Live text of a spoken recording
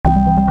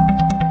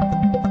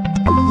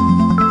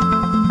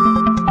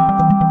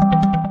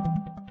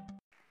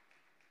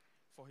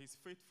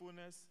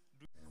faithfulness.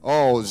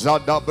 Oh,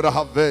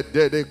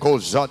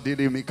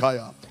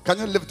 Mikaya. Can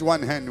you lift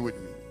one hand with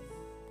me?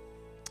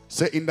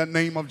 Say, in the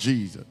name of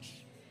Jesus.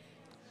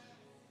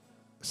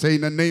 Say,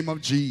 in the name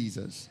of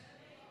Jesus.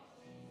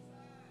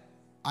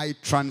 I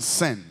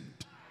transcend.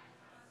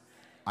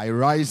 I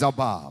rise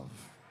above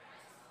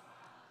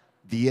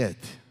the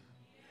earth.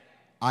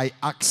 I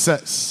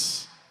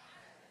access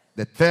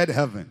the third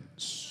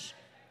heavens.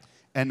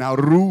 And I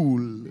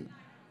rule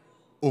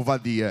over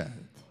the earth.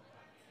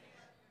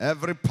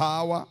 Every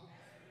power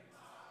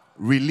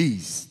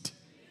released,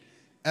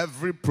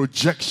 every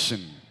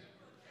projection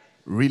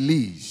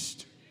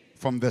released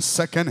from the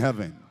second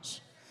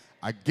heavens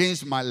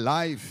against my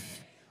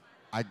life,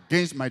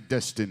 against my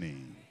destiny,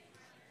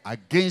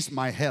 against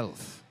my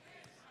health,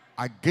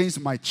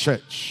 against my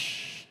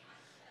church,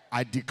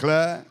 I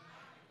declare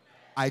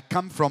I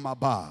come from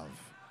above,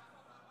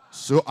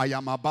 so I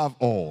am above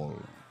all.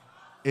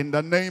 In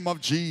the name of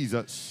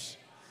Jesus,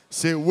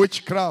 say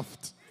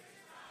witchcraft,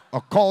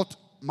 occult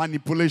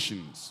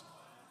manipulations.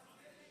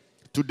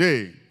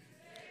 Today,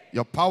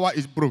 your power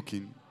is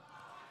broken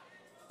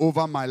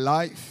over my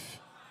life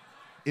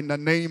in the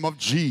name of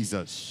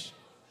Jesus.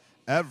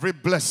 Every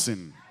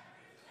blessing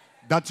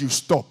that you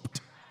stopped,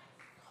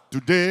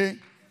 today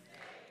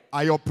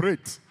I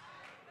operate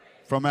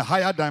from a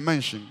higher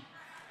dimension.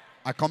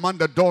 I command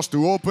the doors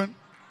to open.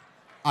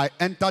 I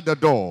enter the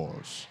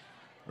doors.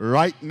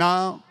 Right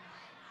now,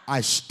 I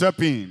step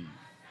in.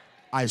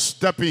 I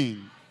step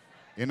in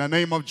the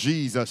name of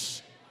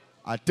Jesus.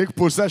 I take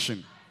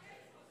possession.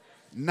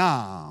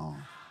 Now,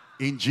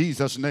 in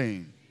Jesus'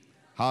 name,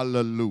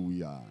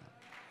 hallelujah.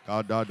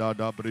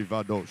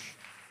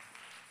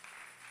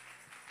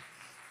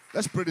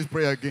 Let's pray this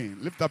prayer again.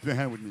 Lift up your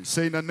hand with me.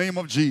 Say, in the name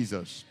of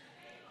Jesus.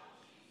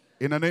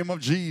 In the name of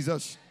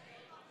Jesus,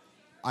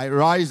 I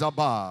rise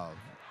above.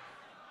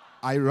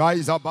 I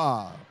rise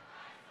above.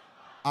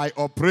 I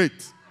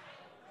operate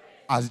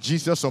as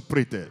Jesus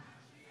operated.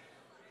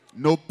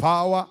 No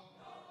power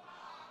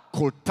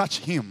could touch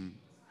him,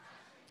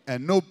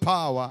 and no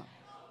power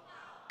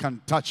can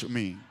touch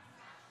me.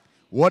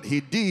 What he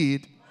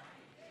did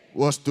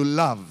was to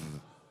love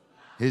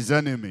his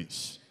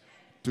enemies.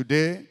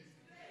 Today,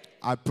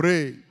 I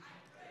pray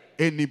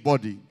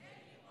anybody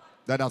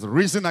that has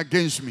risen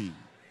against me,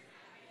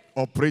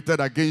 operated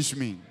against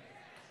me,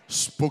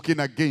 spoken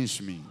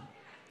against me,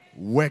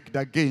 worked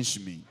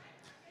against me,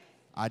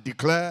 I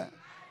declare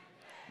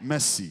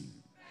mercy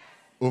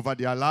over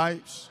their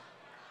lives.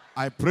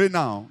 I pray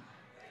now,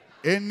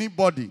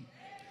 anybody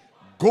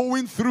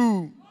going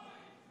through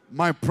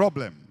my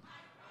problem,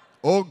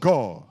 oh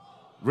God,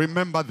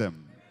 remember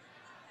them.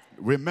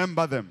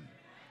 Remember them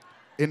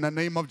in the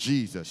name of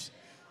Jesus.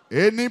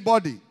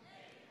 Anybody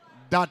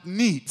that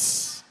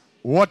needs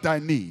what I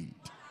need,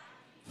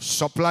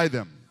 supply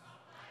them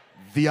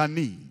their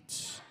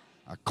needs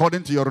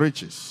according to your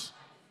riches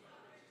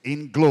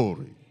in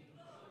glory,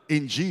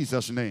 in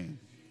Jesus' name.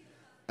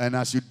 And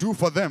as you do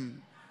for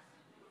them,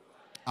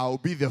 I will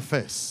be the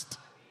first.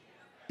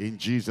 In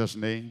Jesus'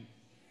 name,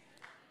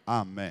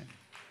 amen.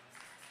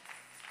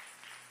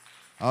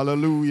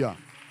 Hallelujah.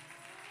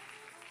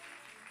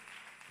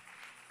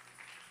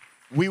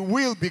 We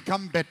will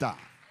become better.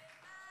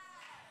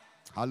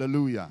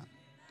 Hallelujah.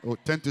 Oh,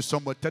 turn to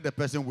somebody, tell the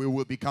person we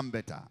will become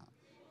better.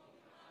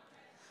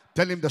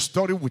 Tell him the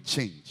story will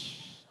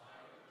change.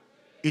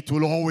 It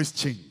will always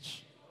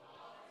change.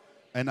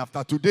 And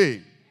after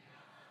today,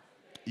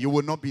 you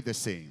will not be the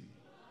same.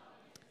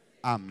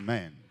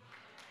 Amen.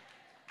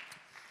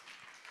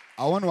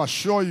 I want to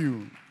assure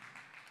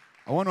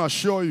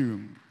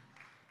you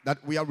that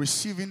we are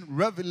receiving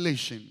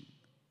revelation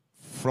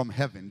from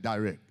heaven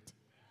direct.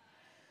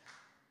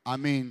 I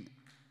mean,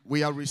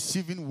 we are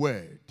receiving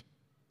word.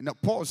 Now,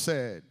 Paul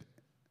said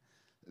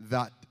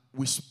that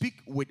we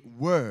speak with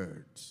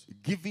words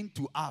given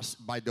to us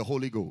by the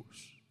Holy Ghost.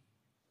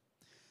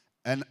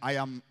 And I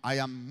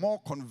am more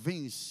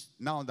convinced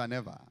now than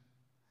ever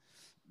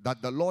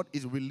that the Lord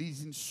is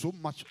releasing so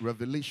much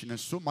revelation and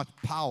so much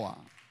power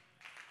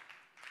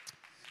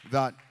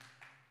that,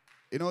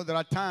 you know, there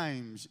are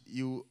times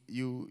you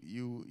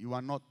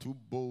are not too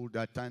bold.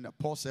 That time,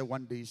 Paul said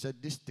one day, he said,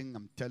 this thing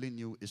I'm telling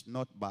you is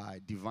not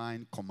by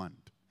divine command.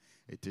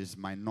 It is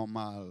my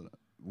normal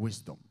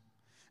wisdom.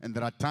 And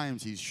there are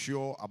times he's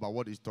sure about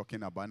what he's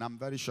talking about. And I'm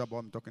very sure about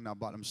what I'm talking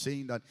about. I'm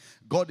saying that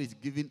God is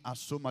giving us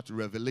so much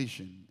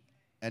revelation.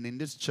 And in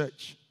this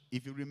church,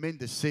 if you remain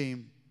the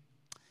same,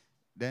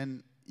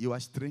 then you are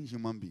a strange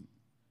human being.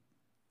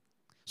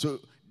 So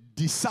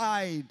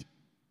decide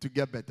to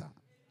get better.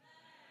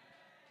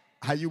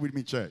 Are you with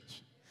me,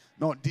 church?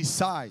 No,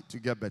 decide to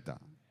get better.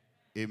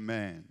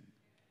 Amen.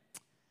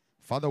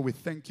 Father, we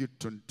thank you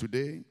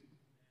today.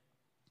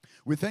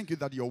 We thank you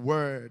that your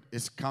word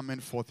is coming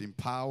forth in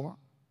power,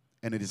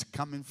 and it is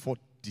coming forth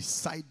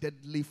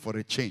decidedly for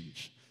a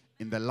change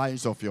in the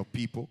lives of your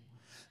people.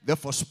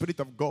 Therefore, Spirit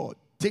of God,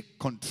 take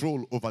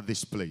control over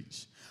this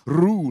place.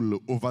 Rule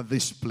over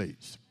this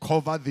place.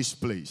 Cover this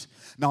place.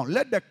 Now,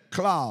 let the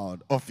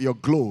cloud of your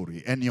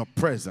glory and your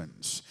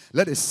presence,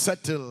 let it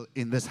settle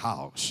in this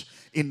house.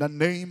 In the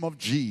name of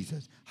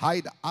Jesus,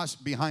 hide us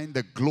behind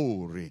the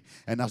glory.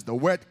 And as the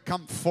word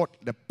comes forth,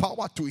 the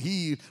power to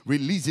heal,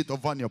 release it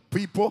over your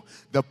people.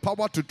 The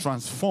power to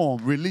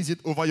transform, release it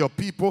over your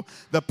people.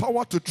 The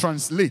power to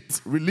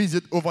translate, release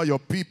it over your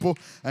people.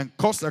 And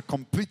cause a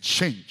complete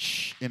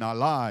change in our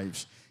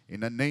lives.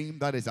 In the name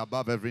that is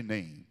above every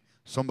name.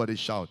 Somebody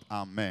shout,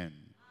 Amen.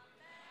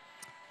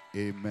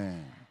 Amen.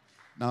 Amen.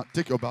 Now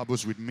take your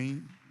Bibles with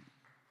me.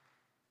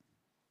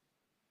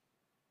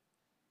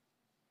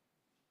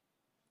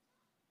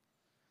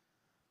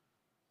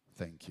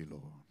 Thank you,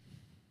 Lord.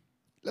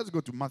 Let's go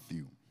to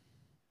Matthew.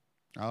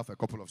 I have a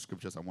couple of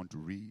scriptures I want to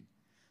read.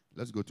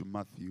 Let's go to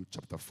Matthew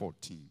chapter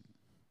 14.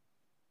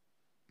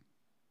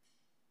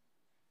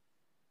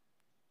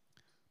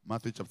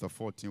 Matthew chapter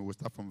 14, we'll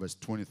start from verse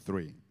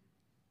 23.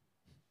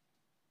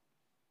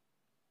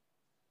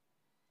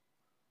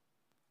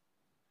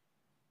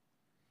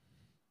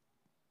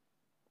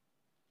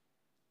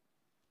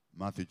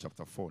 Matthew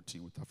chapter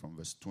 14, we'll start from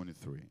verse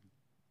 23.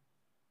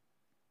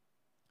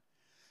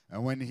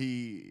 And when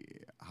he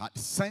had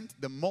sent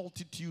the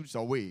multitudes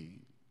away,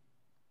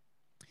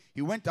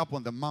 he went up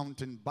on the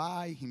mountain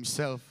by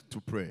himself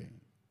to pray.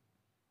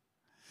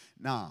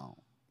 Now,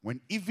 when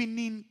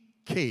evening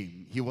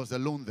came, he was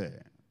alone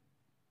there.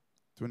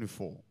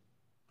 24.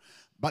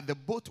 But the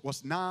boat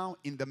was now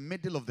in the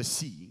middle of the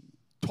sea,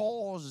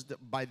 tossed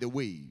by the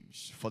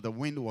waves, for the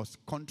wind was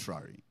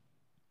contrary.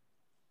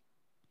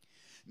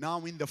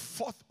 Now, in the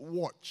fourth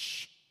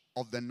watch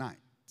of the night,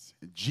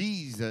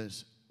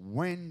 Jesus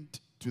went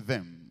to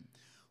them,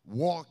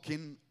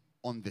 walking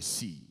on the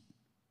sea.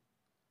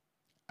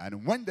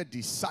 And when the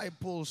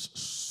disciples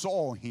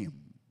saw him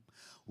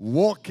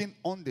walking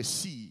on the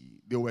sea,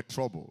 they were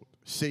troubled,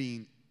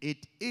 saying,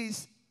 "It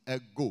is a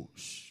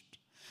ghost."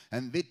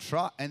 And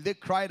they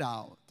cried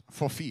out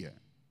for fear.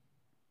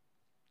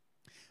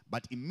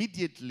 But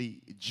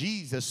immediately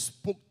Jesus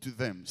spoke to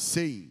them,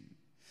 saying,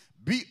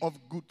 "Be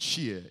of good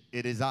cheer,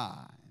 it is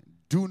I.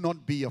 Do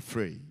not be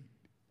afraid."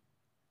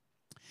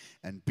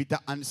 And Peter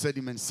answered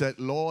him and said,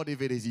 "Lord,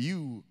 if it is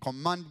you,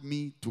 command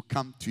me to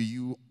come to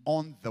you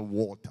on the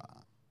water."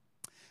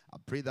 I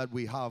pray that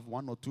we have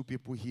one or two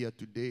people here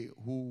today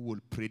who will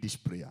pray this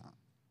prayer.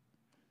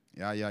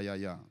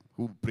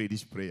 Who will pray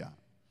this prayer.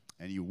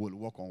 And you will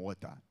walk on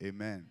water.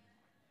 Amen.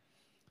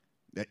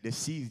 The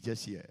sea is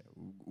just here.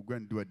 We're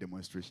going to do a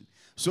demonstration.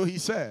 So he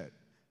said,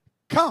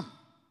 "Come."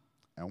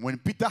 And when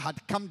Peter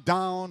had come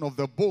down of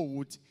the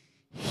boat,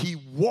 he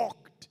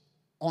walked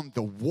on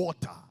the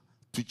water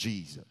to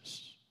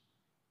Jesus.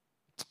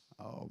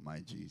 Oh, my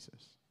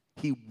Jesus.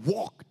 He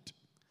walked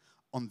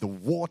on the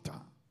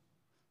water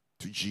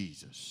to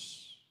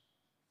Jesus.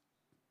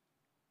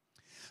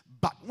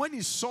 But when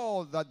he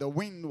saw that the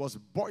wind was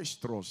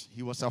boisterous,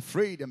 he was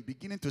afraid and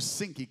beginning to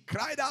sink. He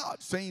cried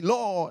out, saying,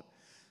 "Lord,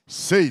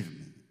 save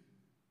me."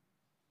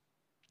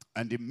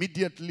 And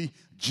immediately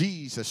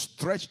Jesus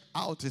stretched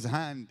out his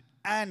hand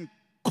and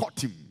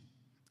caught him.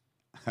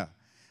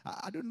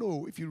 I don't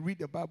know if you read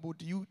the Bible,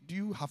 do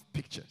you have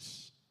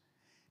pictures?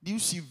 Do you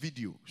see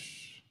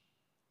videos?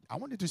 I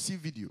want you to see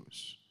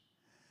videos.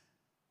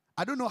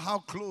 I don't know how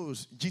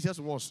close Jesus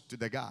was to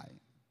the guy.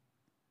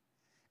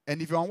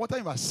 And if you're on water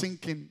and you are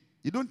sinking,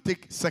 you don't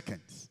take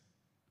seconds.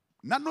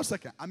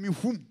 Nanosecond. I mean,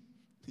 whom?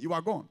 You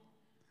are gone.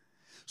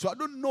 So I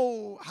don't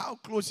know how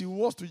close he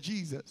was to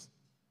Jesus.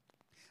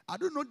 I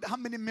don't know how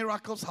many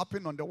miracles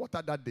happened on the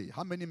water that day.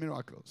 How many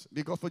miracles?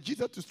 Because for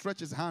Jesus to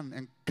stretch his hand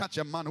and catch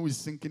a man who is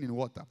sinking in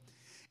water,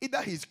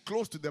 either he's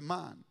close to the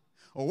man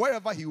or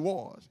wherever he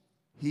was,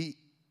 he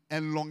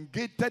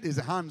elongated his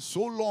hand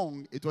so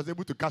long it was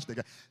able to catch the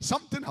guy.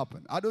 Something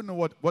happened. I don't know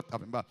what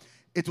happened, but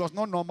it was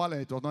not normal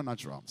and it was not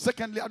natural.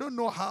 Secondly, I don't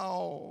know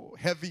how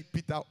heavy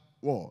Peter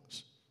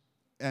was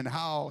and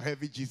how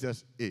heavy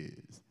Jesus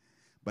is.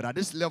 But at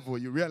this level,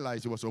 you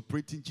realize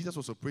Jesus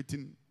was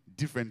operating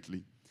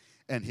differently.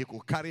 And he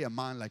could carry a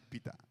man like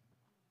Peter.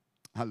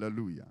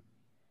 Hallelujah.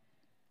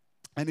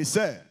 And he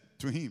said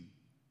to him,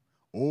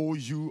 "O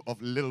you of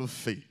little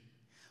faith,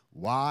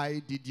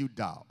 why did you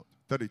doubt?"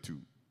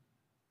 32.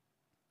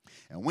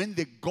 And when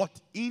they got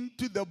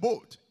into the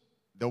boat,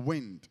 the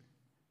wind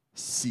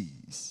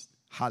ceased.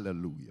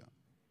 Hallelujah.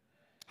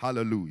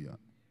 Hallelujah.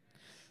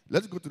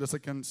 Let's go to the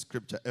second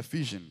scripture,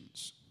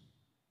 Ephesians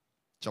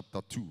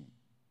chapter 2.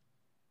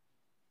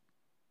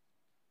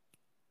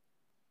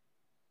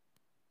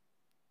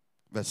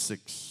 Verse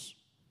 6.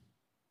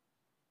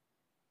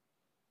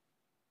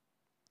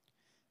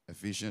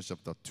 Ephesians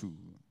chapter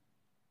 2,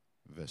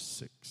 verse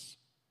 6.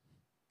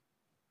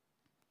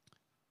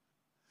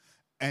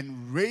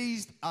 And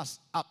raised us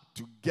up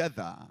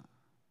together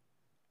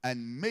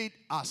and made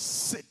us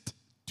sit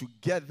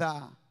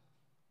together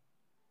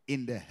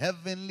in the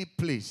heavenly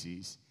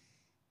places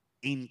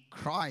in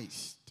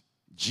Christ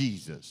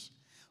Jesus.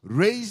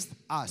 Raised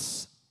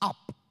us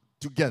up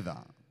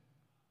together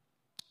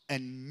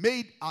and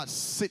made us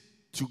sit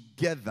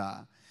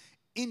together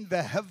in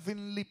the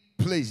heavenly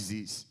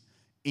places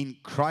in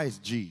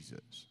Christ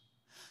Jesus,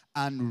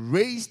 and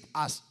raised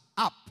us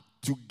up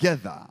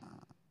together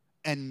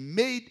and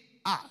made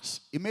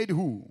us. He made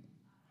who?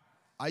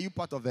 Are you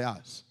part of the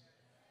us?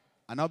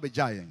 And I'll be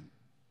giant.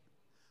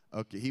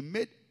 Okay, he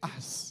made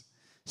us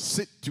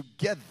sit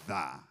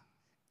together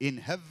in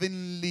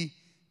heavenly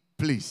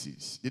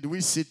places. Did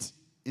we sit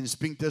in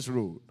Spintex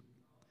Road?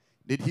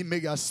 Did he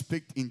make us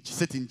sit in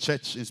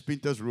church in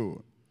Spintex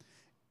Road?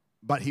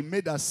 But he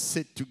made us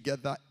sit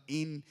together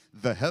in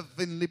the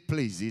heavenly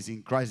places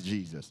in Christ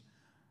Jesus.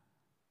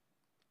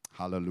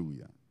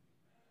 Hallelujah.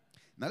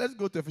 Now let's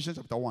go to Ephesians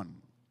chapter 1.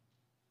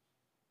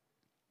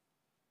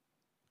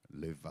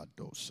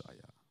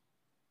 Levadosaya.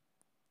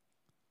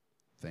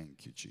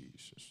 Thank you,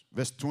 Jesus.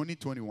 Verse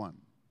 20-21.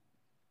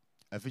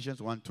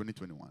 Ephesians 1,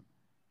 20-21.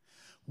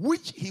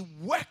 Which he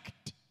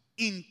worked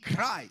in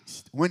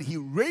Christ when he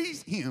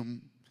raised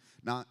him.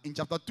 Now, in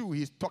chapter 2,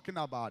 he's talking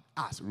about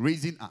us,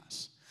 raising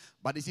us.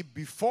 But you see,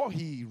 before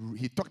he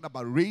talked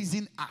about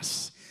raising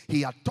us,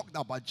 he had talked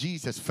about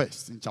Jesus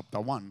first in chapter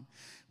 1.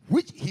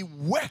 Which he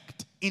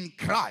worked in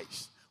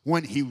Christ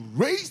when he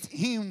raised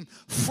him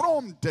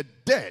from the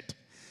dead,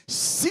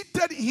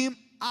 seated him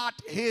at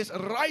his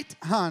right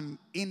hand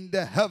in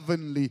the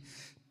heavenly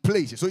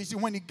places. So you see,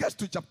 when he gets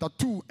to chapter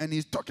 2 and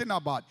he's talking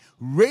about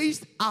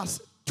raised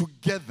us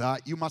together,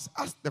 you must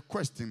ask the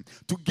question,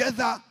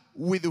 together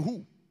with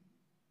who?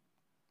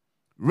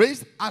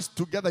 Raised us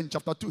together in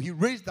chapter 2. He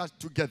raised us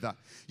together.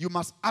 You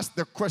must ask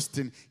the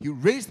question, he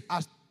raised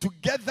us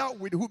together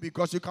with who?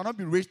 Because you cannot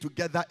be raised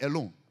together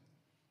alone.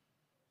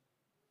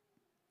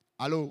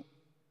 Hello?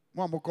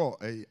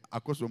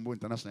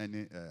 International.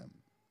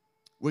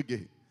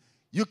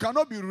 You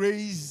cannot be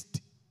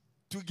raised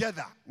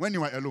together when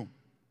you are alone.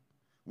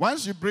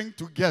 Once you bring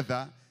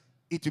together,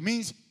 it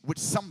means with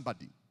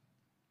somebody.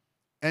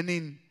 And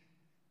in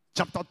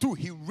chapter 2,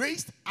 he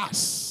raised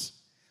us.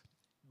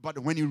 But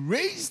when he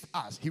raised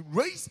us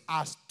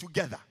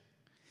together.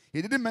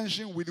 He didn't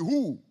mention with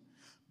who,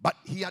 but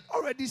he had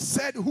already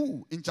said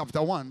who in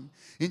chapter 1.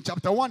 In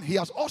chapter 1, he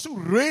has also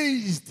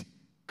raised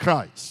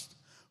Christ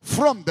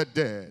from the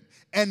dead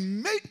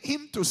and made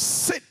him to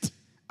sit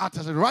at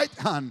his right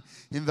hand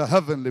in the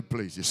heavenly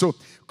places. So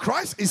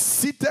Christ is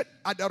seated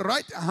at the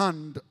right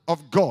hand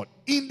of God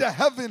in the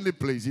heavenly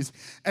places.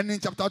 And in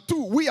chapter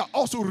 2, we are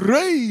also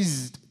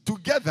raised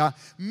together,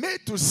 made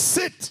to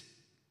sit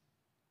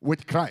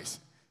with Christ.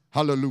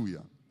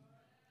 Hallelujah.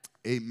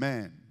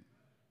 Amen.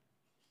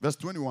 Verse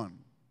 21.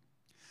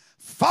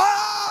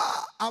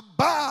 Far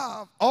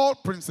above all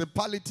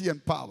principality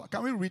and power.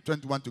 Can we read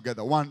 21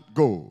 together? One,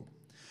 go.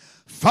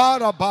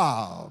 Far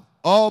above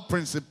all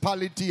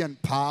principality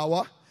and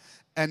power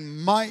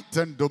and might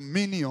and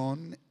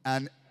dominion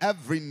and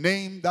every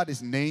name that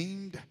is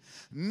named,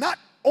 not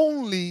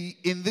only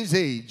in this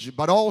age,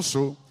 but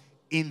also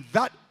in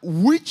that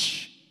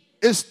which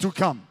is to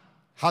come.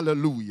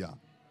 Hallelujah.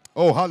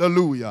 Oh,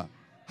 hallelujah.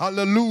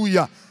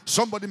 Hallelujah.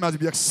 Somebody must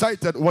be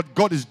excited what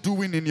God is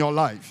doing in your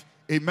life.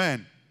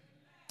 Amen.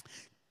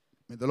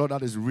 May the Lord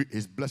add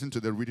his blessing to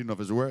the reading of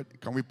his word.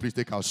 Can we please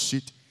take our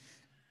seat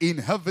in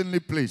heavenly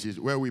places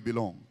where we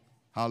belong?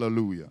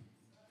 Hallelujah.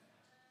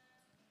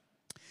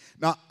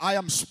 Now, I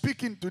am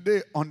speaking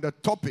today on the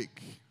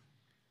topic,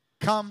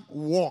 come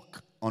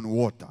walk on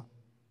water.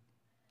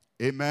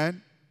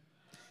 Amen.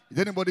 Is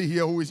anybody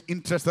here who is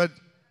interested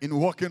in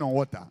walking on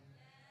water?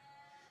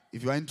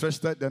 If you are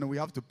interested, then we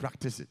have to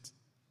practice it.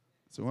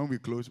 So when we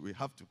close, we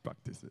have to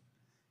practice it.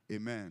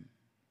 Amen.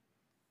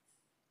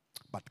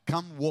 But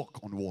come walk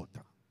on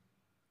water.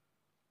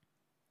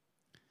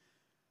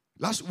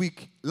 Last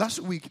week,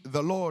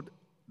 the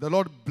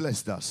Lord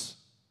blessed us.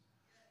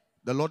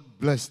 The Lord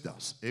blessed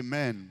us.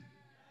 Amen.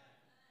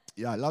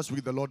 Yeah, last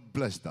week the Lord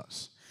blessed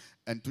us.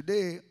 And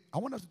today, I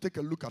want us to take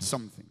a look at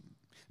something.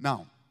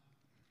 Now,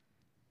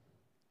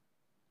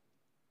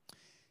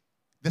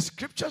 the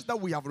scriptures that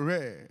we have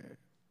read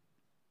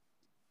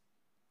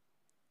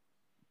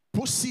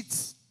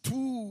posits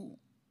two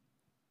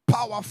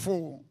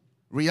powerful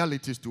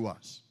realities to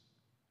us.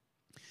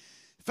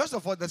 First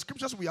of all, the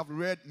scriptures we have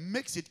read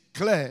makes it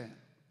clear,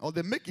 or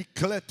they make it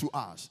clear to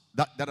us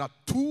that there are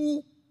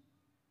two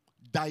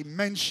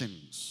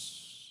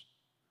dimensions.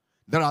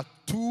 There are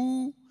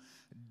two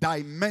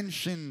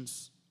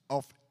dimensions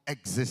of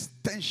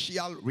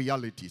existential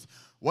realities.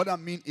 What I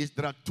mean is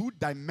there are two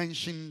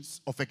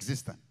dimensions of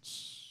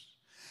existence.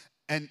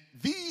 And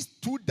these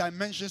two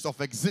dimensions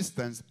of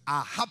existence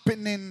are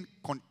happening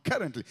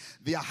concurrently.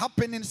 They are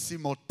happening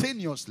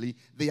simultaneously.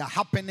 They are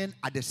happening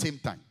at the same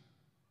time.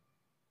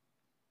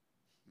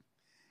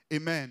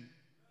 Amen.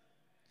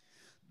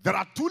 There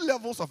are two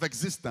levels of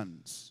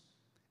existence,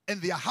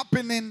 and they are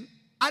happening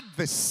at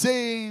the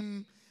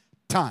same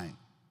time.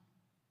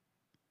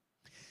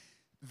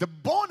 The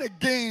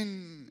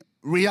born-again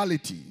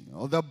reality,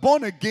 or the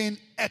born-again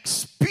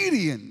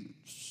experience,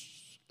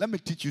 let me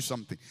teach you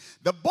something.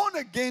 The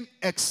born-again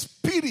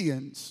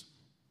experience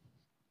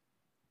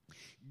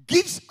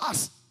gives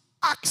us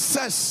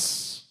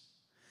access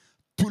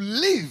to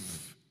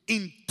live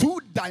in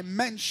two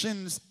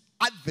dimensions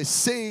at the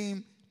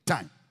same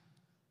time.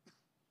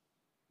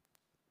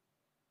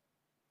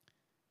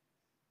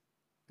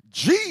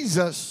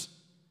 Jesus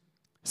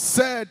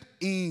said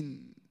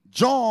in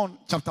John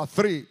chapter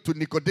 3 to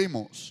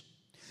Nicodemus,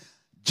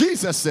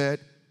 Jesus said,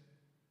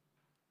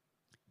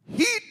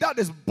 he that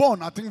is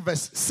born, I think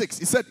verse 6,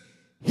 he said,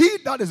 he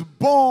that is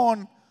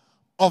born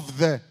of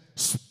the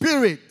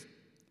Spirit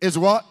is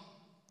what?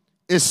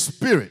 Is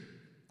spirit.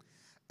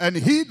 And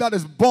he that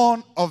is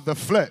born of the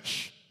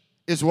flesh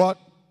is what?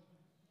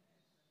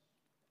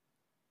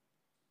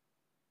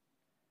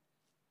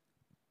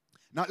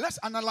 Now let's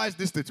analyze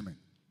this statement.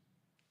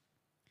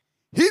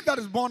 He that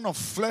is born of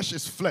flesh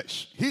is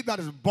flesh. He that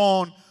is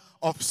born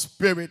of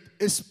spirit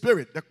is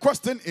spirit. The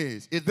question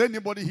is there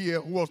anybody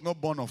here who was not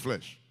born of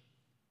flesh?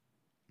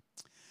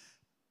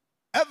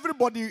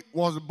 Everybody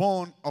was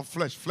born of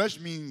flesh. Flesh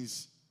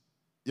means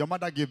your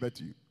mother gave birth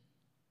to you.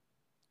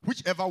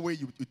 Whichever way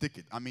you take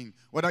it. I mean,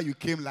 whether you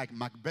came like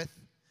Macbeth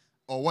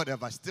or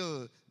whatever,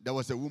 still there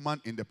was a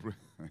woman in the...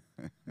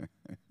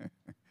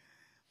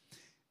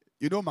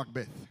 You know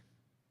Macbeth?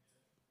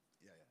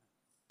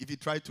 If you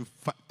try to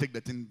take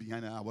the thing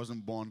behind her, I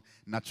wasn't born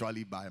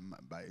naturally by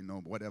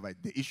whatever.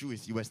 The issue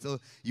is you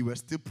were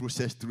still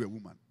processed through a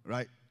woman,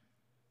 right?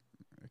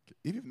 Okay.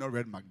 If you've not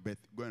read Macbeth,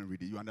 go and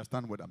read it. You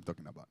understand what I'm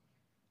talking about.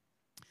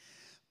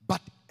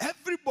 But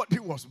everybody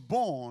was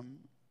born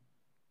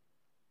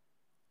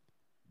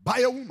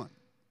by a woman.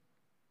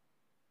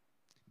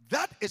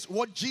 That is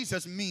what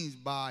Jesus means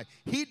by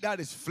he that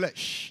is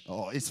flesh,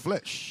 or is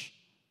flesh.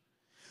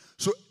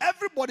 So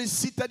everybody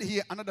seated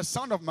here under the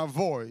sound of my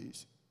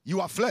voice, you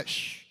are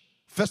flesh,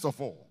 first of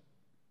all.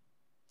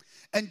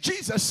 And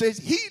Jesus says,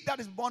 he that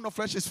is born of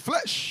flesh is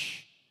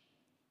flesh.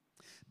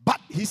 But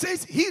he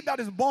says, he that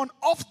is born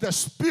of the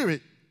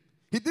Spirit.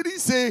 He didn't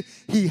say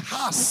he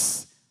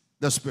has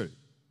the Spirit.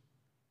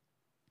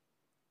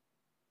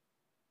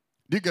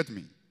 Do you get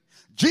me?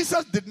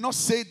 Jesus did not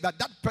say that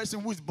person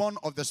who is born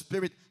of the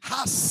Spirit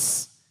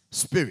has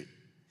Spirit.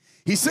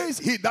 He says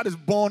he that is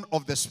born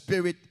of the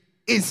Spirit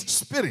is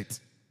Spirit.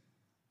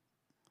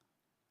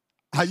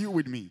 Are you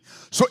with me?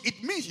 So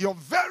it means your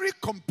very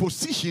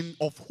composition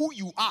of who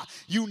you are,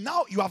 you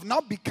have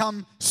now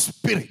become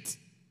spirit.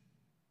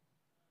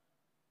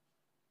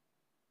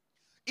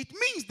 It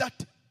means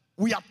that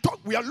we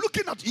are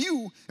looking at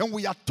you and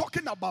we are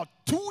talking about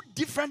two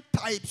different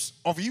types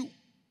of you.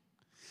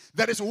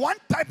 There is one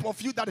type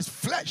of you that is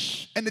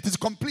flesh and it is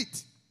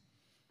complete.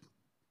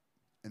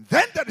 And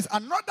then there is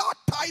another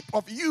type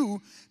of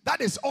you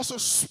that is also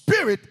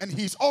spirit and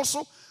he is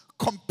also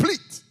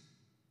complete.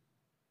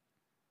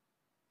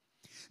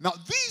 Now,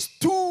 these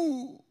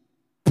two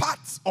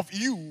parts of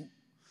you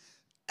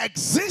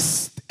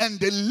exist and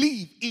they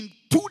live in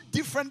two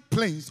different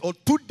planes or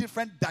two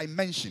different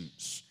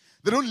dimensions.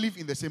 They don't live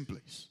in the same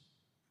place.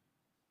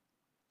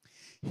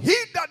 He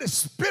that is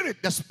spirit,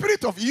 the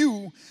spirit of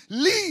you,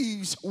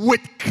 lives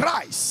with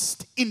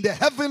Christ in the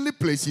heavenly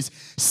places,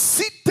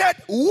 seated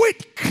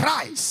with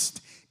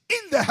Christ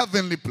in the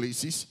heavenly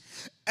places.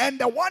 And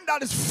the one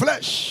that is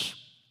flesh,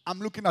 I'm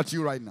looking at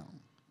you right now.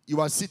 You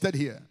are seated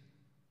here.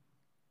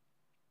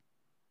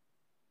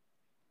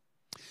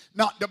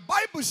 Now, the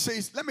Bible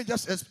says, let me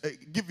just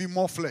give you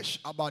more flesh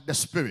about the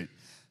Spirit.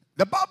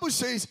 The Bible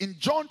says in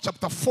John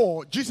chapter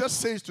 4, Jesus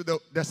says to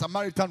the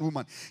Samaritan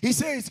woman, he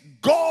says,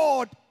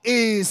 God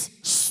is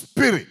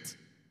Spirit.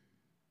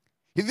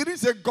 He didn't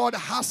say God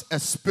has a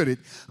spirit.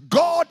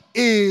 God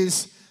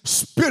is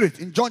Spirit.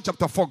 In John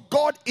chapter 4,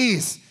 God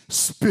is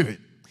Spirit.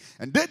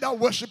 And they that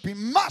worship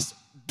him must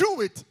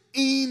do it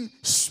in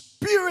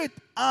spirit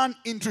and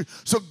in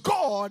truth. So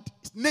God's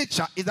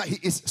nature is that he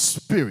is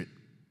Spirit.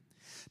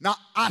 Now,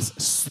 as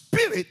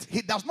Spirit,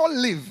 he does not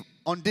live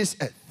on this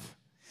earth.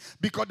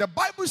 Because the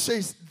Bible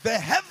says the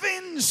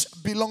heavens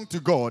belong to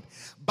God,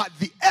 but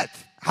the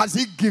earth has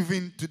he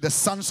given to the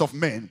sons of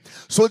men.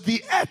 So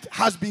the earth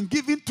has been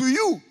given to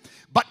you,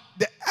 but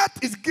the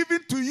earth is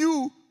given to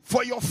you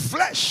for your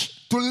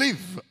flesh to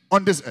live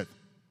on this earth.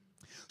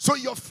 So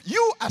you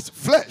as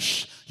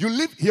flesh, you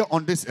live here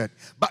on this earth.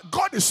 But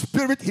God is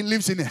Spirit, he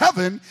lives in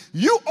heaven.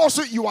 You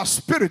are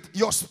spirit.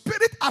 Your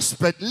spirit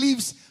aspect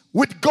lives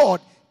with God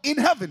in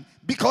heaven,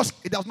 because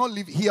it does not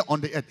live here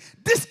on the earth.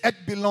 This earth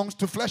belongs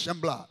to flesh and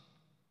blood.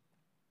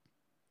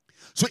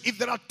 So if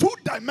there are two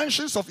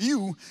dimensions of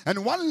you,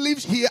 and one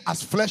lives here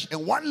as flesh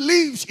and one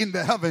lives in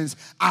the heavens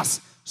as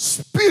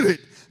spirit,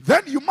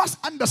 then you must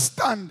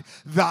understand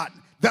that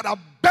there are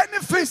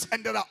benefits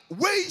and there are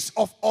ways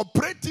of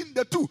operating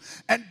the two.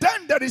 And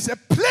then there is a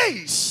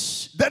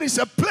place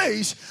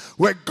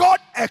where God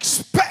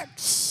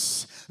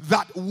expects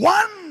that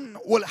one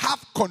will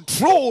have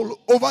control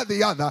over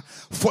the other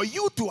for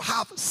you to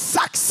have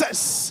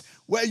success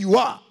where you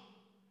are.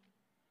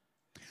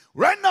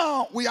 Right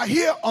now, we are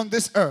here on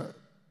this earth.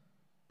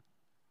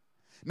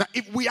 Now,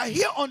 if we are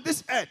here on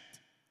this earth,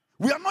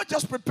 we are not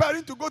just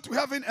preparing to go to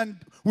heaven and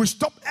we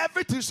stop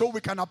everything so we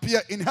can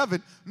appear in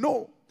heaven.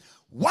 No.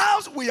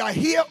 Whilst we are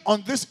here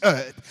on this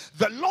earth,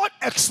 the Lord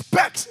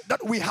expects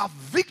that we have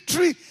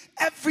victory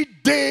every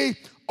day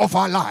of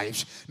our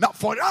lives. Now,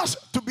 for us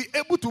to be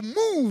able to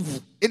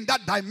move in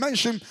that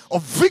dimension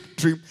of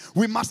victory,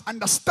 we must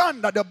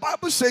understand that the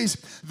Bible says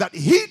that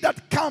he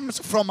that comes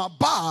from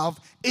above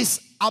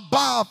is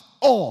above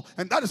all.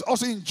 And that is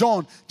also in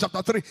John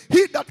chapter 3.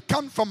 He that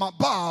comes from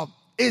above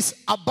is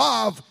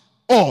above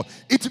all.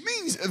 It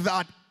means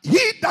that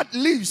he that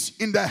lives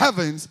in the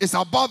heavens is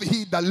above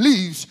he that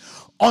lives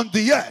on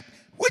the earth.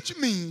 Which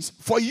means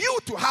for you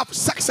to have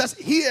success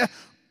here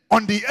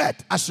on the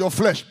earth as your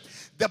flesh,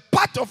 the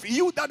part of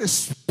you that is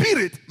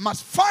spirit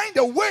must find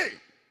a way.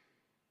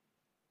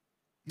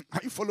 Are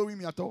you following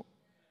me at all?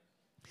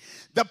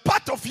 The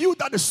part of you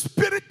that is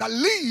spirit that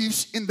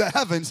lives in the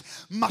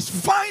heavens must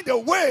find a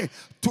way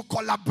to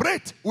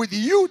collaborate with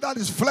you that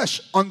is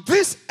flesh on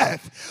this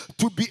earth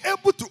to be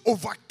able to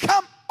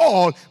overcome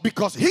all,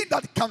 because he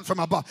that comes from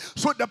above.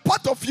 So the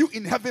part of you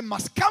in heaven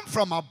must come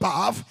from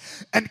above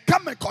and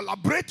come and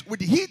collaborate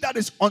with he that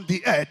is on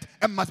the earth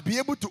and must be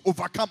able to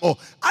overcome all.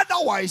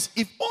 Otherwise,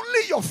 if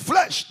only your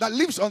flesh that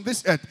lives on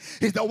this earth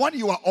is the one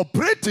you are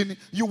operating,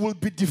 you will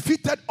be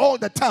defeated all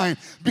the time,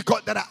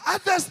 because there are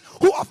others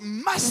who have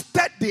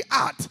mastered the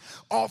art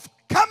of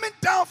coming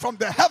down from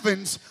the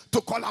heavens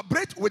to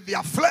collaborate with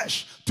their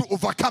flesh to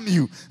overcome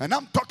you. And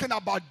I'm talking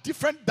about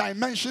different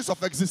dimensions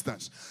of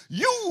existence.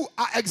 You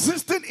are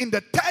existing in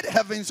the third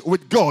heavens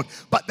with God,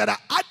 but there are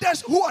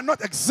others who are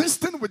not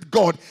existing with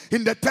God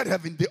in the third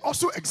heaven. They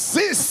also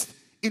exist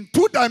in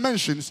two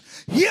dimensions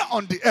here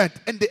on the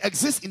earth, and they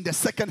exist in the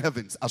second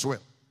heavens as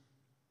well.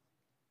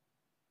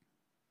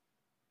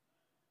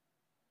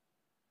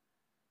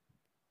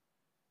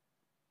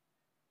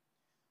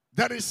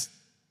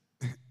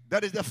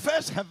 There is the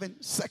first heaven,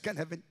 second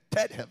heaven,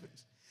 third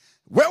heavens.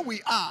 Where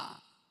we are,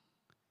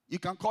 you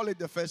can call it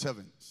the first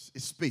heavens.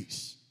 It's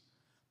space.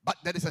 But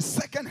there is a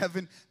second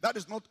heaven that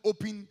is not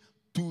open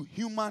to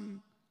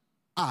human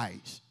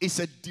eyes. It's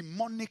a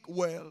demonic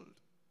world.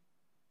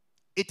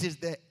 It is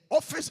the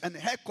office and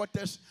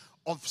headquarters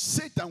of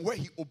Satan, where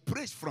he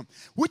operates from,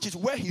 which is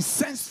where he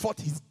sends forth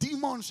his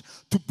demons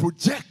to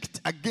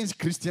project against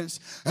Christians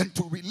and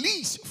to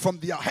release from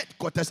their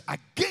headquarters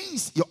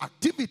against your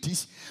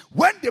activities.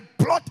 When they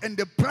plot and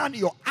they plan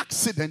your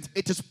accident,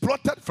 it is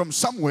plotted from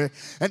somewhere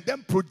and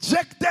then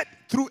projected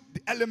through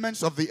the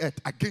elements of the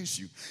earth against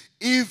you.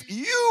 If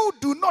you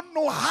do not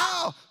know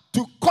how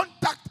to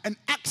contact and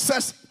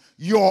access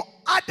your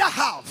other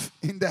half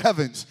in the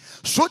heavens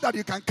so that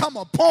you can come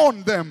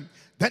upon them,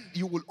 then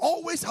you will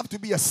always have to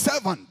be a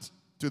servant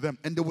to them,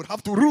 and they would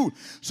have to rule.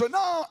 So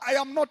now I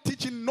am not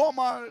teaching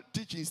normal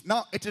teachings.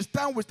 Now it is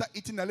time we start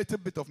eating a little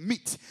bit of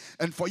meat,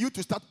 and for you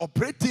to start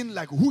operating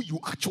like who you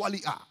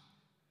actually are.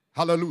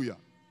 Hallelujah.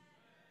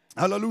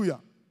 Hallelujah.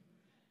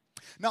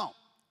 Now,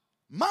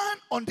 man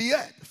on the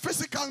earth,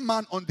 physical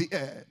man on the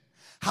earth,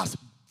 has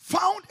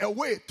found a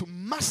way to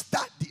master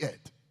the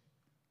earth.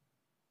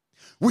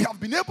 We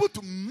have been able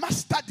to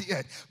master the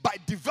earth by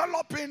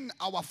developing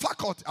our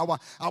faculty,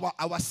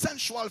 our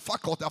sensual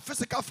faculty, our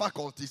physical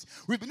faculties.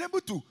 We've been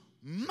able to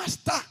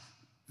master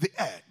the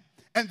earth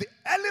and the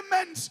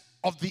elements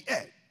of the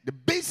earth, the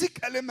basic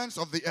elements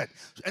of the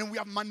earth. And we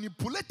have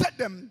manipulated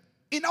them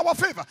in our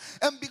favor.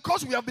 And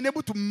because we have been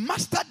able to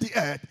master the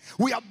earth,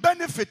 we are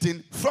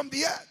benefiting from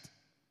the earth.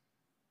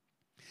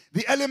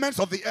 The elements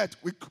of the earth,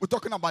 we're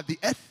talking about the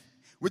earth,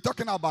 we're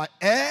talking about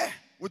air,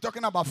 we're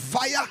talking about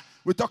fire,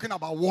 we're talking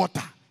about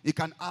water. You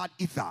can add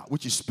ether,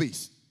 which is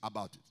space,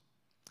 about it.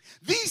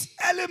 These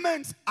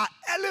elements are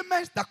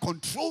elements that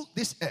control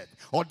this earth,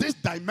 or this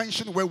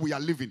dimension where we are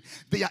living.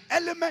 They are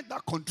elements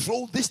that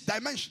control this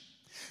dimension.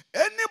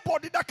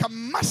 Anybody that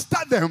can master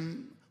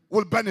them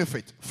will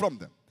benefit from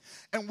them.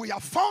 And we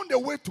have found a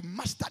way to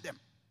master them.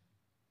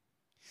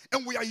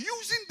 And we are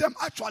using them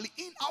actually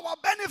in our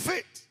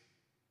benefit.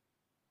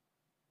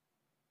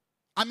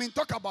 I mean,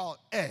 talk about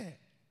air.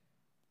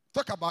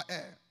 Talk about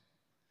air.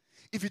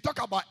 If you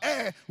talk about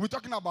air, we're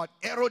talking about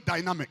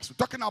aerodynamics. We're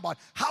talking about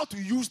how to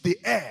use the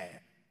air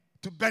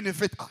to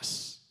benefit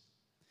us.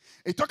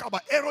 You talk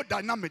about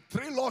aerodynamics,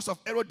 3 laws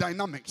of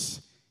aerodynamics: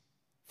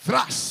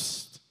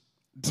 thrust,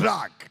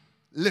 drag,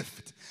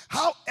 lift.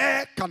 How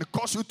air can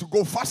cause you to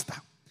go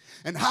faster,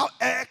 and how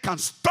air can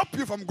stop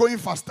you from going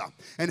faster,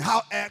 and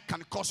how air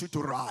can cause you to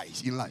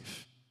rise in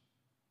life.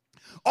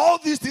 All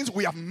these things,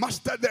 we have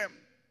mastered them.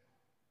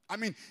 I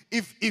mean,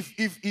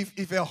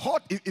 if a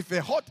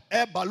hot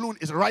air balloon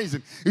is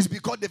rising, it's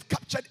because they've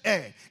captured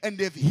air and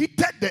they've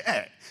heated the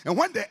air. And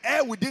when the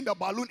air within the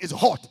balloon is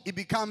hot, it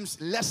becomes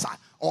lesser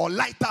or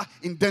lighter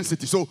in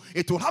density. So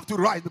it will have to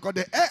rise because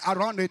the air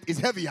around it is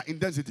heavier in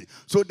density.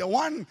 So the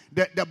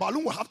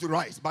balloon will have to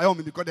rise by all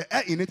means because the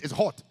air in it is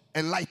hot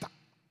and lighter.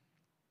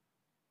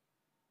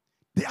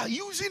 They are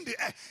using the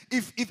air.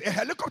 If a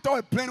helicopter or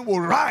a plane will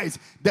rise,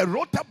 the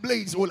rotor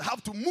blades will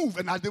have to move.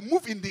 And as they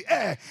move in the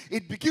air,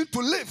 it begins to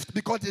lift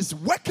because it's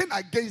working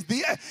against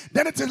the air.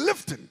 Then it is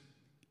lifting.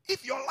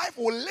 If your life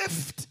will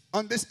lift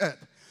on this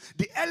earth,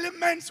 the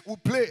elements will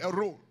play a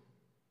role.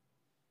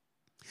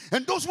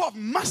 And those who have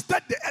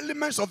mastered the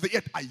elements of the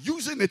earth are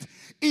using it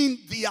in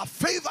their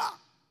favor.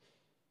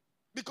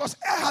 Because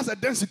air has a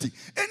density.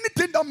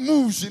 Anything that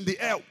moves in the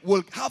air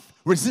will have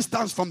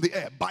resistance from the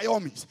air. By all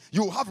means,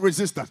 you will have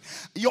resistance.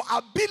 Your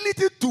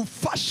ability to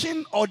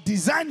fashion or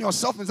design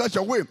yourself in such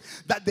a way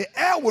that the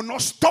air will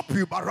not stop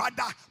you, but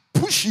rather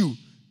push you,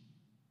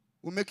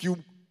 will make you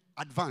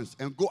advance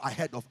and go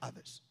ahead of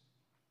others.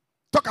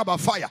 Talk about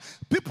fire.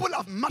 People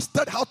have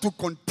mastered how to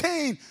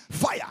contain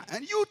fire.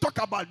 And you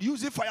talk about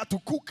using fire to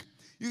cook.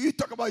 You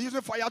talk about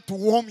using fire to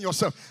warm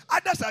yourself.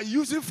 Others are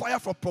using fire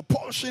for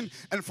propulsion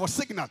and for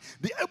signal.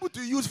 They're able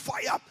to use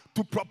fire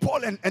to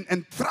propel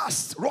and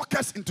thrust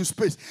rockets into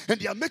space. And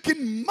they are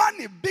making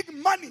money, big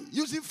money,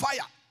 using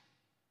fire.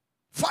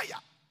 Fire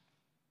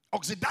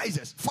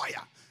oxidizes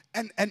fire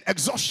and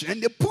exhaustion.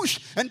 And they push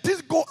and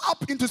things go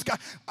up into the sky.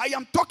 I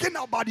am talking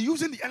about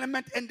using the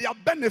element and they are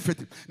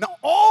benefiting. Now,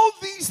 all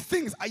these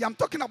things, I am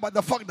talking about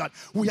the fact that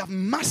we have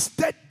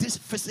mastered this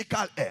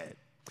physical air.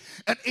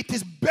 And it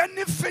is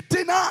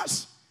benefiting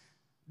us.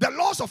 The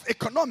laws of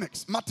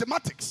economics,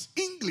 mathematics,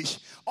 English,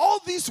 all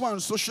these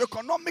ones,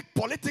 socioeconomic,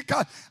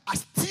 political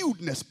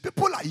astutness,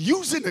 people are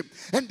using it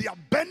and they are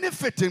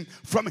benefiting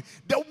from it.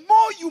 The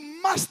more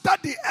you master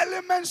the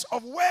elements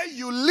of where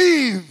you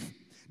live,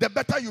 the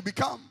better you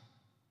become.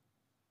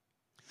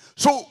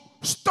 So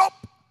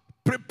stop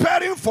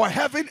preparing for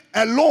heaven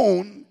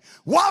alone.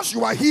 Whilst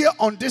you are here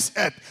on this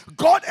earth,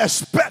 God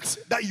expects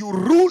that you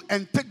rule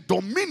and take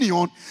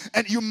dominion,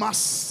 and you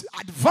must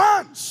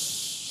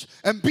advance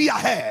and be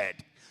ahead.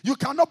 You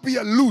cannot be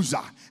a loser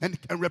and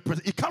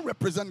represent. You can't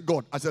represent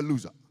God as a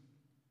loser.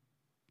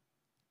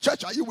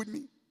 Church, are you with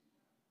me?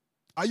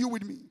 Are you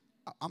with me?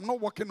 I'm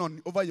not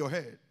working over your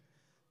head.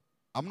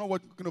 I'm not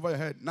working over your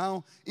head.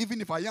 Now,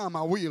 even if I am,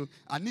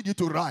 I need you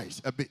to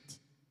rise a bit.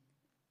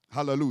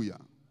 Hallelujah.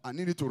 I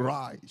need you to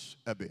rise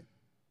a bit.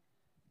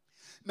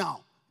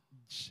 Now,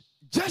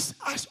 just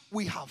as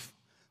we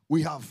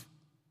have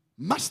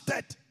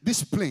mastered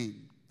this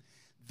plane,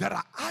 there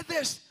are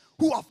others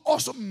who have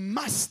also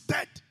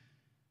mastered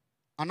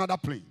another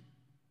plane.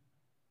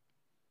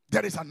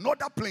 There is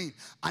another plane,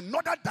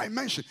 another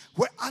dimension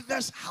where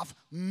others have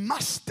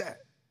mastered.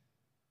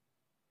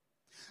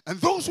 And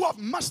those who have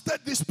mastered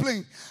this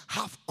plane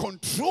have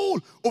control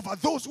over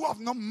those who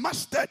have not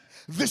mastered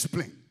this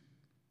plane.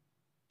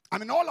 I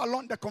mean, all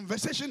along the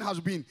conversation has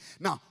been,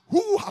 now,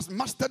 who has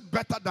mastered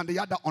better than the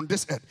other on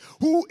this earth?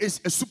 Who is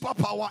a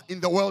superpower in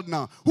the world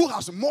now? Who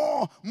has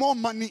more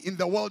money in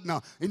the world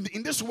now?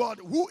 In this world,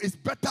 who is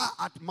better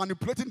at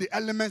manipulating the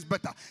elements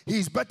better? He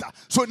is better.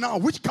 So now,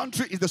 which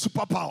country is the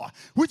superpower?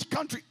 Which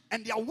country?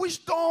 And their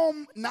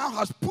wisdom now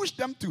has pushed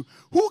them to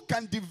who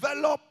can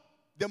develop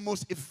the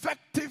most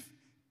effective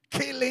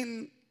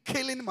killing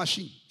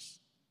machines.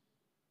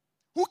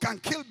 Who can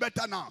kill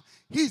better now?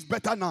 He's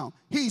better now.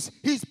 He's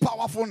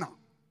powerful now.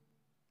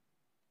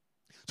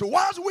 So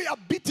whilst we are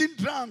beating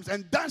drums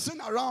and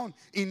dancing around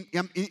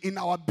in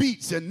our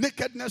beats and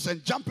nakedness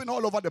and jumping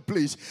all over the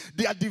place,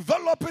 they are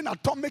developing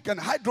atomic and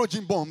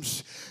hydrogen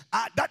bombs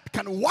that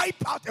can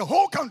wipe out a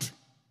whole country.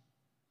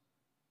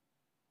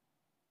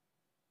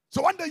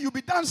 So one day you'll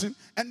be dancing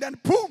and then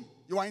boom,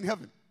 you are in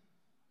heaven.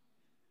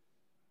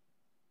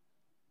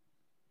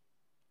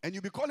 And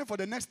you'll be calling for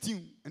the next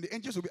tune, and the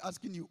angels will be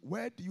asking you,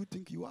 where do you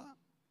think you are?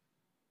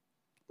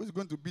 Who's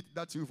going to beat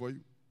that tune for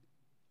you?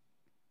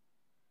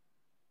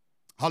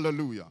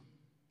 Hallelujah.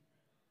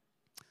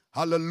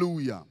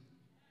 Hallelujah.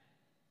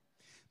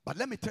 But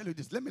let me tell you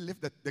this. Let me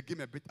lift the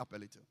game a bit up a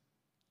little.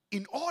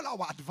 In all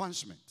our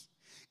advancement,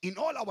 in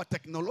all our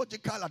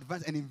technological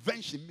advance and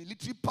invention,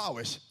 military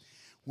powers,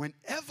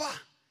 whenever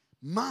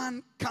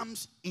man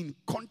comes in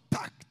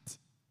contact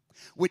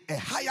with a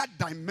higher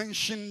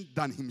dimension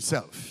than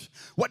himself,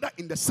 whether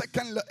in the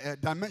second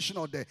dimension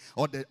or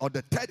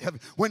the third heaven,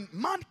 when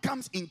man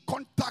comes in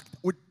contact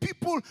with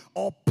people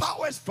or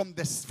powers from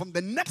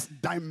the next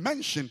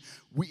dimension,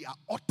 we are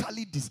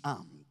utterly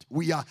disarmed.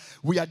 We are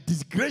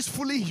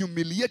disgracefully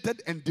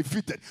humiliated and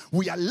defeated.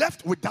 We are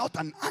left without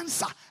an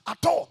answer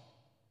at all.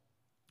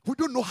 We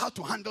don't know how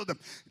to handle them.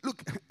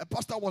 Look, a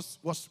pastor was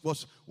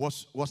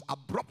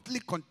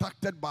abruptly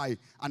contacted by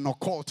an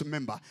occult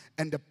member,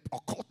 and the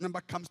occult member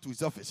comes to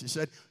his office. He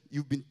said,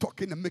 "You've been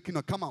talking and making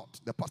her come out."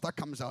 The pastor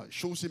comes out,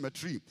 shows him a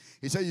tree.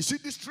 He said, "You see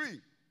this tree?"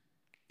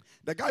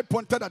 The guy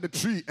pointed at the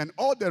tree, and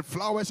all the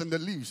flowers and the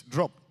leaves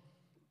dropped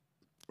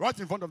right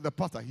in front of the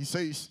pastor. He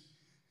says,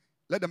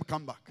 "Let them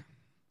come back."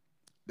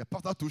 The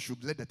pastor too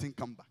should let the thing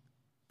come back.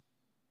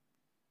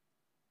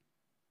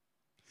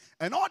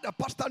 And all the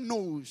pastor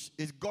knows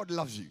is God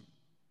loves you.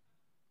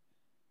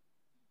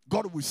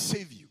 God will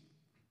save you.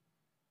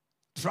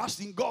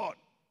 Trust in God.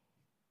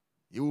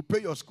 He will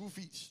pay your school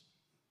fees.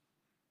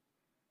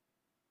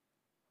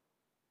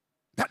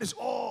 That is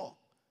all.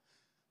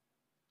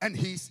 And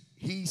he's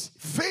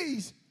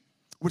faced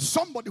with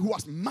somebody who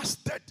has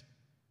mastered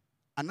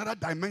another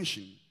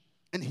dimension,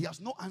 and he has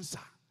no answer.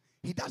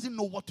 He doesn't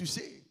know what to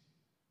say.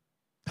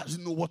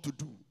 Doesn't know what to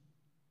do.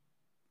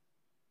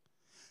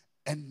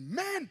 And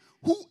men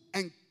who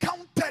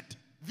encountered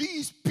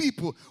these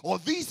people or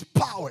these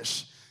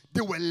powers,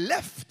 they were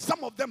left.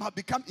 Some of them have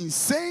become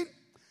insane.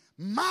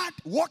 mad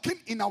walking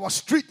in our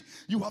street.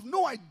 You have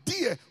no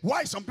idea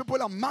why some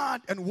people are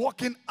mad and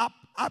walking up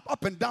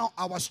and down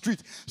our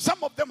street.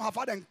 Some of them have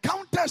had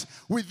encounters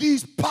with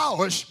these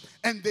powers,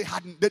 and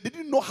they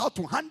didn't know how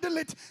to handle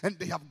it, and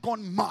they have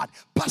gone mad.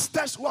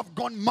 Pastors who have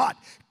gone mad,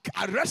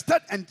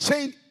 arrested and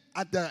chained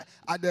at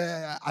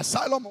the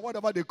asylum or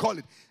whatever they call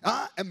it.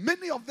 And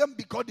many of them,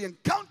 because they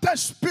encountered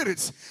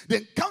spirits, they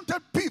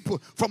encountered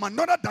people from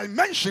another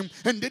dimension,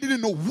 and they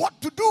didn't know what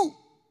to do.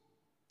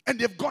 And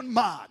they've gone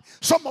mad.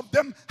 Some of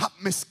them have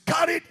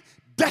miscarried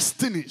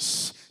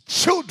destinies,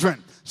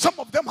 children. Some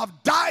of them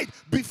have died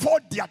before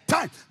their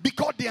time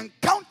because they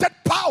encountered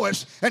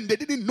powers and they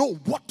didn't know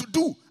what to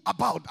do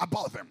about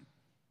them.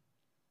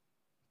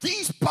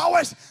 These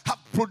powers have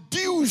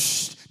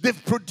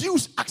they've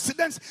produced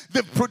accidents,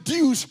 they've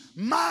produced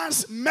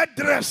mass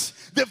murderers,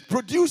 they've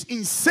produced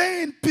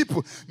insane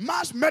people.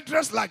 Mass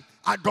murderers like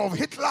Adolf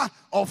Hitler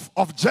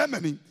of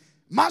Germany,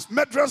 mass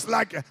murderers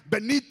like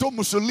Benito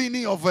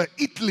Mussolini of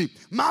Italy,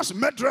 mass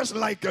murderers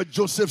like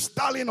Joseph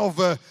Stalin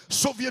of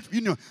Soviet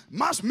Union,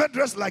 mass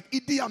murderers like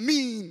Idi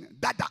Amin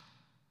Dada.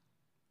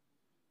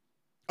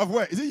 Of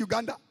where? Is it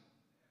Uganda?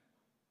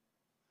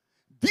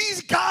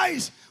 These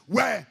guys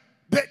were...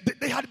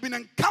 They had been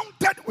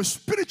encountered with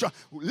spiritual.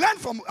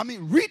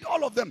 Read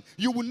all of them.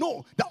 You will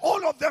know that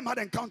all of them had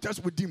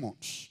encounters with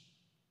demons.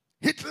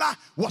 Hitler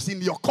was in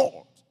the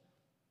occult.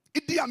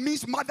 Idi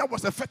Amin's mother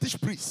was a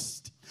fetish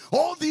priest.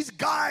 All these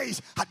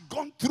guys had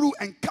gone through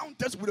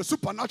encounters with the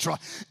supernatural,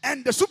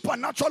 and the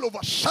supernatural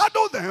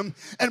overshadowed them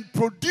and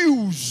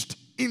produced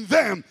in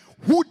them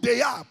who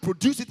they are,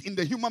 produced it in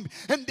the human being.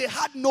 And they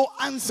had no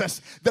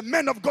answers. The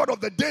men of God of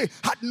the day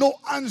had no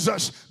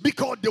answers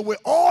because they were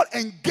all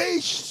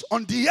engaged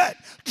on the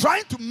earth,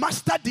 trying to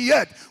master the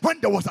earth, when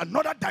there was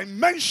another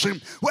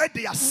dimension where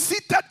they are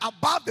seated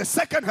above the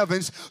second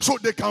heavens so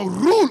they can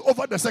rule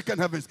over the second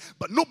heavens.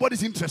 But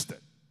nobody's interested.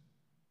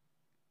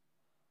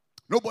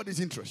 Nobody's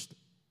interested.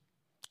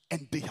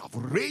 And they have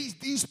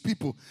raised these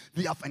people.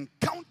 They have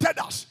encountered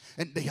us.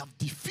 And they have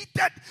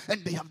defeated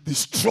and they have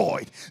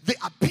destroyed. They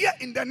appear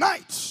in the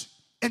night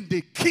and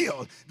they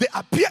kill. They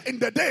appear in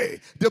the day.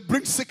 They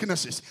bring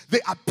sicknesses. They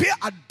appear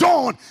at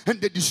dawn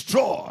and they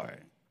destroy.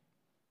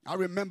 I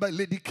remember a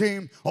lady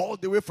came all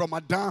the way from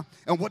Adan,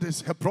 and what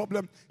is her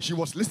problem? She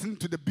was listening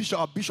to the bishop.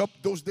 Our bishop,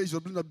 those days,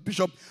 was the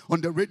bishop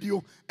on the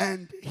radio,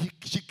 and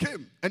she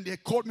came, and they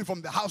called me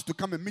from the house to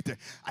come and meet her.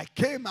 I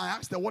came, I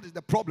asked her, what is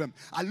the problem?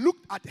 I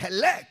looked at her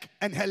leg,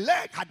 and her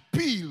leg had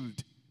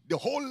peeled. The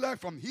whole leg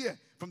from here,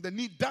 from the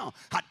knee down,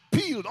 had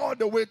peeled all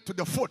the way to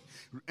the foot,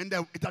 and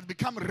it had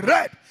become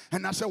red.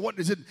 And I said, what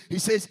is it? He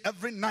says,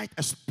 every night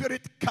a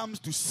spirit comes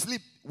to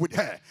sleep with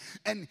her,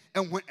 and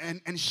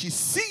she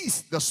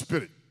sees the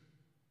spirit,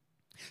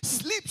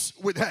 sleeps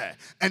with her,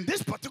 and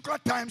this particular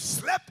time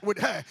slept with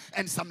her,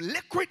 and some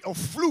liquid or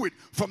fluid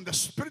from the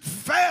spirit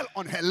fell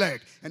on her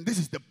leg, and this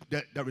is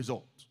the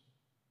result.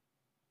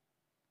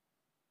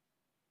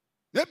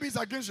 Maybe it's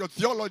against your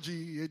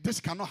theology. This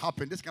cannot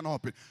happen. This cannot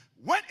happen.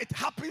 When it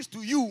happens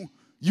to you,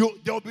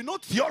 there will be no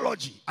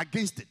theology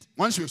against it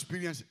once you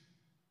experience it.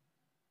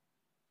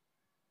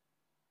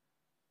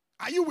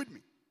 Are you with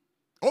me?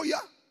 Oh yeah.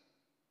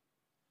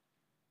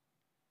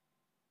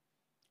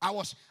 I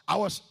was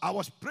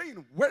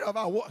praying wherever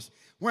I was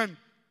when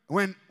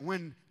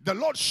the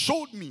Lord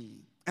showed me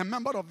a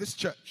member of this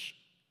church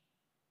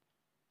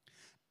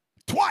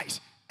twice,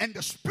 and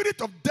the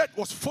spirit of death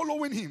was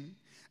following him.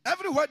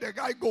 Everywhere the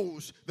guy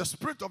goes, the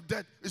spirit of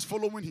death is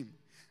following him.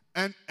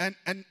 And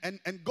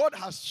God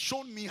has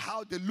shown me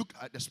how the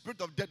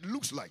spirit of death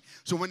looks like.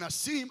 So when I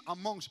see him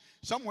amongst,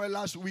 somewhere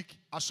last week,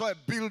 I saw a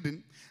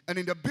building, and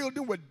in the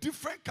building were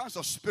different kinds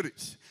of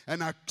spirits,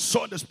 and I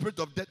saw the spirit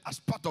of death as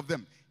part of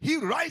them. He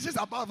rises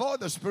above all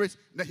the spirits,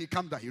 then he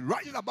comes down. He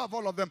rises above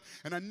all of them,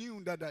 and I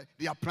knew that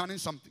they are planning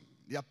something.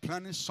 They are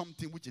planning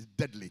something which is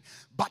deadly.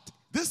 But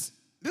this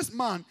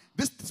man,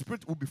 this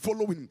spirit will be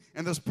following him,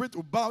 and the spirit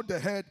will bow the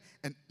head,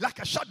 and like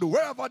a shadow,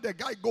 wherever the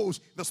guy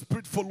goes, the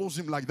spirit follows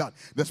him like that.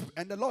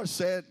 And the Lord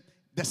said,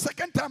 the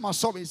second time I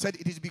saw him, he said,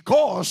 it is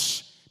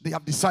because they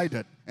have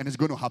decided, and it's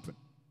going to happen.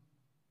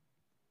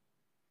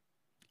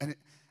 And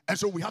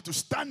so we have to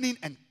stand in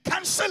and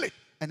cancel it,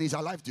 and he's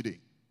alive today.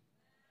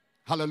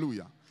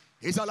 Hallelujah.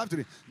 He's alive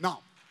today.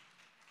 Now,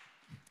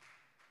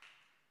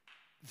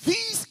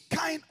 these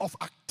kind of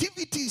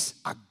activities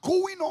are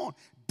going on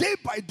day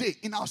by day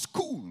in our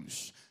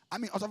schools. I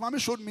mean, Osavami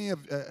showed me a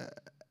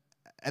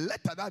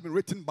letter that had been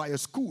written by a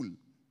school.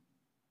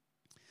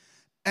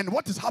 And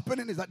what is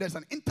happening is that there's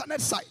an internet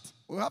site.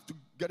 We'll have to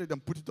get it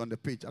and put it on the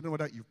page. I don't know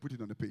whether you put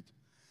it on the page.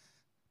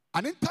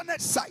 An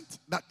internet site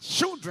that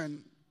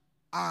children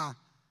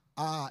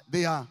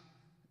they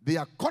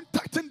are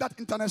contacting that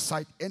internet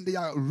site, and they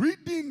are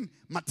reading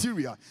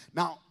material.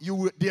 Now,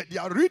 they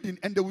are reading,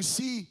 and they will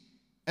see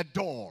a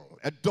doll.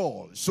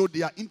 So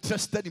they are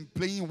interested in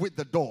playing with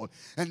the doll.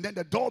 And then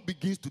the doll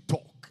begins to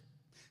talk.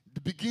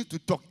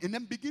 And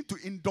then begin to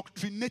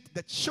indoctrinate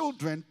the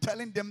children,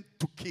 telling them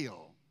to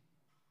kill.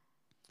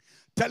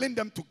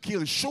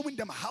 Showing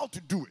them how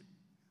to do it.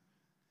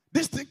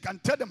 This thing can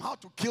tell them how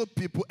to kill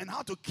people and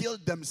how to kill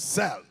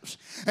themselves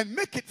and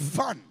make it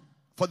fun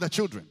for the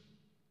children.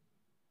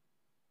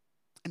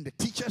 And the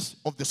teachers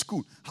of the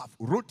school have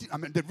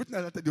they've written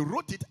a letter, they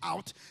wrote it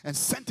out and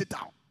sent it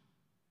out.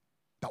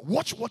 That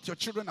watch what your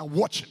children are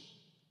watching.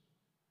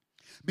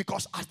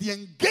 Because as they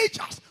engage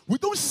us, we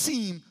don't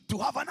seem to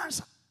have an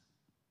answer.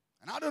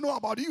 And I don't know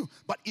about you,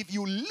 but if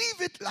you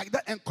leave it like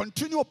that and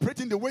continue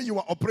operating the way you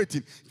are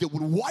operating, they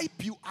will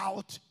wipe you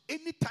out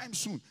anytime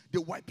soon. They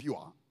wipe you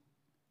out.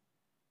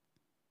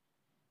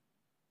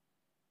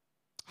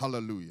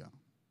 Hallelujah.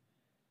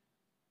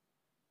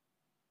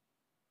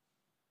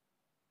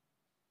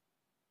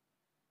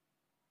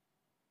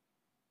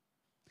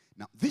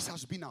 Now, this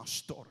has been our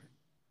story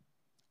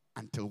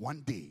until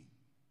one day,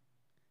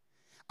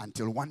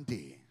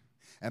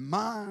 a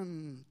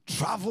man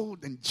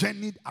traveled and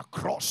journeyed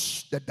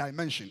across the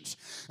dimensions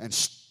and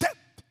stepped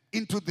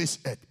into this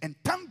earth. And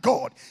thank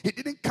God, he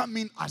didn't come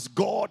in as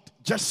God,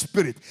 just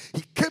spirit.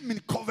 He came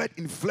in covered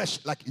in flesh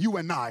like you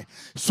and I,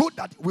 so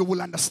that we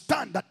will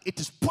understand that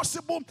it is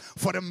possible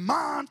for a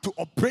man to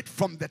operate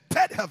from the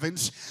third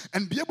heavens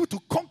and be able to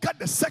conquer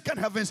the second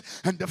heavens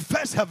and the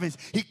first heavens.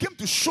 He came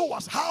to show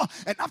us how,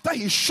 and after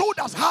he showed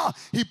us how,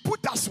 he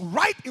put us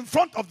right in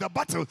front of the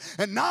battle.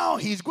 And now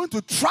he's going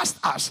to trust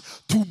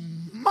us to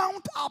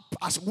mount up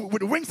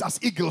with wings as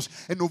eagles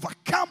and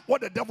overcome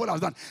what the devil has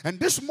done. And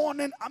this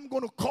morning, I'm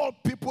going to call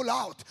people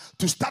out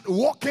to start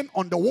walking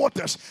on the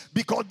waters,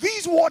 because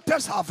these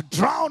waters have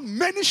drowned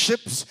many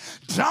ships,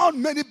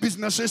 drowned many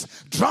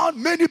businesses, drowned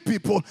many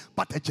people.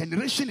 But a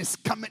generation is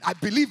coming. I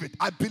believe it.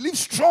 I believe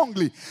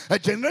strongly. A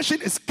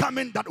generation is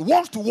coming that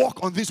wants to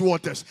walk on these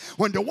waters.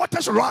 When the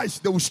waters rise,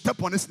 they will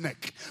step on its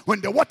neck.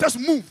 When the waters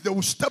move, they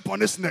will step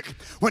on its neck.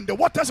 When the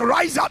waters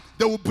rise up,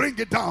 they will bring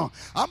it down.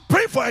 I'm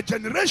praying for a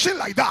generation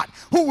like that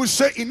who will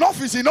say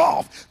enough is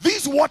enough.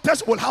 These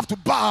waters will have to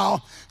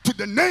bow to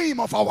the name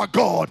of our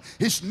God.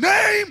 His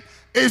name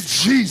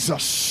is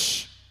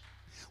Jesus.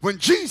 When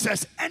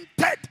Jesus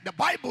entered, the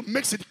Bible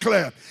makes it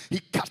clear, he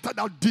casted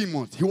out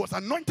demons. He was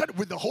anointed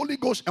with the Holy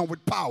Ghost and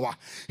with power.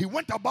 He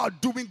went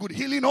about doing good,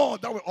 healing all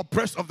that were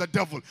oppressed of the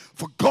devil,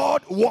 for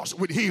God was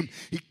with him.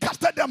 He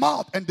casted them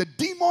out, and the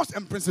demons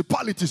and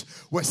principalities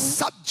were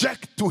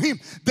subject to him.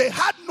 They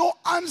had no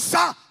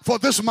answer for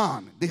this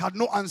man. They had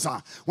no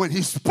answer. When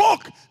he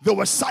spoke, they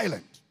were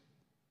silent.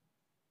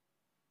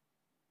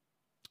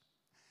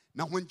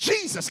 Now, when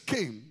Jesus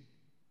came,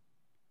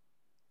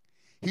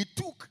 he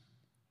took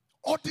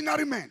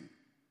ordinary men,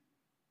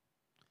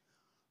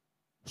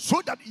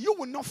 so that you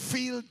will not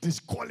feel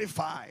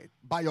disqualified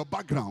by your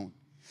background.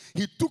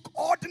 He took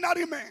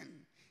ordinary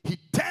men, he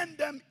turned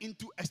them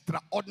into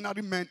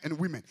extraordinary men and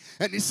women,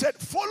 and he said,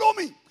 follow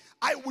me,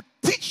 I will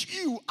teach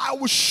you, I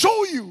will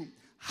show you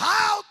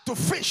how to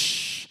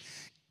fish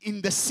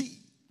in the sea.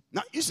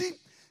 Now you see,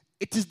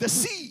 it is the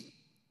sea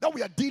that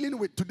we are dealing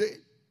with today.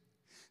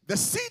 The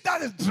sea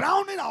that is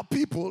drowning our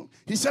people.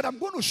 He said, I'm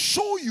going to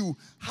show you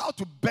how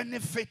to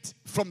benefit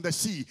from the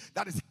sea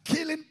that is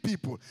killing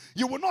people.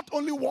 You will not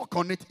only walk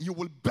on it, you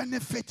will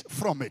benefit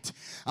from it.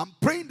 I'm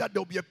praying that there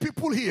will be a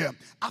people here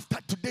after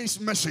today's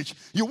message.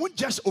 You won't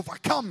just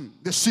overcome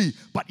the sea,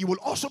 but you will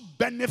also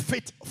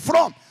benefit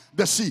from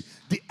the sea.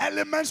 The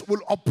elements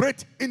will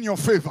operate in your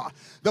favor.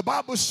 The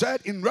Bible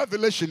said in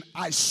Revelation,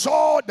 I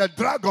saw the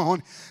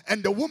dragon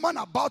and the woman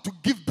about to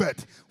give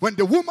birth. When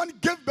the woman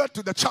gave birth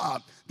to the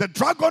child, the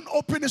dragon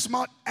opened his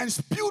mouth and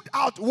spewed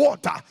out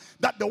water,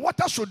 that the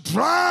water should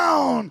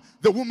drown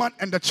the woman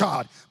and the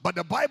child. But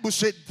the Bible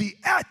said the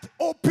earth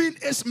opened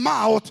its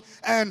mouth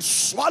and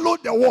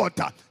swallowed the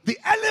water. The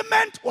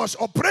element was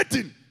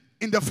operating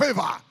in the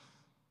favor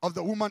of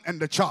the woman and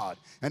the child.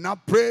 And I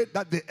pray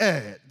that the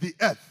air, the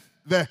earth,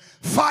 the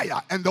fire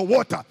and the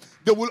water,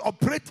 they will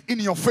operate in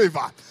your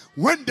favor.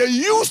 When they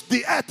use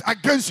the earth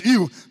against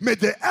you, may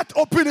the earth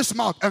open its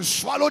mouth and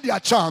swallow their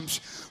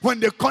charms.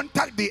 When they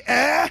contact the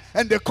air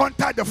and they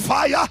contact the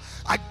fire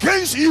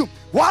against you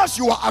whilst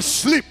you are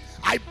asleep,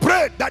 I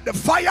pray that the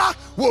fire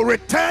will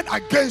return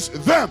against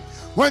them.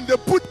 When they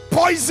put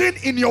poison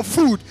in your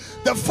food,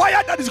 the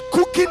fire that is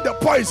cooking the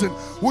poison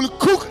will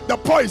cook the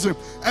poison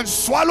and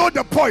swallow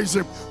the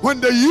poison. When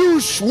they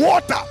use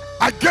water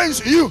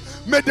against you,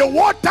 may the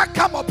water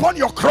come upon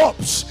your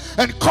crops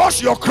and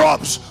cause your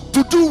crops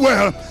to do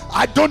well.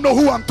 I don't know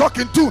who I'm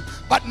talking to,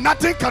 but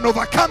nothing can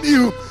overcome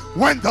you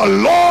when the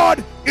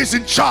Lord is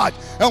in charge.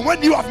 And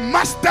when you have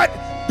mastered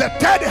the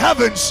third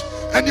heavens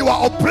and you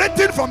are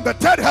operating from the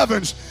third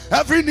heavens,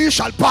 every knee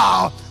shall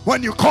bow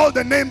when you call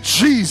the name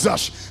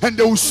Jesus, and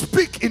they will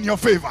speak in your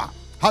favor.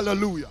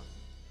 Hallelujah.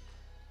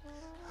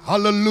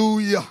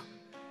 Hallelujah.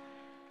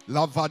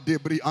 Lava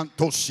debri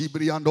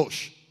antosibri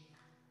andosh.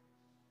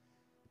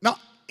 Now,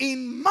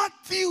 in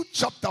Matthew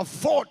chapter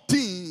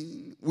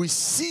 14, we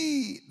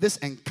see this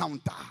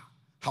encounter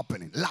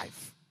happening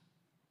live.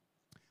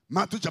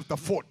 Matthew chapter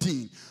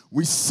 14,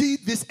 we see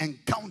this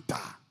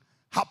encounter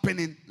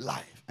happening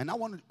live. And I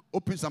want to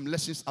open some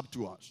lessons up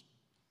to us.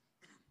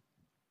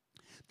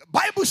 The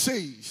Bible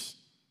says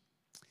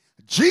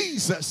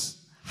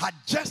Jesus had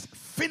just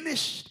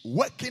finished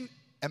working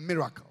a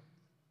miracle.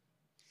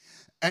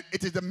 And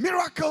it is the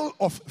miracle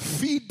of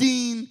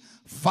feeding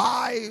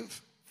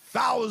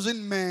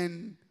 5,000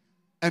 men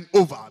and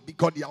over,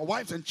 because their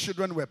wives and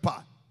children were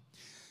part.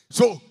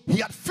 So he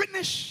had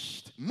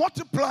finished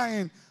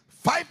multiplying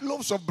 5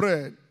 loaves of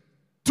bread,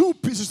 2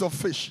 pieces of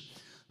fish,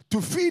 to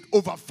feed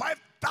over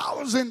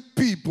 5,000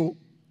 people,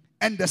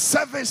 and the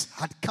service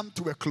had come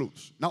to a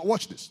close. Now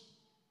watch this.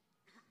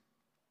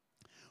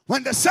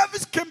 When the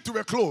service came to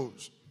a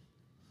close,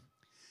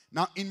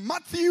 now in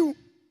Matthew,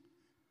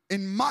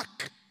 in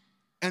Mark,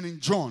 and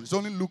in John, it's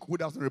only Luke who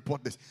doesn't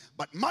report this,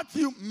 but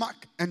Matthew,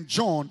 Mark, and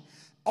John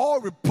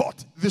all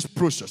report this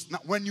process. Now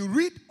when you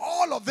read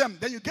all of them,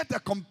 then you get a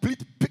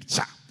complete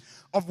picture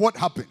of what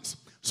happens.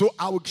 So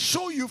I will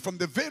show you from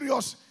the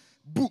various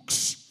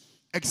books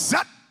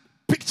exact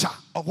picture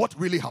of what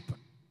really happened.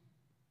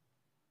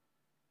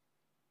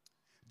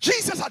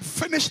 Jesus had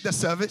finished the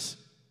service.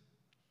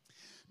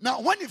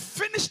 Now when he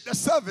finished the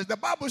service, the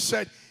Bible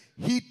said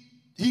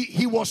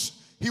he was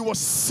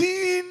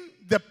seeing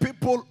the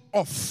people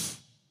off.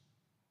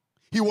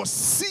 He was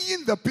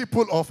seeing the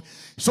people off.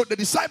 So the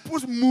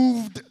disciples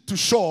moved to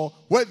shore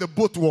where the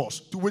boat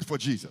was to wait for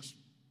Jesus.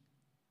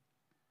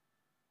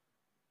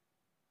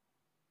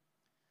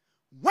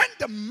 When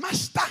the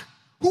master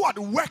who had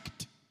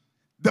worked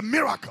the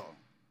miracle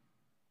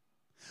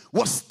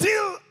was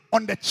still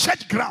on the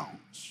church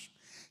grounds,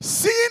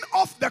 seeing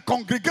off the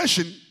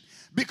congregation,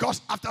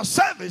 because after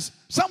service,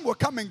 some will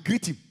come and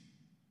greet him.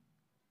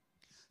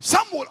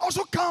 Some will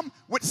also come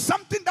with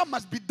something that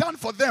must be done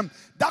for them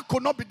that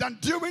could not be done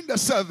during the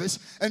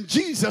service, and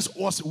Jesus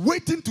was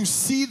waiting to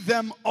see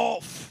them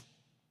off.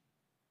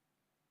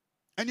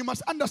 And you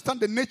must understand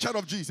the nature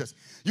of Jesus.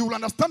 You will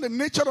understand the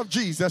nature of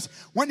Jesus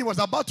when he was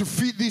about to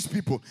feed these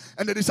people.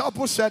 And the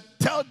disciples said,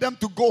 tell them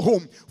to go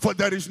home, for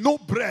there is no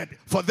bread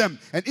for them.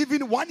 And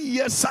even 1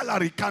 year's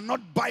salary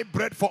cannot buy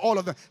bread for all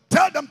of them.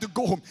 Tell them to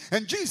go home.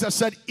 And Jesus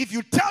said, if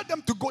you tell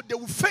them to go, they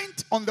will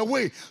faint on the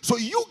way. So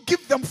you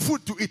give them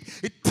food to eat.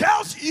 It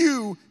tells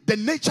you the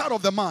nature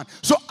of the man.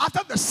 So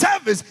after the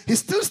service, he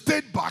still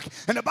stayed back.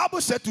 And the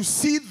Bible said to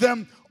see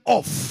them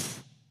off.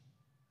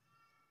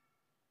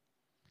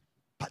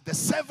 But the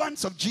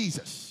servants of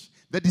Jesus,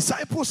 the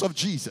disciples of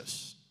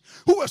Jesus,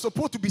 who were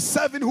supposed to be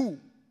serving who?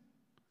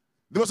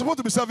 They were supposed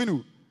to be serving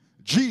who?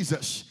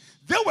 Jesus.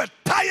 They were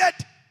tired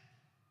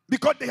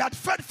because they had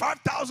fed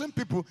 5,000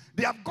 people.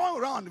 They have gone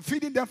around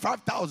feeding them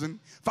 5,000.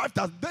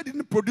 They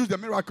didn't produce the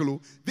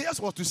miracle. Theirs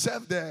was to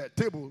serve the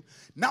table.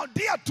 Now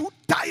they are too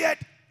tired.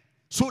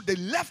 So they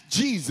left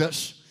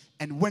Jesus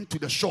and went to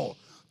the shore,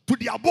 to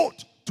their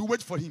boat, to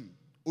wait for him.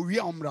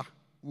 Uriah Umrah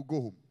will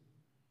go home.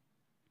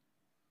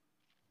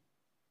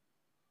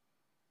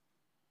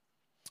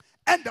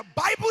 And the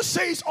Bible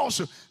says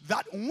also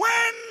that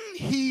when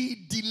he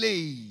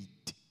delayed,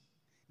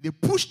 they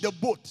pushed the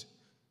boat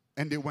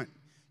and they went.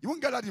 You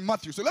won't get that in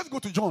Matthew. So let's go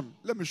to John.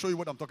 Let me show you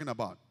what I'm talking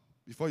about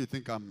before you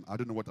think I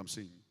don't know what I'm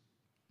saying.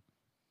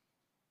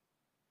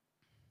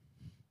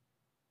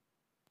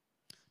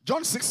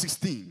 John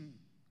 6:16.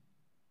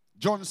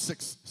 John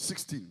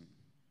 6:16.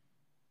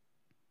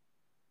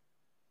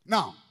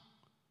 Now,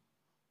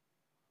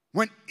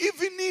 when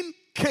evening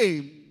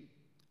came,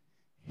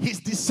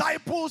 his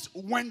disciples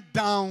went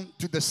down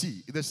to the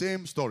sea. The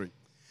same story.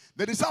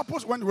 The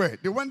disciples went where?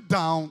 They went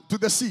down to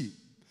the sea.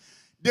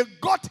 They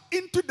got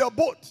into the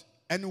boat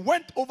and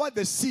went over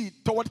the sea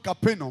toward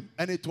Capernaum,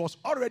 and it was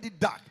already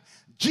dark.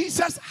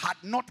 Jesus had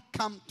not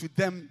come to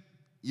them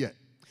yet.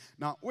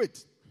 Now,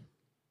 wait.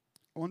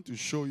 I want to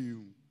show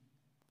you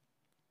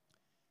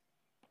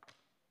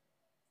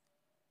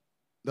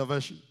the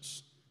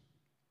versions.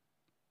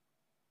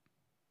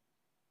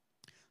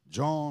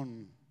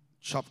 John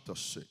chapter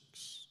 6.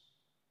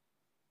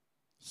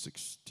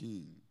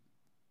 16.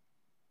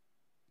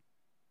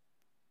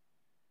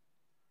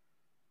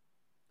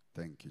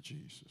 Thank you,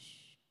 Jesus.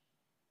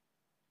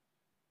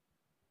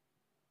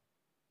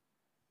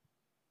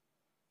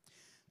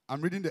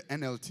 I'm reading the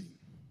NLT.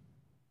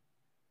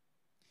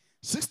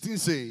 16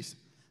 says,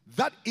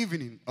 that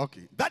evening,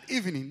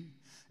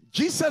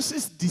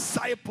 Jesus'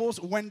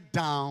 disciples went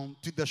down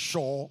to the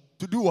shore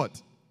to do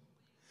what?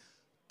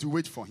 To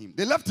wait for him.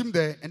 They left him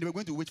there and they were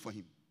going to wait for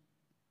him.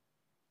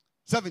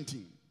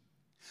 17.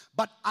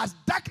 But as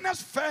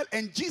darkness fell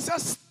and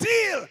Jesus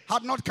still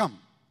had not come,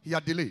 he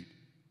had delayed.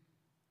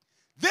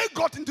 They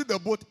got into the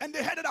boat and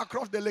they headed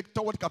across the lake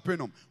toward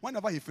Capernaum.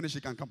 Whenever he finished,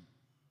 he can come.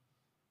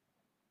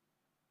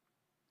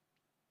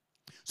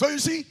 So you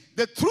see,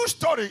 the true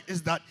story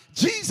is that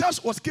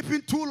Jesus was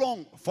keeping too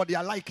long for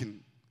their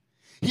liking.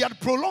 He had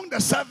prolonged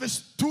the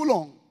service too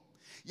long.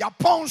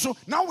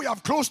 Now we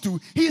have close to.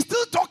 He is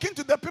still talking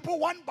to the people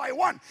one by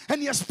one.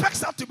 And he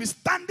expects us to be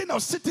standing or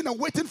sitting and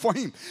waiting for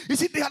him. You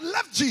see, they had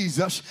left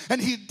Jesus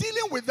and he's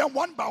dealing with them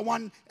one by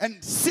one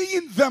and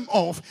seeing them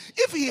off.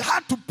 If he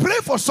had to pray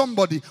for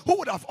somebody, who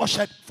would have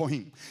ushered for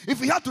him? If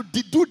he had to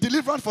do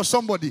deliverance for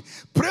somebody,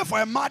 pray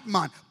for a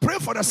madman, pray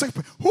for the sick,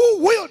 who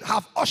would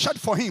have ushered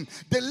for him?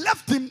 They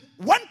left him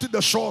went to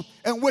the shore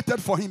and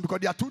waited for him because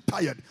they are too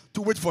tired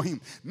to wait for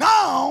him.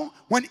 Now,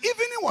 when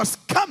evening was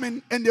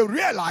coming and they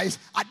realized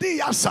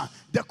Adiyasa,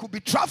 there could be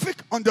traffic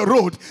on the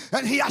road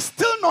and he has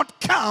still not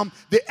come,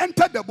 they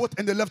entered the boat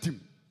and they left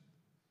him.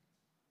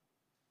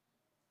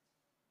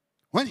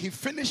 When he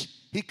finished,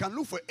 he can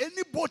look for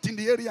any boat in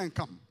the area and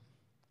come.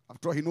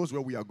 After all, he knows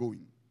where we are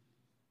going.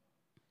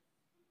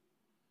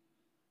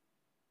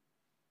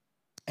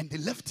 And they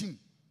left him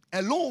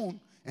alone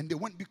and they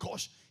went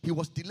because he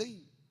was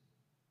delaying.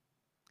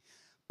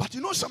 But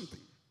you know something?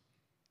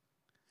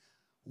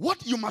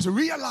 What you must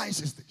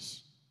realize is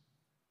this.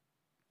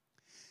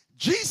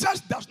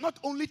 Jesus does not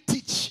only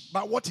teach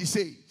by what he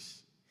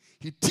says.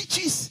 He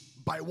teaches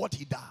by what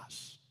he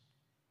does.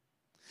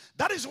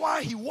 That is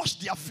why he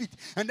washed their feet.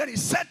 And then he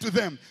said to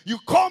them, you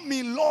call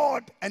me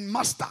Lord and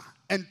Master.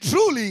 And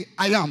truly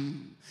I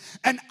am.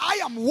 And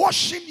I am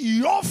washing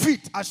your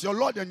feet as your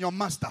Lord and your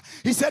Master.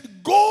 He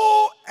said,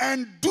 go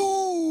and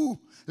do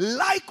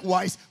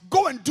likewise.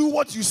 Go and do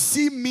what you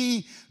see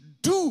me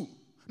do.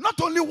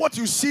 Not only what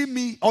you see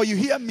me or you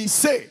hear me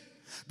say.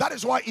 That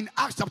is why in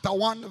Acts chapter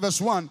 1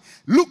 verse 1,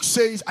 Luke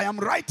says, I am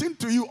writing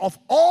to you of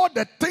all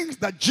the things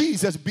that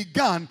Jesus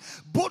began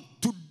both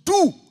to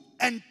do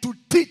and to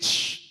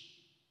teach.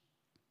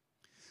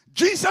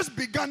 Jesus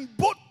began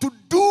both to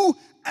do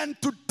and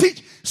to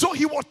teach. So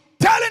he was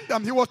telling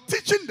them, he was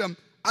teaching them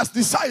as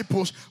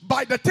disciples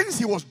by the things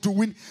he was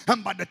doing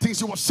and by the things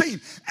he was saying.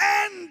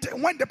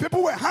 And when the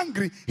people were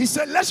hungry, he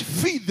said, let's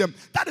feed them.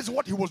 That is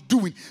what he was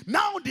doing.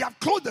 Now they have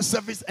closed the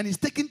service and he's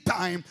taking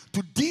time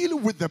to deal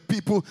with the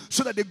people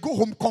so that they go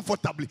home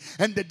comfortably.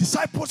 And the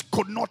disciples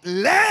could not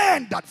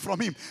learn that from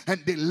him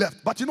and they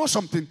left. But you know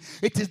something?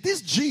 It is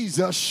this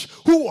Jesus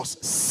who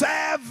was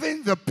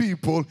serving the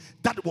people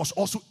that was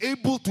also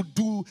able to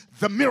do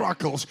the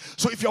miracles.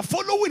 So if you're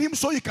following him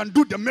so you can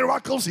do the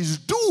miracles he's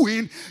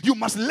doing, you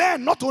must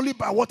learn not only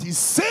by what he's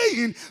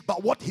saying,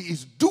 but what he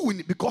is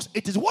doing, because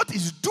it is what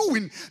he's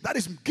doing that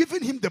is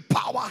giving him the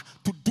power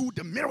to do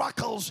the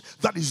miracles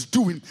that he's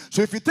doing.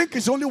 So if you think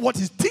it's only what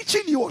he's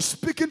teaching you or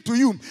speaking to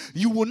you,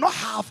 you will not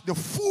have the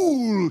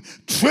full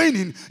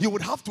training. You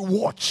would have to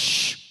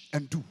watch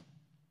and do.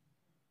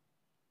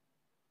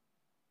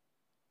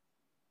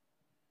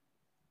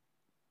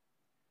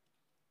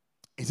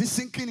 Is it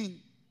sinking in?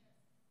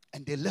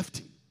 And they left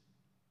him.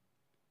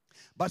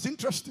 But it's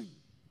interesting.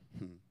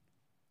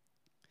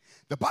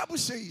 The Bible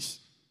says,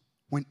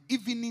 when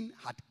evening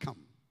had come.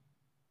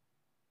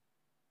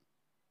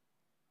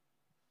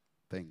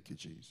 Thank you,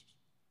 Jesus.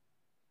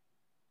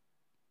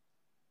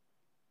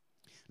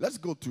 Let's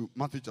go to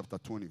Matthew chapter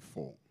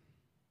 24.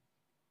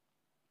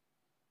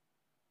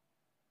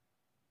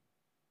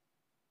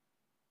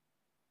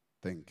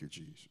 Thank you,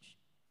 Jesus.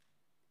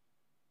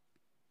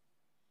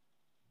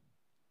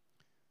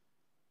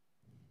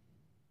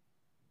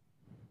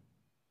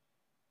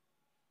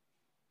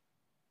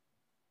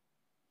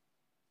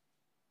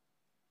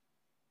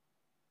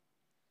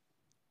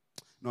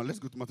 Now let's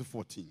go to Matthew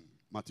 14.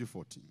 Matthew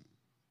 14.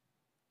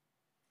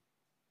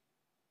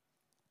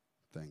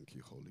 Thank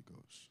you, Holy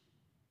Ghost.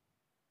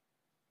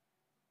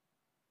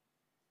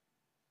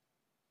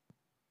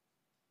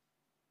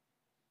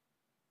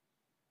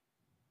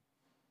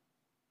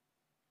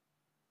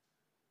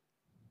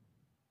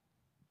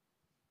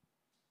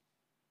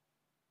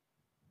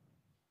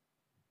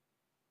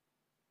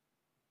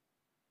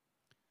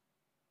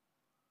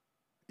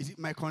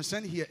 My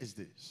concern here is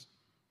this.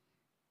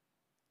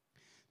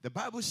 The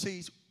Bible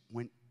says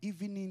when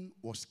evening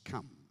was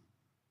come,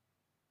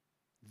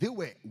 they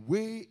were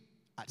way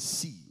at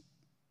sea.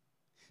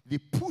 They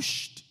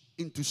pushed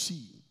into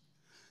sea,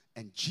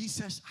 and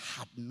Jesus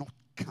had not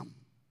come,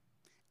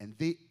 and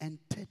they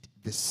entered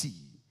the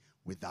sea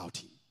without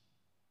him.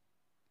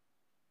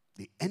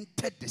 They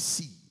entered the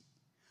sea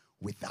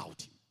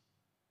without him.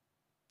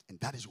 And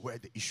that is where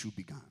the issue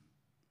began.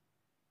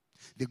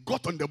 They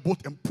got on the boat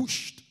and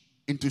pushed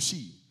into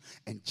sea,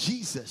 and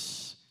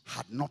Jesus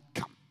had not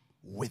come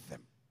with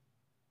them.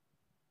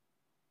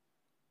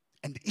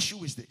 And the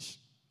issue is this.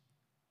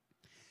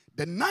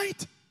 The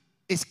night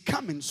is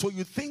coming, so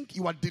you think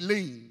you are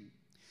delaying.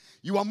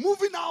 You are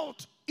moving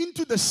out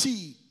into the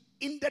sea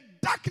in the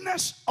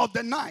darkness of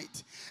the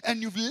night,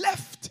 and you've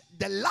left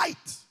the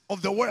light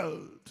of the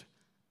world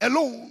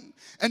alone,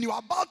 and you are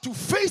about to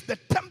face the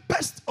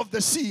tempest of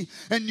the sea,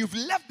 and you've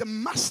left the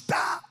master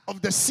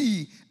of the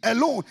sea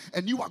alone,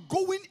 and you are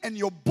going and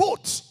your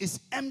boat is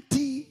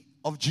empty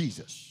of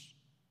Jesus.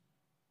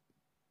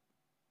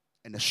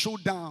 And the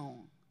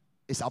showdown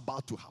is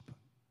about to happen.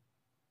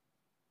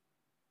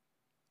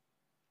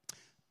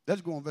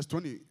 Let's go on verse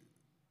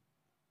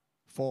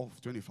 24,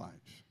 25.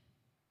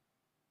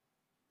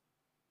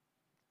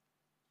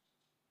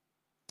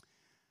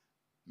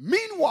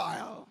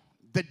 Meanwhile,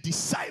 the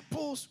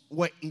disciples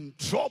were in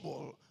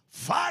trouble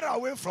far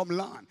away from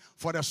land,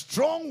 for a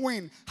strong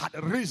wind had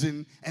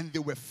risen and they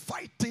were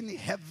fighting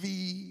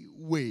heavy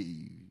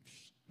waves.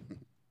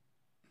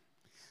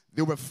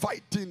 They were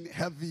fighting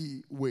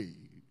heavy waves.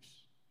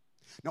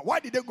 Now,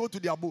 why did they go to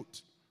their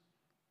boat?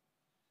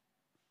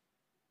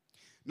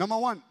 Number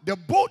one, the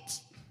boat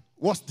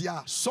was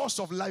their source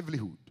of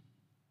livelihood.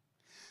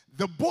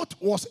 The boat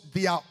was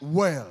their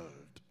world.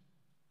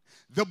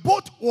 The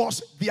boat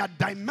was their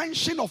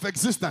dimension of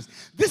existence.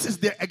 This is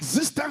their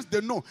existence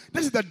they know.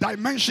 This is the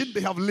dimension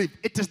they have lived.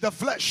 It is the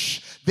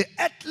flesh, the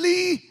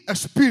earthly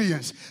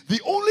experience.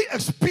 The only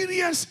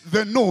experience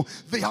they know.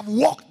 They have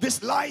walked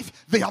this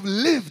life. They have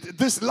lived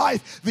this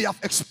life. They have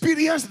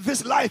experienced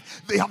this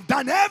life. They have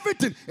done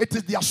everything. It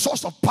is their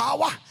source of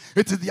power.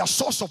 It is their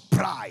source of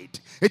pride.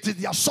 It is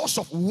their source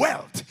of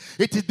wealth.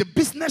 It is the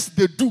business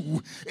they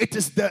do. It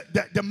is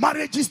the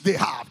marriages they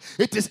have.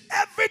 It is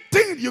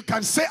everything you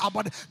can say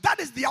about it.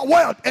 That is their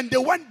world. And they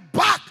went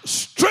back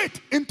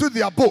straight into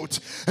their boat.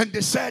 And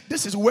they said,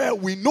 this is where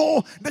we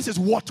know. This is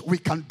what we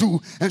can do.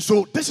 And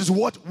so this is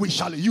what we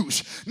shall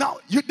use. Now,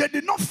 they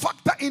did not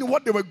factor in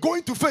what they were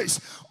going to face.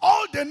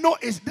 All they know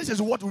is this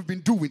is what we've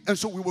been doing. And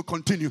so we will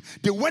continue.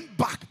 They went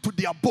back to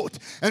their boat.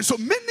 And so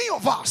many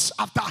of us,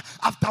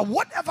 after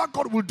whatever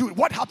God will do,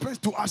 what happens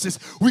to us is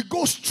we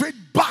go straight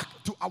back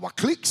to our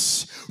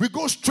cliques. We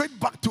go straight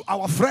back to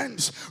our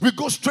friends. We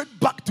go straight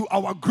back to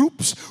our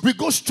groups. We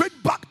go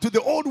straight back to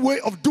the old way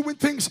of doing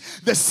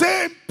things. The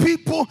same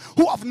people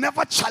who have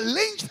never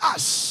challenged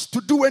us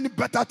to do any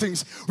better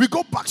things. We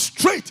go back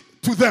straight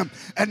to them.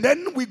 And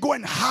then we go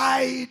and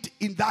hide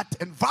in that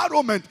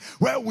environment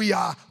where we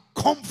are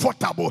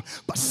comfortable.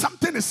 But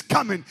something is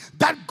coming.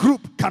 That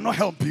group cannot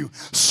help you.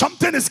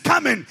 Something is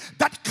coming.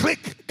 That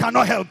clique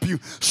cannot help you.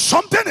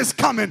 Something is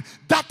coming.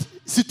 That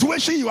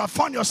situation you have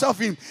found yourself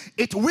in,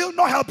 it will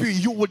not help you.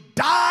 You will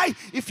die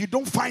if you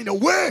don't find a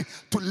way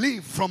to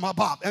live from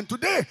above. And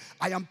today,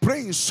 I am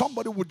praying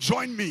somebody will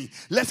join me.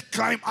 Let's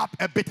climb up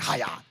a bit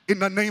higher in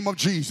the name of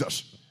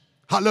Jesus.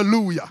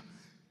 Hallelujah.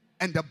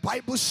 And the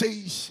Bible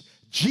says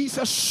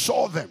Jesus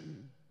saw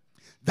them,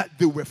 that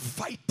they were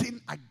fighting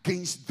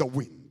against the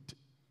wind.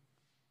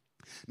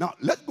 Now,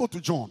 let's go to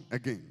John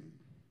again.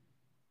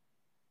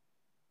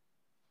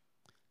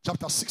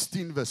 Chapter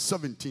 16, verse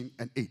 17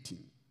 and 18.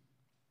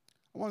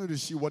 I wanted to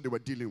see what they were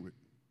dealing with.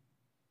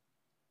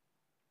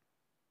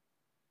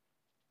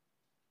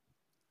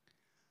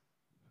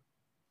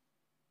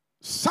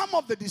 Some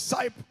of the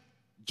disciples,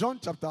 John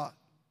chapter,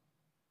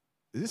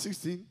 is it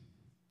 16?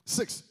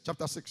 6,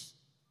 chapter 6.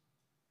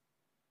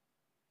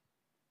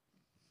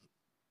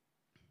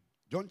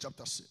 John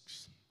chapter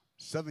 6,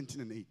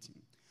 17 and 18.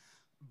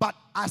 But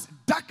as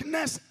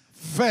darkness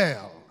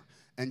fell,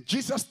 and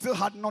Jesus still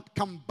had not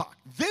come back,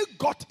 they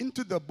got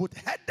into the boat,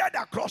 headed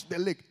across the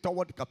lake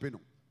toward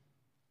Capernaum.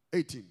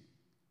 18.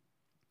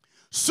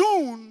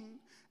 Soon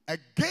a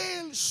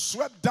gale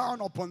swept down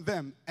upon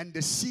them, and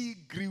the sea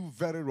grew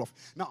very rough.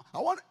 Now, I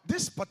want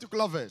this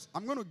particular verse.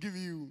 I'm going to give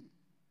you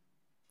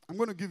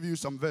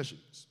some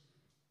versions.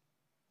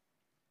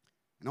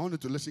 And I want you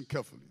to listen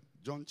carefully.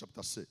 John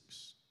chapter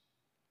 6,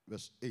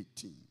 verse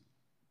 18.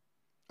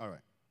 All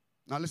right.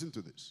 Now listen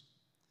to this.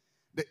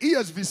 The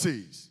ESV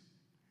says,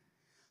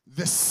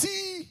 the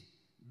sea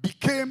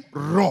became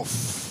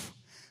rough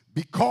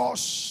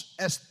because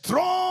a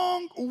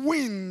strong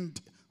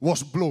wind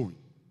was blowing.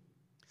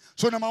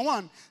 So number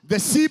one, the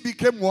sea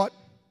became what?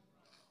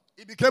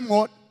 It became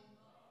what?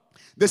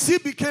 The sea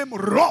became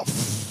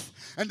rough.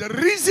 And the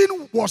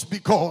reason was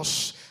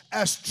because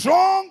a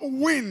strong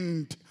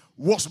wind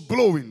was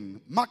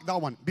blowing. Mark that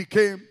one.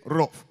 Became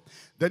rough.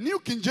 The New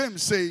King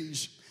James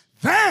says,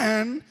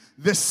 then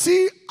the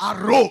sea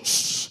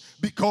arose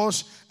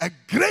because a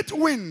great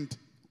wind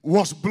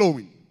was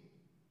blowing.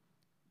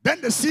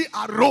 Then the sea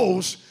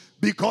arose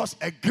because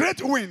a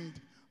great wind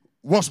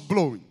was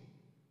blowing.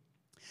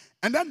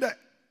 And then the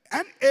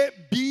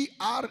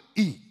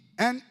N-A-B-R-E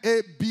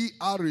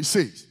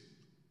says,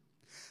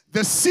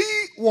 the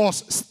sea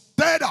was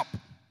stirred up.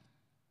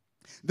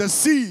 The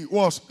sea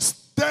was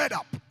stirred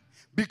up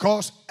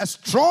because a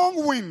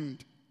strong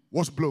wind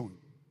was blowing.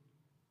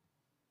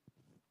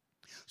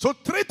 So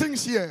 3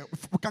 things here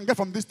we can get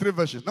from these 3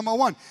 verses. Number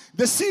 1,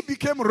 the sea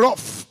became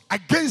rough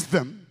against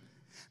them.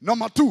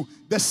 Number 2,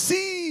 the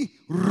sea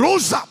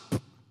rose up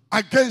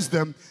against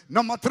them.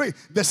 Number 3,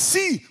 the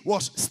sea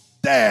was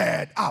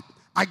stirred up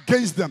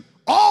against them.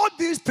 All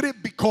these 3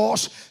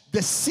 because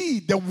the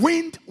sea, the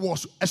wind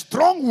was, a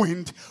strong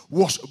wind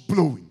was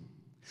blowing.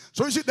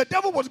 So you see, the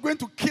devil was going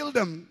to kill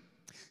them.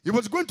 He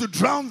was going to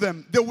drown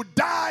them. They would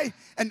die,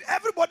 and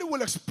everybody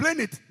will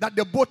explain it that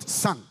the boat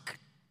sank.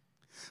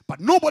 But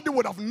nobody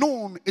would have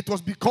known it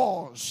was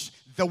because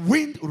the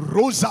wind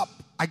rose up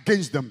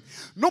against them.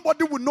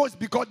 Nobody would know it's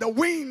because the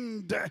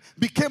wind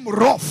became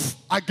rough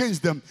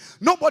against them.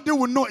 Nobody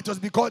would know it was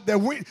because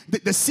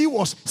the sea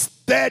was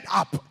stirred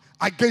up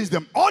against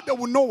them. All they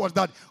would know was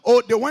that,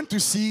 oh, they went to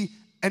sea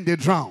and they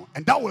drowned.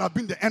 And that would have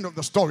been the end of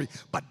the story.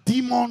 But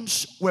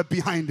demons were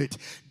behind it.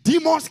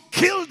 Demons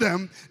killed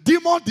them.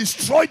 Demons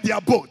destroyed their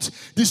boat,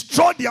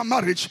 destroyed their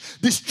marriage,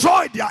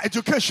 destroyed their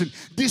education,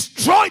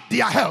 destroyed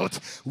their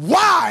health.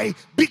 Why?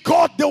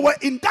 Because they were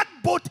in that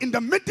boat in the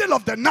middle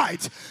of the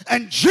night,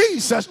 and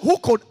Jesus, who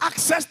could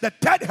access the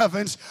third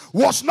heavens,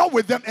 was not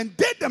with them, and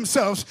they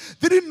themselves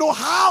didn't know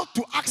how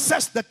to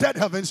access the third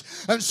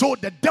heavens, and so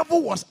the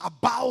devil was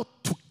about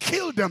to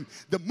kill them.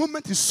 The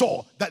moment he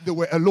saw that they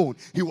were alone,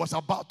 he was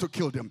about to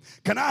kill them.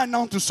 Can I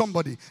announce to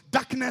somebody,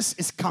 darkness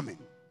is coming?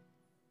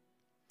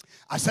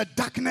 I said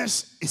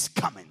darkness is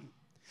coming.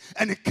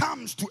 And it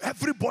comes to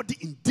everybody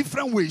in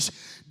different ways,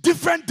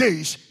 different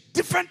days,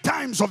 different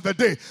times of the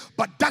day.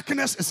 But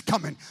darkness is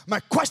coming.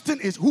 My question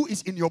is, who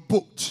is in your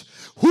boat?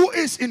 Who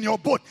is in your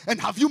boat? And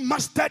have you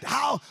mastered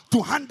how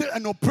to handle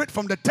and operate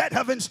from the third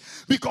heavens?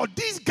 Because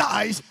these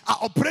guys are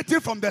operating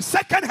from the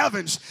second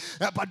heavens.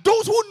 But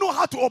those who know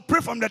how to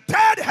operate from the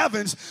third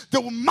heavens, they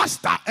will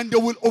master and they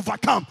will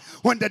overcome.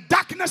 When the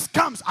darkness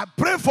comes, I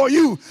pray for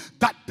you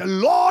that the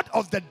Lord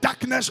of the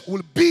darkness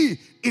will be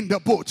in the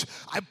boat.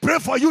 I pray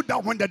for you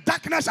that when the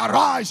darkness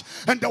arise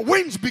and the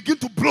winds begin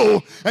to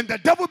blow and the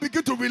devil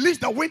begin to release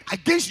the wind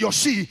against your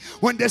sea,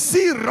 when the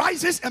sea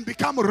rises and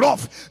become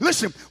rough,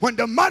 listen, when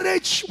the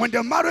marriage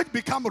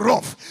become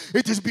rough,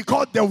 it is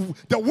because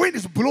the wind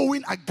is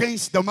blowing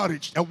against the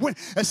marriage.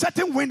 A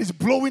certain wind is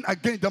blowing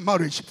against the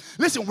marriage.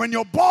 Listen, when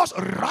your boss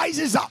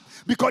rises up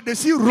because the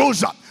sea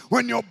rose up,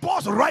 when your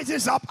boss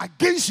rises up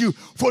against you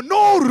for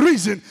no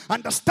reason,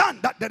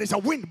 understand that there is a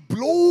wind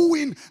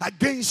blowing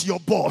against your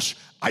boss.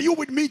 Are you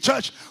with me,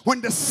 church? When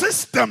the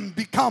system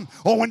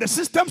when the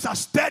systems are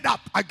stirred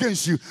up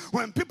against you,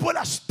 when people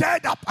are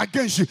stirred up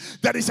against you,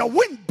 there is a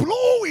wind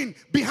blowing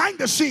behind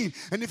the scene.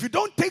 And if you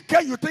don't take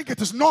care, you think it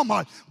is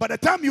normal. By the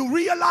time you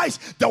realize,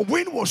 the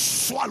wind will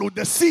swallow,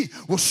 the sea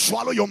will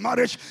swallow your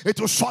marriage, it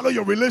will swallow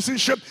your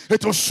relationship,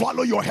 it will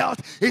swallow your health,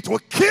 it will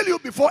kill you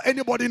before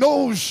anybody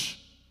knows.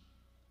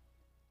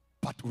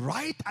 But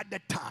right at the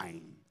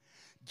time,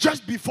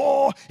 just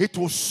before it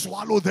will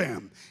swallow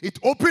them, it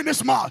opened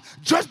its mouth.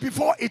 Just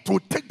before it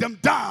will take them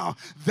down,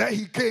 there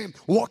he came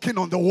walking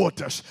on the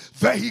waters.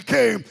 There he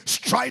came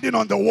striding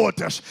on the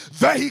waters.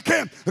 There he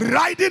came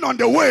riding on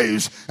the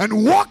waves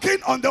and walking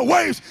on the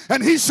waves.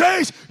 And he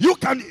says, you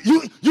can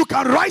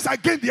rise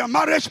against their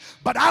marriage,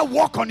 but I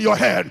walk on your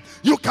head.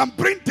 You can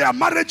bring their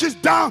marriages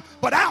down,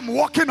 but I am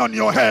walking on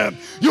your head.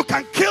 You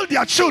can kill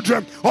their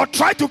children or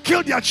try to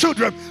kill their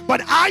children,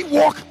 but I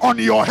walk on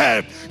your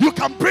head. You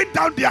can bring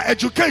down their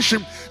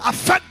education,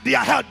 affect their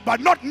health, but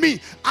not me.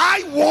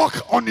 I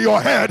walk on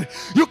your head.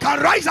 You can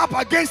rise up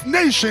against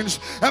nations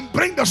and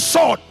bring the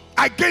sword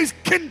against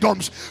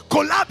kingdoms,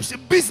 collapse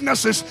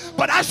businesses,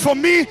 but as for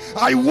me,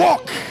 I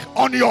walk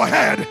on your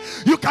head.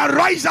 You can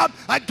rise up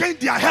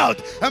against their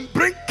health and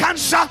bring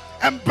cancer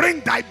and bring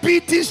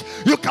diabetes.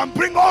 You can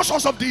bring all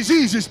sorts of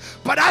diseases,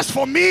 but as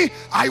for me,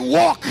 I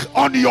walk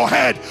on your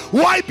head.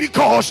 Why?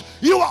 Because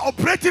you are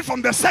operating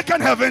from the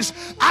second heavens,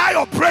 I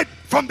operate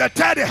from the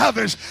third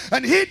heavens,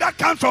 and he that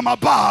comes from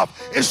above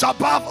is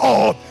above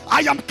all.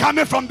 I am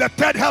coming from the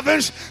third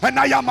heavens, and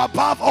I am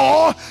above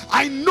all.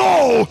 I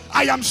know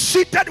I am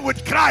seated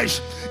with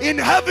Christ in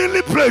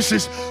heavenly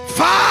places,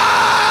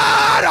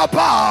 far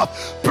above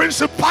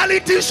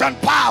principalities and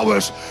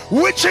powers,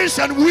 witches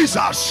and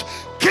wizards,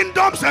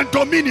 kingdoms and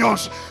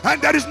dominions,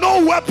 and there is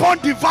no weapon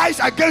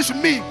devised against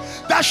me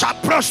that shall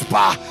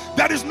prosper.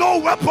 There is no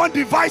weapon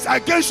devised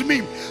against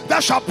me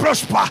that shall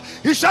prosper.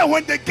 He said,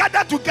 when they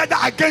gather together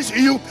against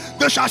you,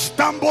 they shall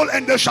stumble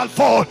and they shall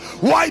fall.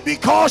 Why?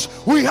 Because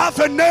we have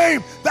a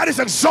name that is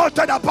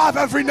exalted above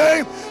every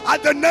name.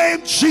 At the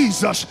name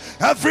Jesus,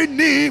 every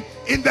knee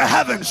in the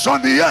heavens,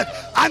 on the earth,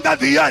 under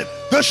the earth,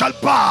 they shall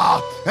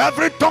bow.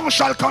 Every tongue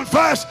shall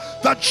confess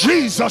that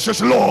Jesus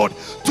is Lord,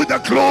 to the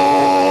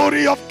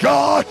glory of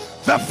God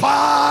the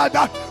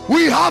Father.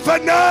 We have a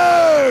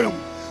name.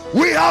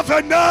 We have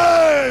a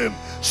name.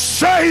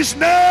 Say his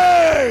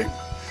name.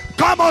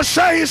 Come on,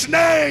 say his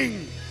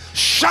name.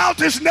 Shout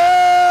his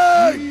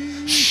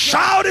name.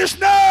 Shout his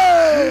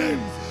name.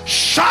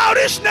 Shout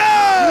his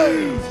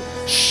name.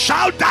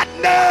 Shout that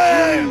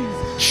name.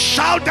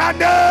 Shout that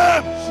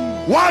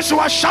name. Once you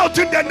are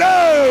shouting the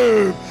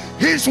name,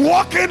 he's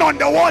walking on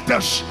the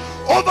waters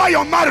over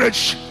your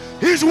marriage.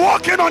 He's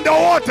walking on the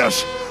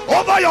waters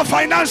over your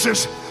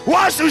finances.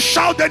 Once you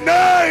shout the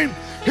name,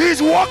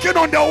 he's walking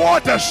on the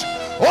waters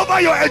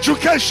over your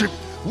education.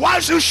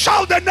 Once you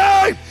shout the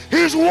name,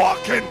 he's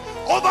walking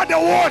over the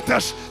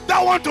waters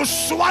that want to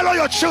swallow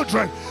your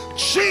children.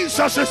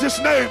 Jesus is his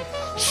name.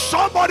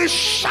 Somebody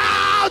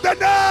shout the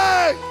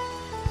name.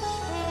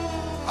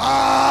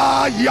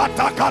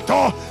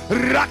 Yatakato,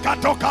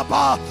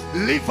 Rakatokapa,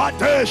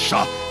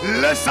 Livadesha,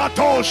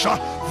 Lesatosha,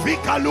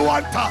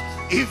 Vikaluanta,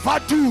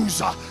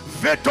 Ivatuza,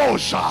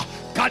 Vedosha,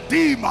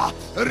 Kadima,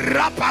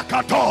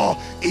 Rapakato,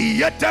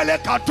 Ietele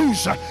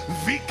Katuza,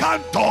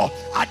 Vikanto,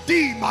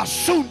 Adima,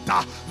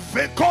 Sunta,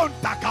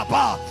 Vekonta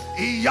Kaba,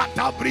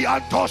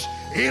 Iatabriantos,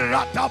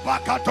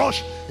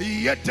 Iratabakatos,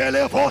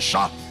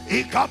 Ietelevosha,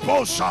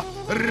 Ikaposa,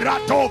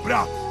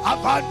 Ratobra,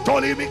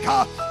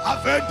 Avantolimika,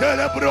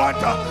 Avendele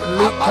Bruanta,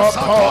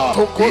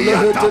 Amasato,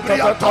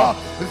 Iatabriata,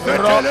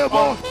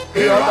 Vetelebo,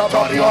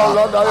 Iratorio,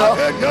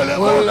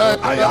 Avendelebo,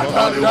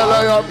 Ayataliwa,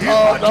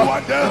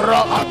 Ivatuande,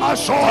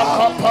 Amasoa,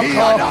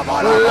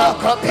 Iadabala,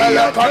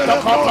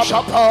 Iatelebosha,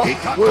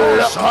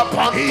 Ikatosa,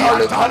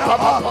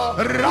 Iataraba,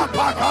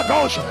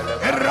 Rapakadosh,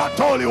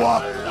 Iratoliwa,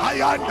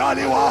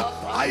 Ayandaliwa,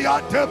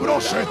 Ayate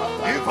broshe,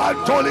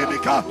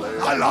 Ivantolimica,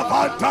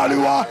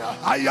 Alavantalua,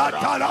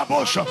 Ayatala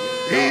bosha,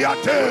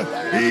 Iate,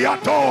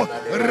 Iato,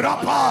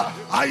 Rapa,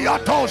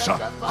 Ayatosha,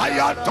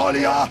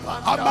 Ayatolia,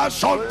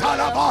 Amason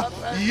Talaba,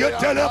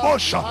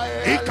 Yetelebosha,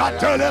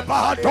 Ikatele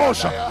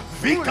Bahatosha,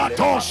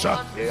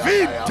 Vikatosha,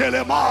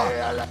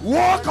 Vintelema.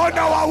 Walk on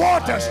our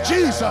waters,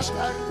 Jesus.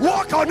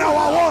 Walk on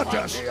our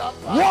waters.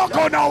 Walk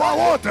on our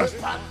waters.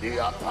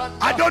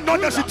 I don't know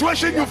the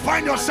situation you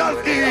find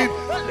yourself in.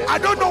 I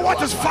don't know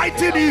what is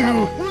fighting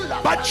you,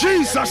 but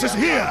Jesus is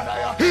here.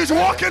 He's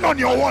walking on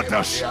your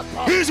waters.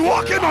 He's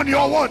walking on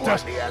your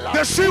waters.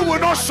 The sea will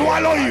not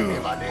swallow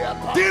you.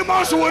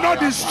 Demons will not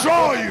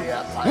destroy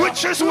you.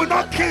 Witches will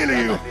not kill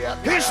you.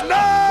 His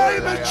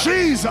name is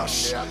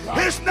Jesus.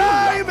 His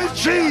name is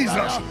Jesus.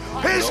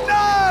 His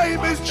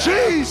name is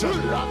Jesus.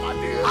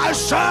 I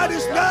said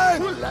his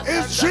name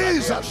is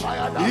Jesus.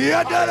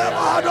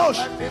 Yedelemados,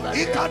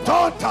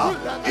 Ikatonta,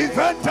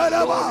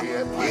 Iventelema,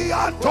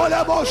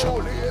 Iantolemos,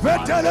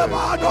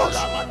 Vetelemados,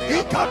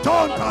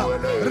 Ikatonta,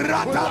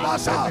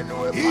 Ratabasa,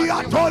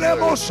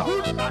 Iatolemosa.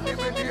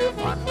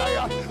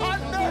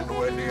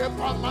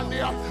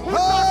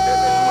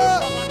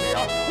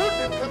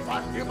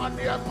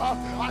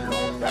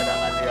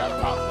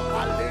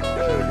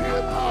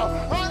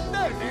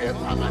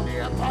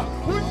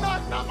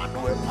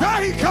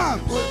 There he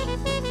comes.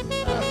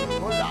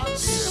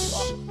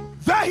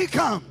 There he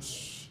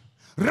comes,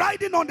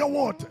 riding on the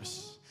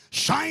waters,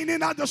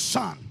 shining at the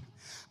sun.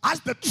 As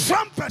the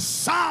trumpets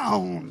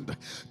sound,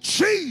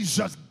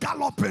 Jesus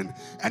galloping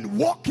and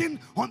walking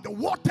on the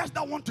waters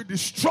that want to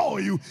destroy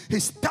you.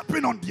 He's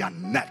stepping on their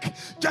neck,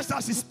 just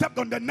as he stepped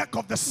on the neck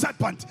of the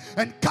serpent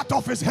and cut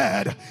off his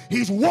head.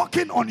 He's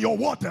walking on your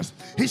waters.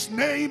 His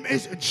name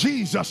is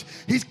Jesus.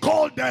 He's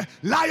called the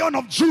Lion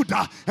of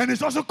Judah, and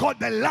he's also called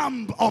the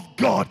Lamb of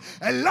God.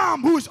 A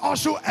lamb who is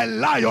also a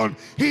lion.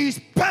 He is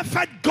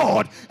perfect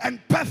God and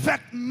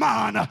perfect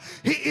man.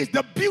 He is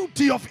the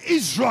beauty of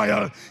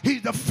Israel.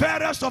 He's the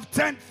fairest of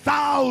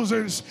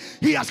 10,000s.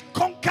 He has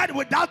conquered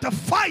without a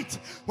fight.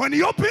 When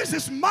he opens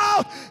his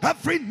mouth,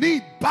 every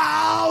knee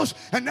bows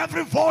and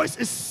every voice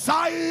is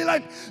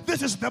silent.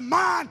 This is the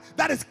man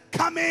that is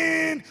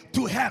coming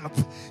to help.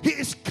 He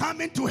is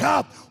coming to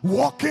help,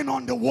 walking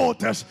on the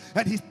waters,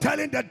 and he's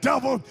telling the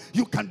devil,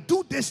 you can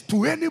do this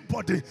to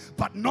anybody,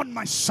 but not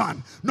my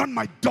son, not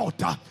my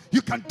daughter.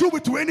 You can do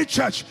it to any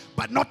church,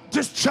 but not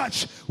this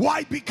church.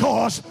 Why?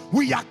 Because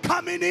we are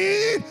coming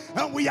in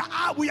and we are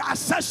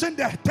accessing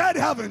the third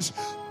heavens.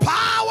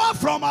 Power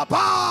from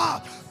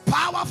above.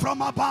 Power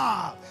from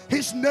above.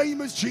 His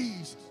name is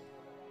Jesus.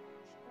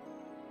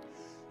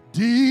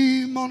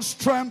 Demons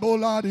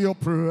tremble at your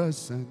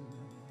presence.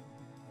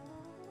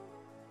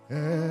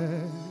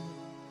 Yeah.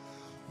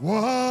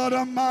 What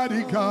a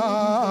mighty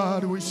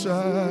God we serve.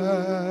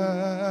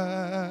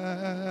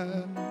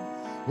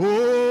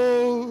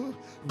 Oh,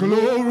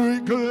 glory,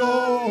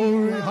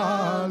 glory,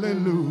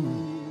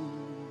 hallelujah.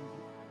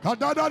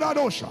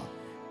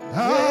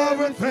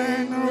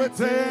 Everything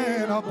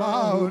written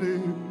about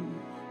him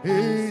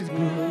is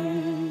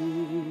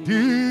good.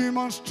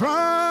 Demons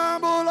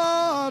tremble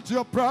at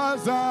your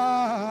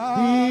presence.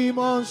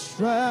 Demons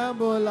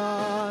tremble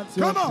at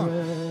your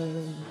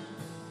presence.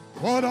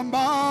 What a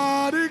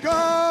mighty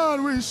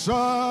God we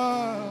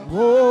serve.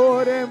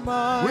 What a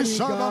mighty we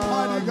serve God, a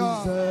mighty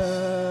God. We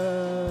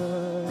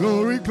serve.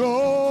 Glory,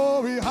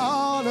 glory,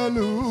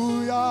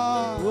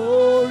 hallelujah.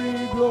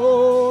 Glory,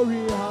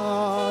 glory,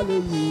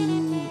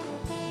 hallelujah.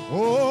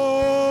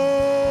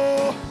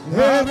 Oh,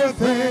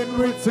 everything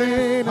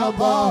written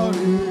about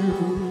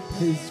you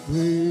is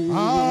great.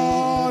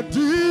 Our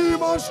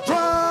demons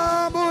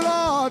tremble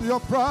at your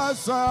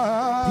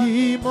presence.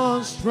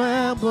 Demons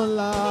tremble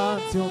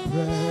at your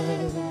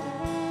presence.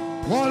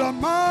 What a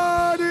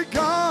mighty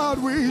God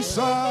we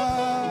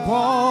serve.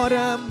 What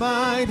a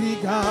mighty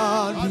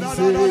God we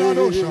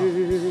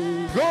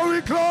serve.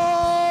 Glory,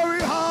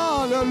 glory,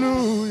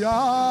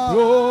 hallelujah.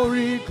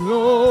 Glory,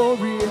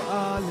 glory,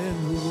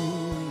 hallelujah.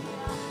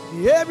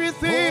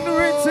 Everything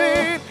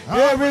written,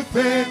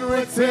 everything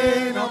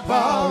written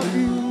about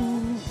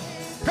you.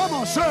 Come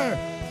on, say.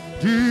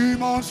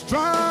 Demons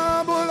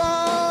tremble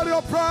at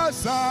your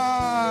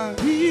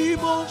presence.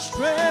 Demons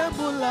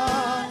tremble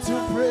at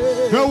your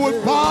presence. They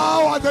will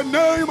bow at the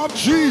name of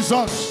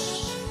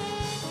Jesus.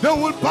 They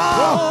will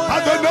bow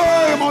at the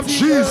name of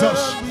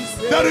Jesus.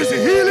 There is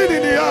healing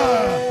in the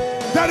air.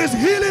 There is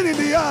healing in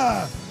the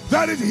air.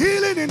 There is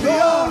healing in the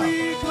air.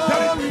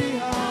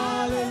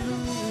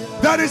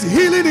 There is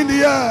healing in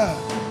the air.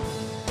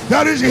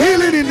 There is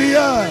healing in the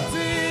air.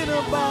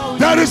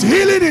 There is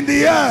healing in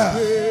the air.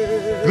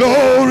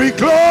 Glory,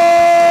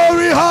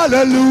 glory,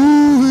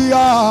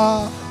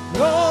 hallelujah.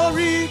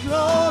 Glory,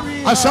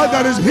 glory. I said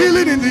there is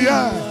healing in the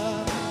air.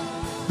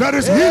 There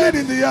is healing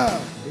in the air.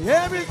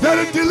 There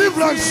is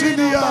deliverance in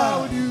the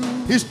air.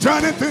 He's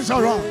turning things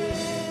around.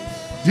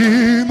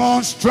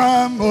 Demons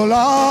tremble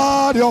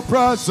at your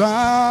presence.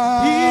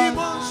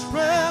 Demons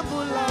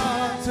tremble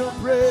at your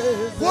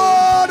presence.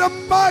 What a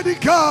mighty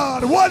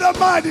God. What a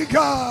mighty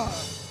God.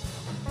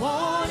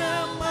 What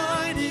a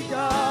mighty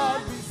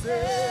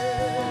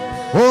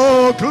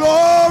Oh,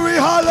 glory,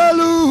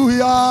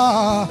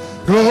 hallelujah.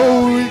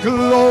 Glory,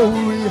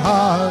 glory,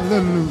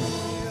 hallelujah.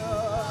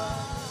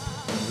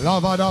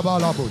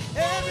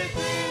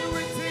 Everything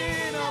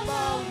written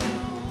about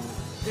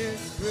you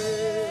is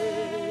great.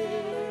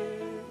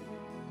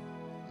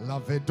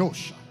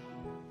 Lavedosha.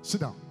 Sit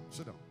down.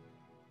 Sit down.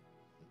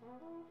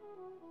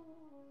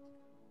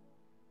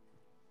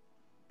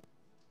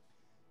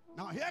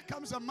 Now here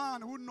comes a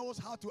man who knows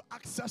how to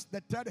access the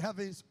third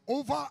heavens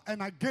over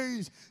and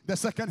against the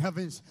second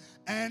heavens.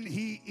 And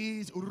he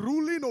is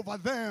ruling over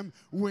them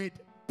with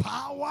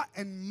power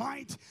and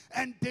might.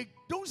 And they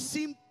don't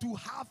seem to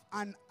have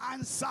an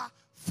answer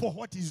for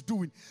what he's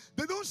doing.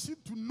 They don't seem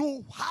to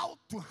know how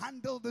to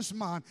handle this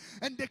man.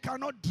 And they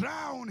cannot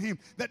drown him.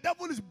 The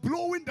devil is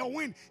blowing the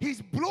wind.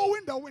 He's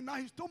blowing the wind. Now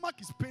his stomach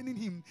is paining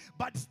him.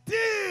 But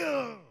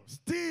still,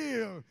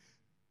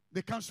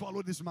 they can't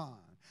swallow this man.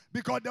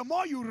 Because the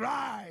more you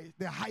rise,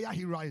 the higher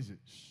he rises.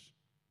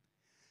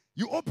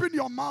 You open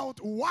your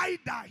mouth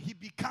wider, he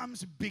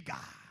becomes bigger.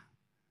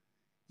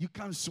 You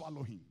can't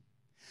swallow him.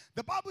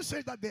 The Bible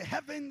says that the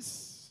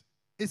heavens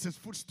is his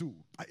footstool,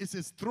 is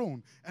his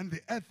throne, and the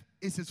earth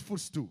is his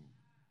footstool.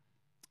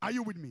 Are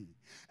you with me?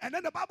 And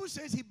then the Bible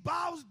says he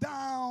bows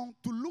down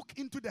to look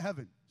into the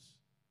heavens.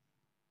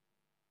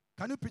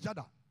 Can you picture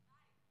that?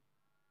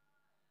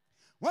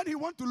 When he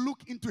wants to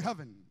look into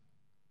heaven,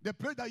 they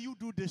pray that you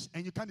do this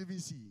and you can't even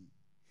see.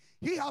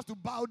 He has to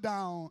bow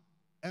down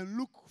and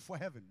look for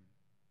heaven.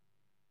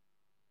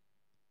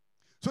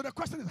 So the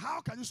question is,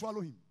 how can you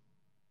swallow him?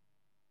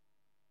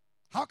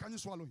 How can you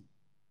swallow him?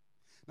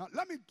 Now,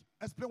 let me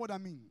explain what I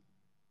mean.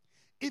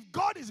 If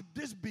God is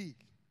this big,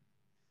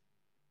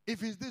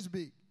 if he's this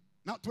big,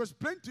 now to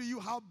explain to you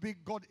how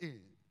big God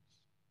is,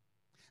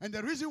 and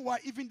the reason why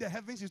even the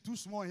heavens is too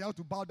small and you have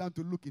to bow down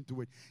to look into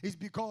it, is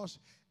because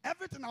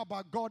everything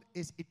about God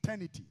is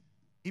eternity.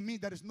 It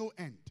means there is no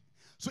end.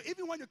 So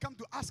even when you come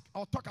to ask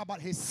or talk about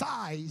his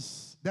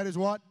size, there is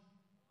what?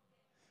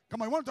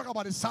 Come on, you want to talk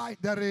about his size?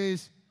 There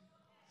is.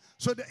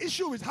 So the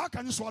issue is, how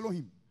can you swallow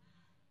him?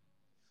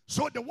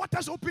 So the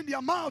waters opened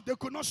their mouth, they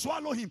could not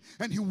swallow him,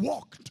 and he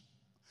walked.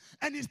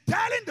 And he's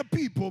telling the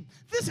people,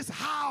 this is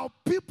how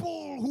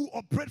people who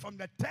operate from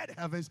the third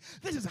heavens,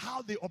 this is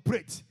how they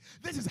operate.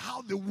 This is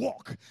how they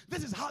walk.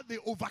 This is how they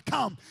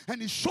overcome.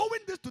 And he's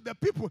showing this to the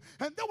people,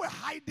 and they were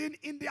hiding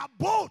in their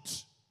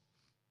boats.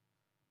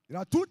 There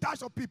are two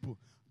types of people.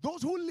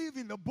 Those who live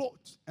in the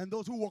boat and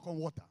those who walk on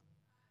water.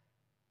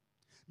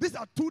 These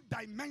are two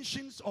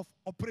dimensions of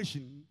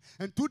operation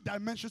and two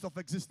dimensions of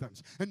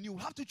existence. And you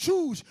have to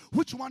choose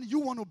which one you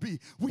want to be.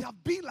 We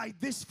have been like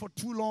this for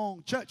too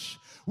long, church.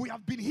 We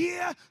have been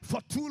here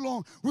for too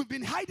long. We've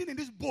been hiding in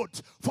this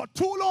boat for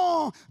too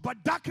long.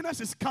 But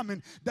darkness is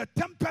coming. The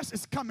tempest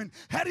is coming.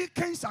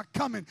 Hurricanes are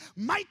coming.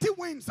 Mighty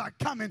winds are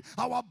coming.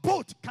 Our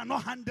boat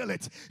cannot handle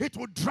it. It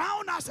will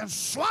drown us and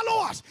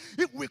swallow us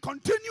if we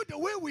continue the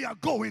way we are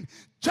going.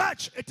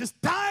 Church, it is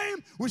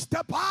time we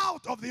step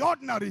out of the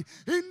ordinary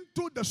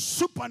into the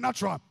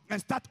supernatural and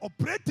start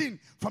operating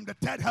from the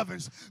third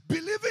heavens,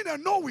 believing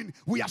and knowing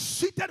we are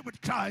seated with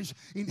Christ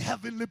in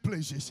heavenly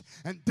places.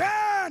 And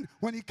then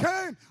when he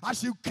came,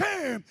 as he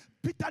came,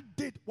 Peter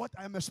did what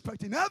I am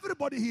expecting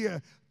everybody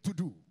here to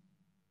do.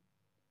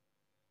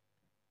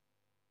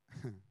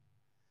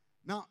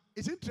 Now,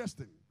 it's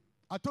interesting.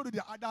 I told you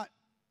the other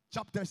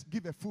chapters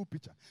give a full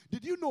picture.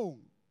 Did you know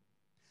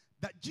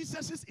that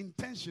Jesus'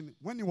 intention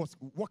when he was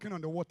walking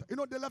on the water,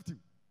 they left him.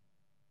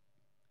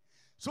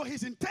 So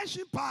his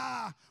intention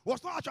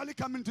was not actually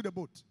coming to the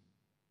boat.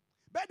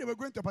 But they were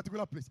going to a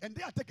particular place. And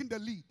they are taking the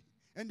lead.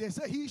 And they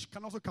say he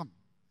can also come.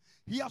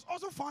 He has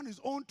also found his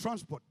own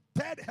transport.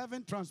 Third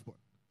heaven transport.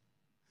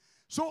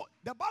 So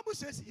the Bible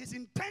says his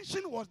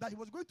intention was that he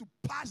was going to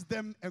pass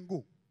them and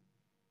go.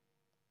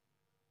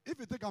 If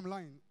you think I'm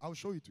lying, I'll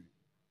show you to you.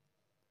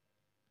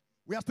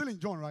 We are still in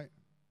John, right?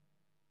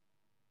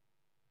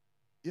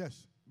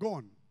 Yes, go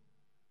on.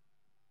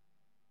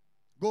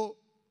 Go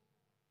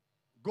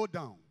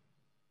down.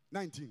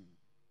 19.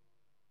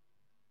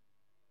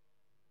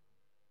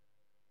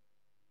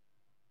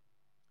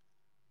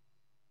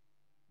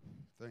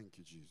 Thank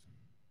you, Jesus.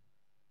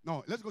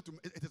 No, let's go to,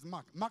 it is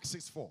Mark. Mark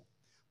 6:4.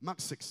 Mark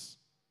 6.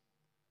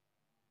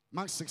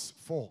 Mark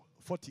 6:4.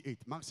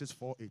 48. Mark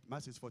 6:48.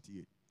 Mark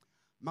 6:48.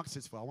 Mark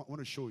 6:4. I want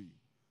to show you.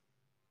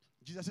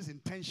 Jesus'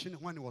 intention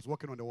when he was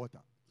walking on the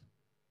water.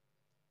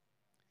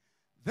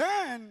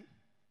 Then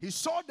he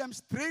saw them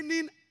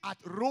straining at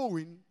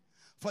rowing,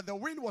 for the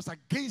wind was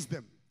against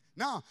them.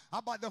 Now,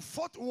 about the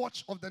fourth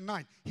watch of the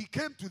night, he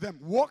came to them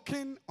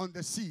walking on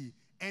the sea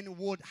and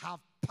would have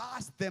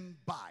passed them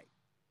by.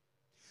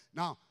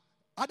 Now,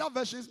 other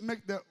versions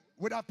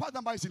would have passed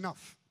them by is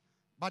enough.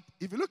 But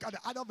if you look at the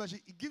other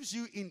version, it gives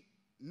you in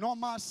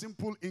normal,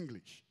 simple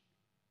English.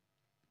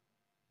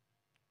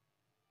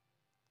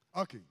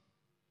 Okay.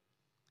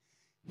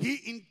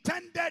 He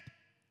intended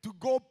to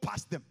go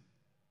past them.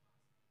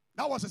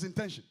 That was his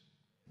intention.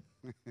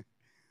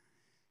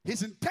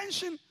 His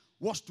intention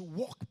was to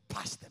walk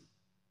past them.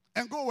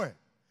 And go where?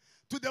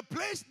 To the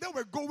place they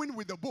were going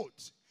with the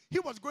boat. he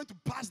was going to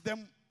pass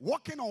them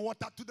walking on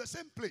water to the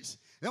same place.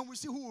 Then we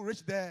see who will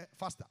reach there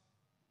faster.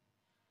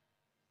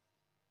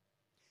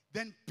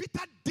 Then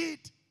Peter did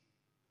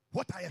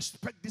what I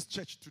expect this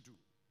church to do.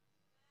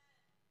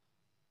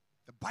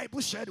 The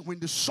Bible said when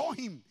they saw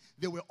him,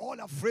 they were all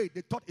afraid.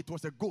 They thought it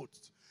was a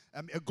ghost.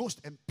 And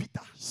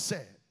Peter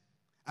said,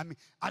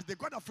 as they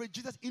got afraid,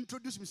 Jesus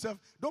introduced himself.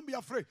 Don't be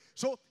afraid.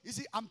 So, you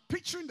see, I'm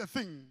picturing the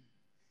thing.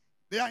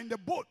 They are in the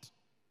boat,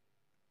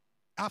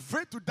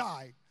 afraid to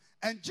die.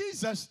 And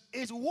Jesus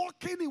is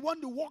walking. He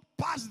wants to walk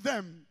past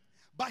them.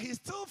 But he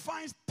still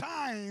finds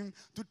time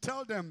to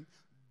tell them,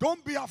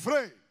 don't be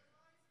afraid.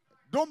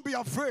 Don't be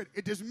afraid.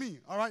 It is me.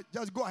 All right?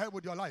 Just go ahead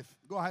with your life.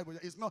 Go ahead with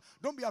it. It's not.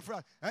 Don't be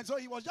afraid. And so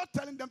he was just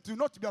telling them to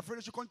not to be afraid.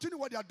 They should continue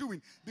what they are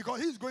doing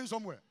because he's going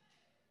somewhere.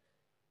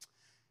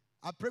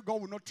 I pray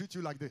God will not treat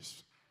you like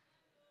this.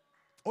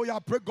 Oh yeah, I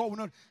pray God will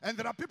not. And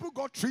there are people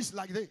God treats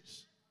like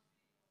this.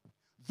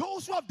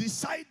 Those who have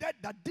decided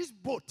that this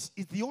boat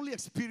is the only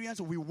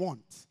experience we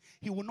want,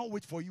 he will not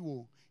wait for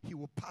you. He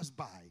will pass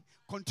by.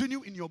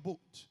 Continue in your boat.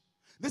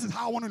 This is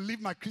how I want to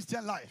live my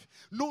Christian life.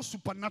 No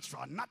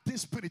supernatural, nothing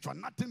spiritual,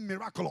 nothing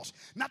miraculous,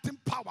 nothing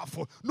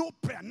powerful, no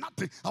prayer,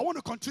 nothing. I want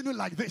to continue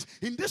like this.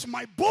 In this,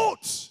 my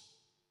boat.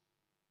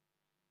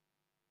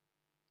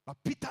 But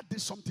Peter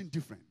did something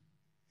different.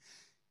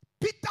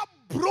 Peter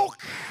broke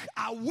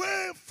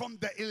away from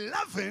the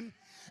 11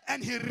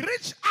 and he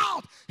reached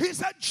out. He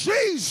said,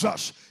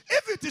 Jesus,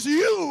 if it is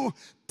you,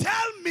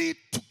 tell me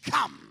to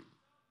come.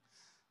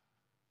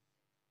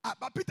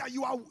 But Peter,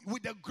 you are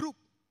with a group.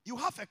 You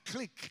have a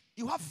clique.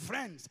 You have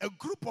friends, a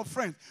group of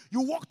friends.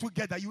 You walk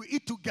together. You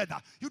eat together.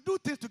 You do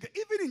things together.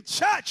 Even in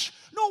church,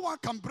 no one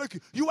can break you.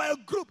 You are a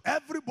group.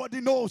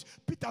 Everybody knows.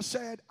 Peter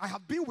said, I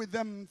have been with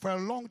them for a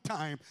long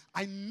time.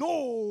 I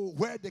know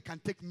where they can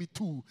take me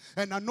to.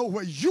 And I know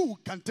where you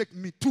can take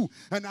me to.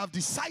 And I've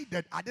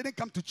decided I didn't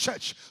come to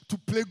church to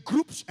play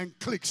groups and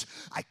cliques.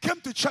 I came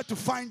to church to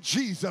find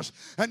Jesus.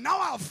 And now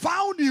I've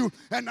found you.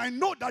 And I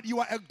know that you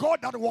are a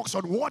God that walks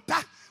on water.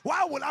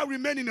 Why will I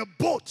remain in a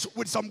boat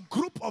with some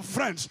group of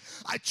friends?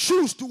 I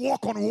choose to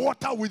walk on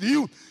water with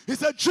you. He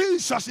said,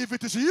 Jesus, if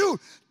it is you,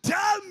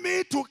 tell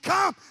me to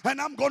come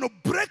and I'm going to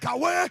break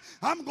away.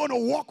 I'm going to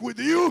walk with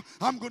you.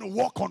 I'm going to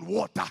walk on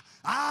water.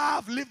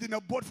 I've lived in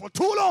a boat for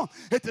too long.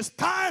 It is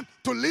time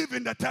to live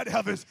in the third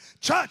heavens.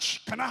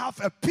 Church, can I have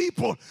a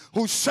people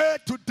who say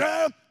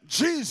today,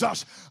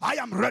 Jesus, I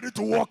am ready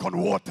to walk on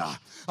water.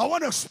 I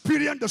want to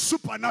experience the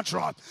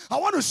supernatural. I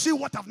want to see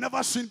what I've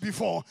never seen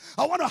before.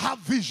 I want to have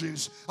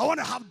visions. I want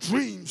to have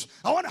dreams.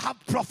 I want to have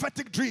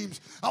prophetic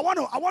dreams. I want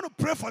to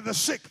pray for the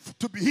sick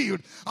to be healed.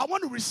 I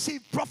want to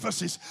receive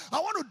prophecies. I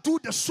want to do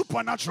the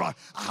supernatural.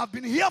 I have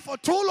been here for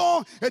too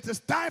long. It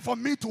is time for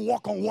me to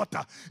walk on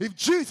water. If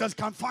Jesus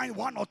can find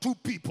one or two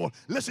people,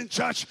 listen,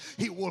 church,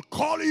 he will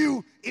call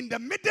you in the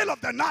middle of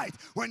the night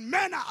when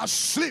men are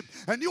asleep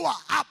and you are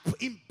up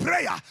in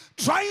prayer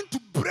trying to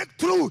break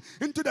through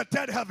into the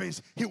third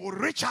heavens. He will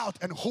reach out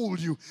and hold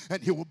you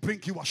and he will bring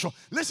you ashore.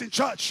 Listen,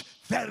 church,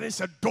 there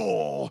is a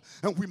door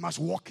and we must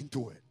walk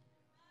into it.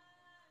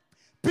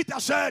 Peter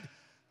said,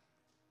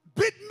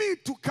 bid me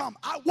to come.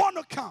 I want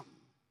to come.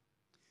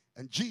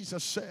 And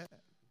Jesus said,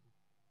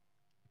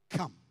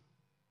 come.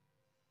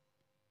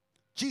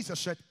 Jesus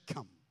said,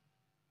 come.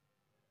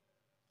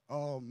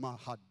 Oh,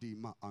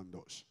 Mahadima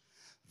Andos.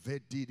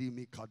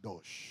 Vedidimi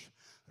Kadosh.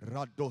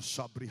 Rados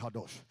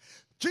Sabrihadosh.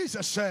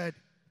 Jesus said,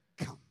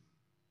 come.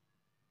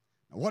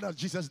 Now, what has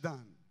Jesus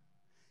done?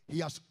 He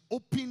has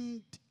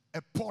opened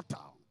a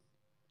portal.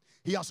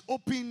 He has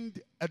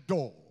opened a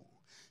door.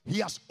 He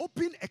has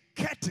opened a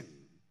curtain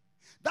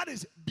that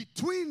is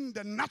between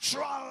the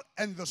natural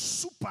and the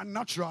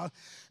supernatural.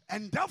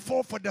 And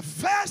therefore, for the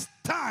first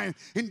time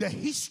in the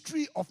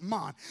history of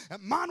man, a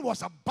man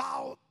was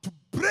about to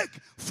break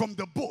from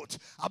the boat,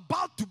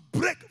 about to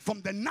break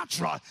from the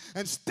natural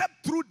and step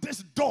through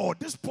this door,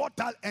 this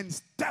portal, and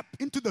step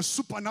into the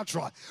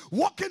supernatural.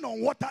 Walking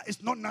on water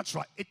is not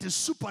natural, it is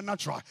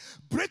supernatural.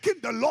 Breaking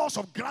the laws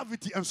of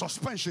gravity and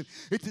suspension,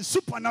 it is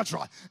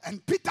supernatural.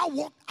 And Peter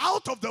walked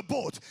out of the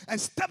boat and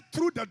stepped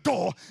through the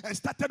door and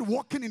started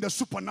walking in the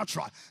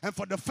supernatural. And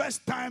for the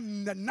first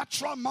time, the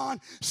natural man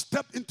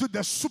stepped into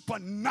the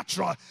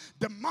supernatural.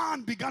 The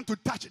man began to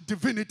touch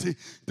divinity.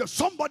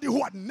 Somebody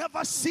who had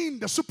never seen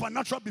the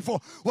supernatural before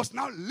was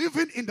now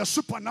living in the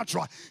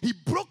supernatural. He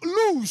broke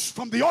loose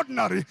from the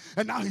ordinary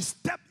and now he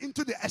stepped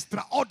into the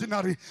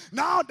extraordinary.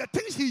 Now the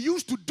things he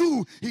used to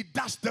do, he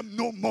does them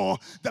no more.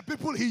 The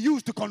people he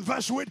used to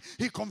converse with,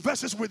 he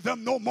converses with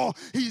them no more.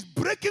 He's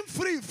breaking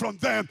free from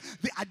them.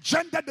 The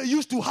agenda they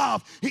used to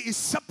have, he is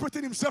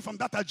separating himself from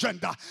that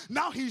agenda.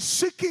 Now he's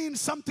seeking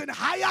something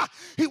higher.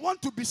 He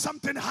wants to be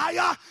something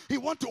higher. He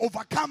wants to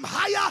overcome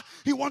higher.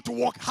 He wants to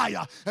walk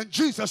higher. And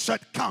Jesus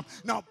said, come.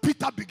 Now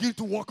Peter began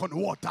to walk on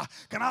water.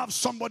 Can I have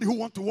somebody who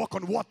wants to walk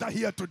on water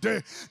here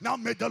today? Now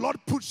may the Lord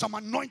put some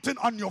anointing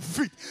on your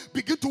feet.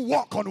 Begin to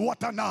walk on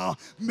water now.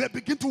 May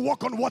begin to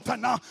walk on water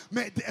now.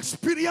 May the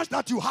experience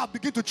that you have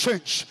begin to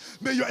change.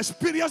 May your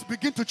experience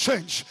begin to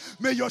change.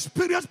 May your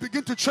experience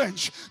begin to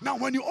change. Now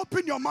when you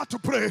open your mouth to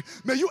pray,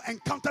 may you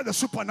encounter the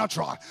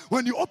supernatural.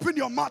 When you open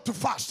your mouth to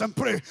fast and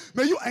pray,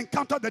 may you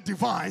encounter the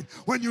divine.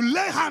 When you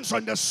lay hands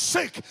on the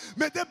sick,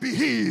 may they be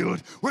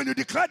healed. When you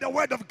declare the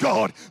word of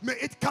God, may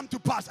it come to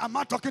pass. Am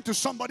I talking to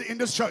somebody in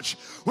this church?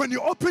 When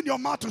you open your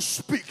mouth to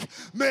speak,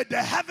 may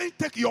the heaven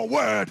take your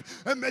word,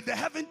 and may the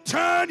heaven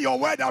turn your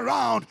word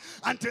around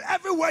until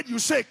every word you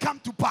say come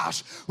to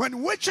pass.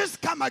 When witches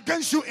come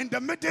against you in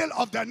the middle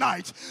of the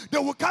night, they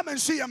will come and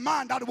see a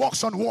man that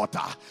walks on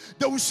water.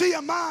 They will see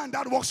a man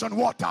that walks on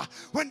water.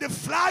 When they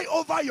fly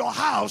over your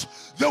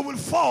house, they will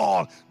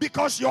fall,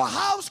 because your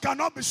house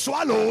cannot be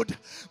swallowed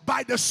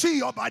by the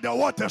sea or by the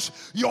waters.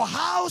 Your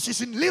house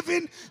is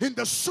living in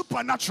the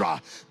supernatural.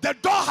 The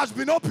door has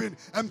been opened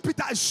and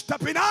Peter is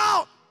stepping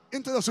out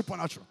into the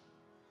supernatural.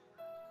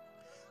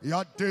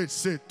 Yade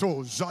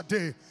seto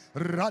zade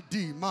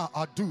radi ma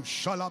adu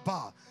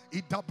shalaba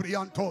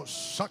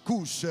idabriantos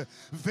sakus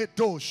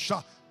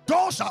vedosha.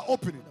 Doors are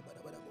opening.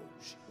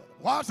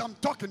 Whilst I'm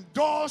talking,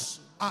 doors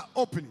are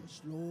opening.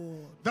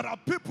 There are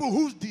people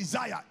whose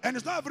desire, and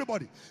it's not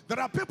everybody, there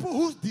are people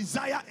whose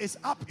desire is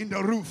up in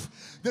the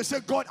roof. They say,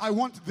 God, I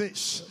want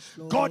this.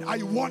 God,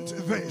 I want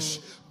this.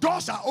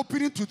 Doors are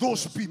opening to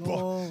those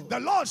people. The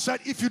Lord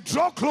said, if you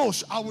draw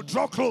close, I will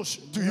draw close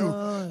to you.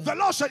 The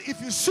Lord said,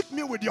 if you seek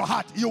me with your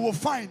heart, you will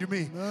find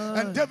me.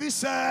 And David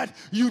said,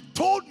 you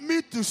told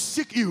me to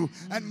seek you,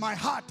 and my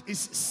heart is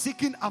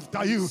seeking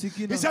after you.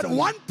 He said,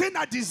 one thing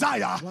I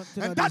desire,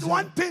 and that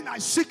one thing I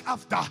seek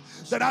after,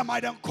 that I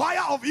might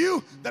inquire of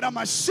you, that I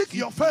might seek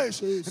your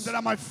face, and that I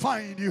might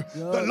find you.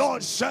 The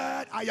Lord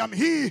said, I am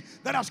he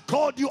that has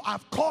called you.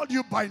 I've called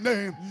you by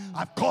name.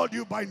 I've called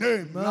you by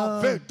name.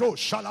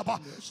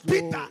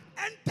 Peter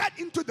entered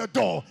into the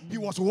door. He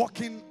was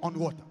walking on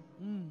water.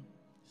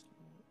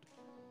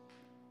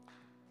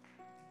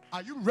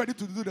 Are you ready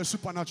to do the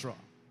supernatural?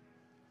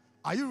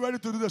 Are you ready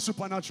to do the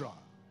supernatural?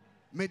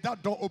 May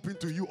that door open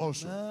to you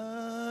also.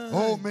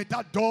 Oh, may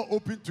that door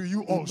open to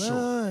you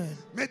also.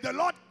 May the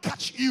Lord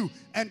catch you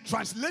and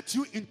translate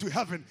you into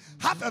heaven.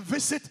 Have a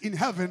visit in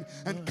heaven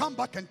and come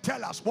back and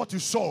tell us what you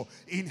saw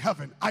in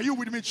heaven. Are you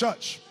with me,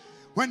 church?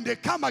 When they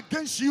come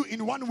against you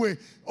in one way,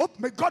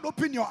 may God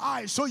open your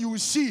eyes so you will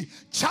see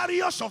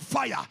chariots of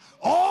fire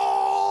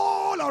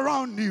all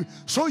around you,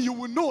 so you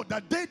will know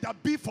that they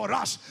that be for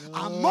us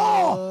are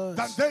more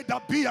than they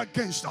that be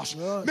against us.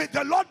 May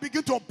the Lord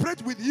begin to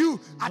operate with you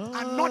at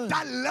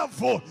another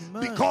level,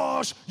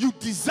 because you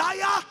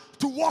desire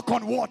to walk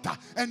on water,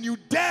 and you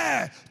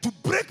dare to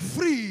break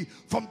free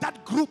from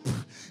that group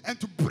and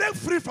to break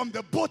free from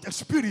the boat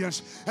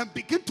experience and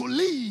begin to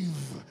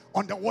live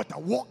on the water,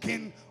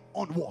 walking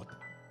on water.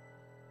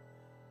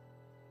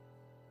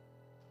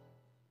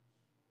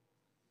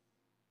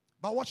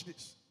 But watch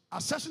this.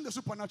 Assessing the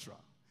supernatural.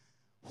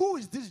 Who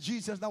is this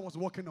Jesus that was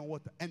walking on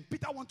water? And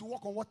Peter wanted to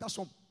walk on water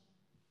some.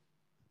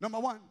 Number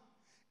one,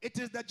 it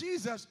is the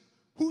Jesus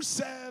who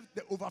served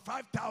the over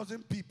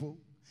 5,000 people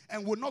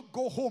and would not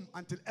go home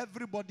until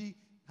everybody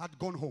had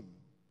gone home.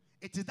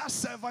 It is that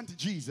servant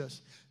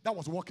Jesus that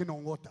was walking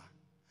on water.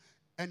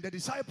 And the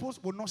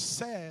disciples will not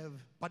serve,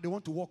 but they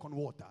want to walk on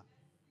water.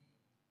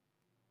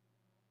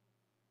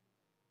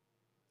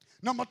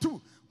 Number two,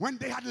 when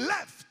they had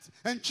left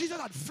and Jesus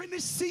had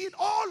finished seeing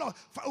all of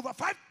over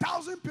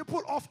 5,000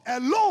 people off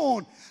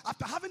alone,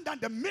 after having done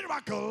the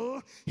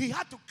miracle, he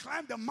had to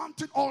climb the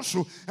mountain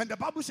also. And the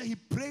Bible says he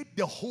prayed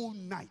the whole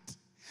night.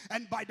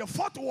 And by the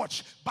fourth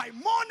watch, by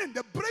morning,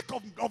 the break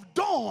of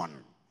dawn,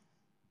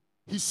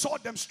 he saw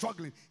them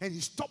struggling and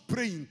he stopped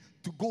praying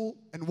to go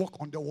and walk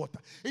on the water.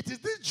 It is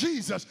this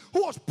Jesus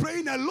who was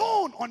praying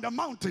alone on the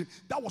mountain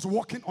that was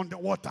walking on the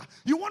water.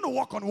 You want to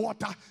walk on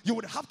water, you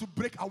would have to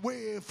break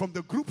away from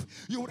the group.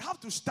 You would have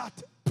to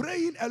start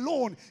praying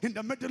alone in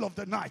the middle of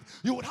the night.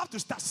 You would have to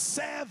start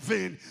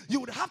serving.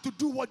 You would have to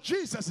do what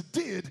Jesus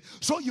did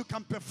so you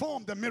can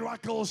perform the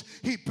miracles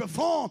he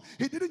performed.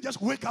 He didn't just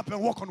wake up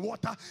and walk on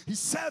water. He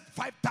served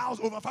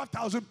over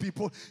 5,000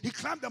 people. He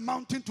climbed the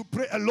mountain to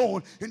pray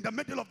alone in the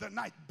middle of the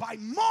night. By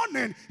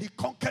morning, he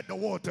conquered the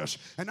waters.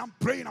 And I'm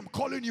praying, I'm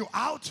calling you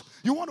out.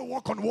 You want to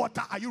walk on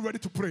water? Are you ready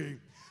to pray?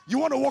 You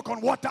want to walk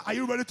on water? Are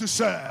you ready to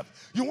serve?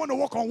 You want to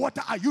walk on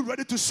water? Are you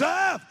ready to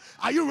serve?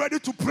 Are you ready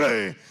to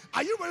pray?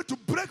 Are you ready to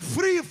break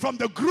free from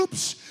the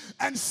groups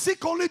and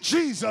seek only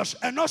Jesus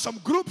and not some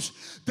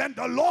groups? Then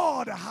the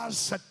Lord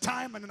has a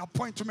time and an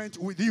appointment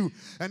with you.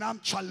 And I'm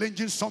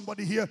challenging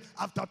somebody here.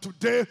 After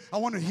today, I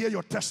want to hear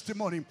your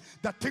testimony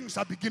that things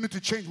are beginning to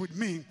change with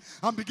me.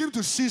 I'm beginning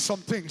to see some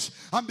things.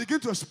 I'm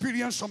beginning to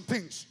experience some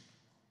things.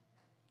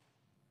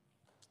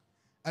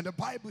 And the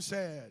Bible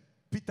said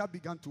Peter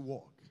began to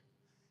walk.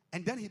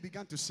 And then he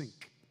began to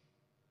sink.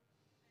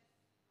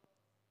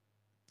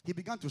 He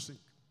began to sink.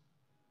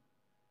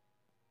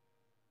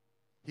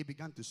 He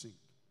began to sink.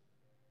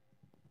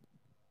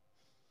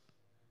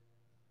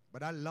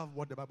 But I love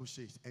what the Bible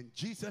says. And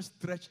Jesus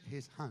stretched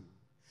his hand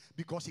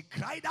because he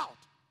cried out.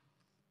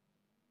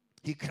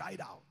 He cried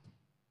out,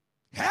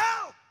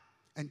 help!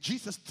 And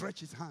Jesus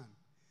stretched his hand.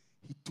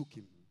 He took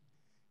him.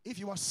 If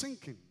you are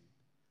sinking,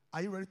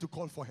 are you ready to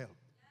call for help?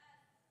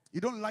 You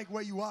don't like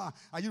where you are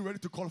you ready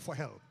to call for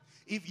help?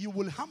 If you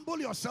will humble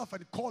yourself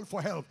and call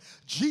for help,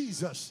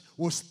 Jesus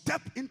will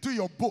step into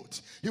your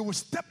boat. He will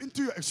step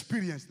into your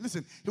experience.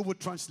 Listen, he will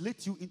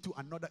translate you into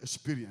another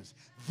experience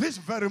this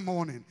very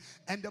morning.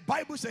 And the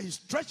Bible says he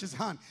stretched his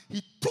hand.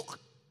 He took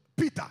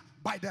Peter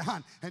by the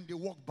hand and they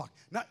walked back.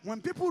 Now,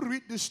 when people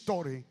read this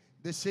story,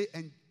 they say,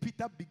 and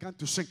Peter began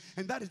to sink.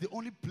 And that is the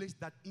only place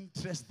that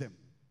interests them.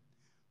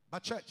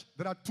 But church,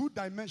 there are two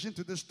dimensions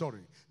to this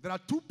story. There are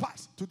two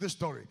parts to this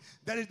story.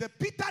 There is the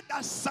Peter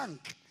that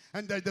sank,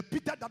 and there is the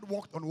Peter that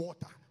walked on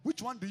water.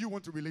 Which one do you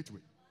want to relate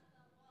with?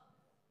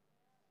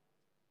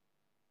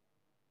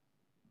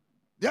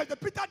 There is the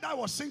Peter that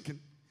was sinking.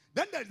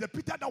 Then there is the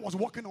Peter that was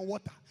walking on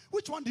water.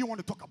 Which one do you want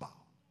to talk about?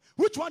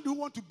 Which one do you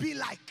want to be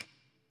like?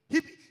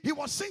 He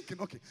was sinking.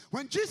 Okay.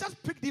 When Jesus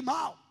picked him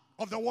out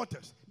of the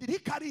waters, did he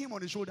carry him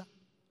on his shoulder?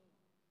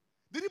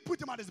 Did he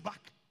put him on his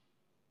back?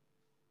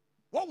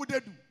 What would they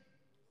do?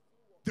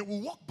 They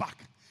will walk back.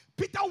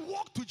 Peter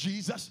walked to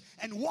Jesus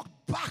and walked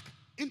back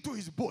into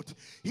his boat.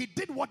 He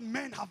did what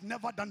men have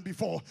never done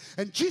before.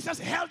 And Jesus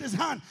held his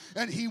hand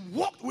and he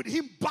walked with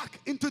him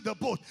back into the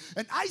boat.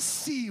 And I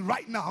see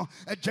right now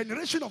a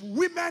generation of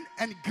women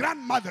and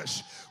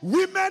grandmothers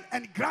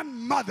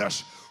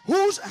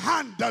whose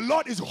hand the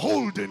Lord is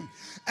holding.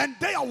 And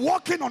they are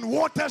walking on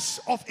waters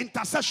of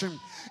intercession,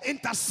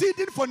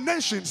 interceding for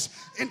nations,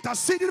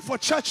 interceding for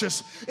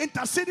churches,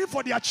 interceding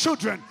for their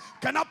children.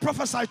 Can I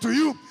prophesy to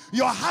you?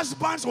 Your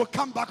husbands will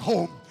come back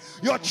home.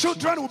 Your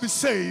children will be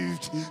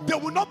saved. They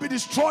will not be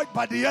destroyed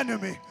by the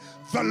enemy.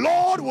 The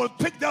Lord will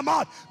pick them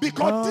out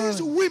because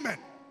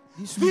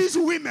these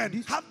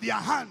women have their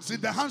hands in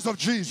the hands of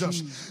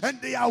Jesus,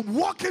 and they are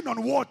walking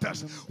on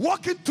waters,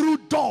 walking through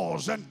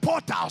doors and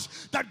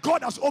portals that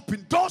God has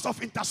opened, doors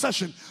of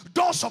intercession,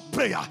 doors of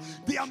prayer.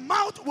 Their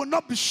mouth will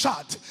not be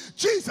shut.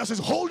 Jesus is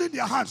holding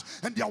their hands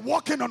and they are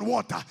walking on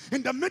water.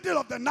 In the middle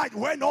of the night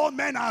when all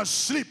men are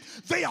asleep,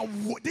 they are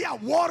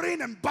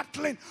warring and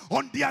battling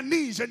on their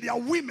knees, and they are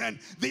women,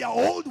 they are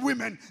old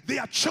women, they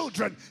are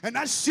children. And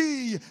I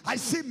see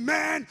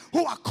men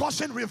who are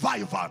causing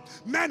revival,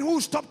 men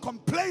who stop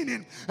complaining,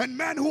 and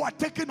men who are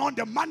taking on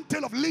the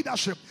mantle of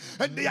leadership,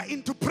 and they are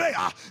into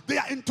prayer, they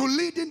are into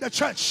leading the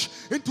church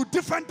into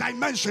different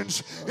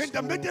dimensions. In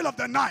the middle of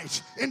the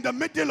night, in the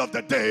middle of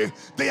the day,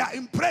 they are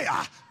in prayer,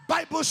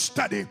 Bible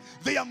study,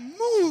 they are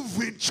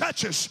moving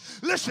churches.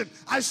 Listen,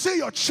 I see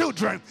your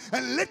children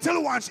and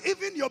little ones,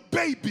 even your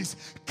babies,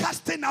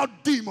 casting out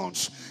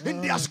demons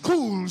in their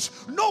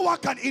schools. No one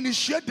can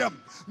initiate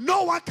them.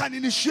 No one can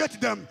initiate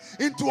them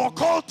into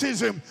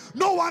occultism.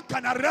 No one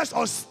can arrest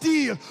or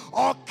steal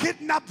or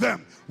kidnap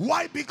them.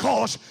 Why?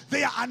 Because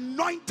they are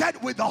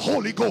anointed with the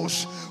Holy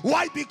Ghost.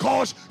 Why?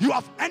 Because you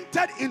have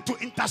entered into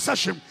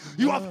intercession.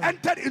 You have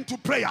entered into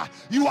prayer.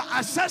 You are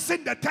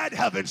accessing the third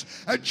heavens.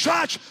 And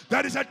church,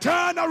 there is a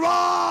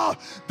turnaround.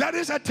 There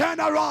is a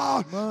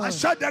turnaround. I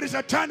said there is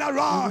a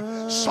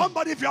turnaround.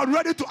 Somebody, if you are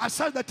ready to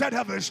access the third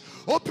heavens,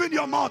 open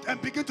your mouth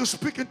and begin to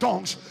speak in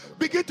tongues.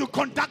 Begin to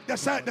conduct the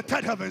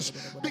third heavens.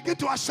 Begin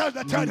to access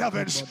the third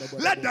heavens.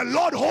 Let the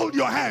Lord hold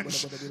your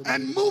hands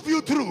and move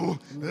you through.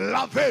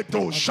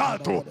 Laveto,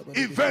 Shato,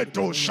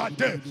 Iveto,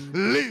 Shade,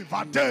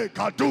 Livate,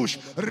 Kadush,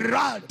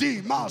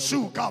 Radi,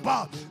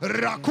 Masukaba,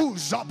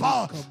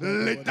 Rakuzaba,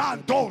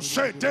 Ledanto,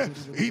 Sete,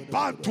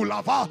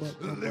 Ipantulava,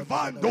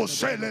 Levando,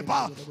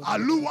 Seleba,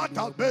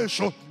 Aluata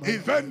Besho,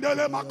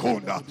 Ivendele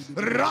Makunda,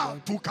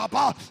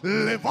 Ratukaba,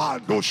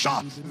 Levando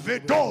Sha,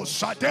 Vedo,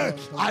 Sade,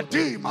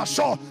 Adi,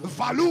 Maso,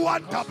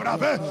 Valuanta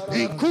Brave,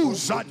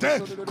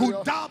 Ikuzade,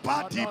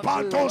 Kudaba,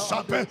 Tipato,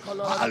 Sape,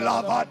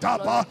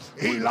 Alavadaba,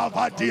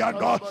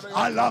 Ilavadiando,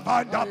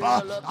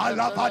 Alavandaba,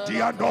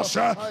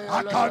 Alavadiandose,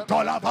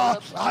 Akantolava,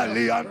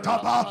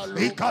 Aliantaba,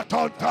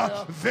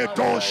 Ikatonta,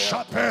 Vedo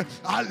Shape,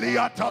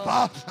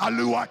 Aliataba,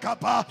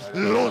 Aluakaba,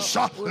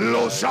 Losa,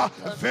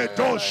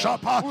 Vedo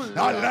Shapa,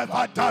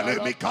 Alevadale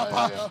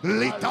Mikapa,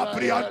 Lita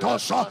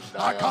Briantosa,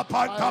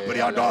 Akapanta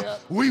Briando.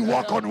 We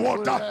walk on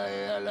water.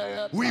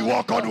 We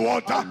walk on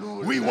water.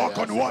 We walk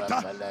on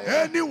water.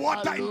 Any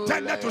water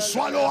intended to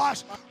swallow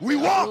us, we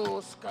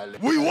walk.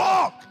 We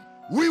walk.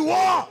 We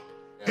walk.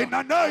 In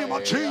the name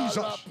of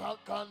Jesus.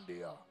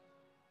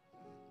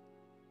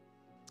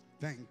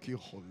 Thank you,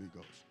 Holy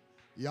Ghost.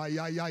 Yeah.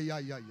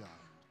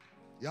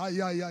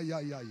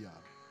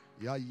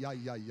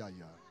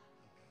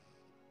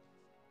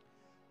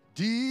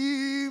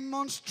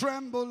 Demons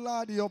tremble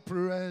at your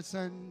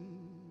presence.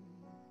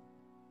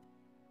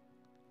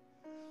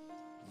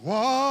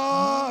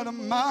 What a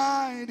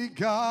mighty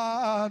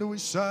God we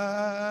serve.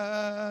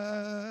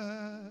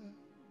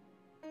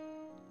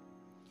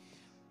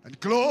 And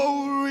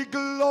glory,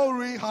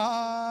 glory,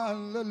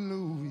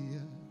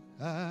 hallelujah.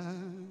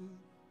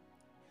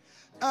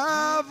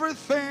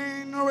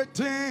 Everything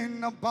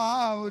written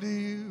about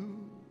you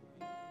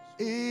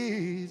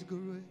is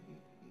great.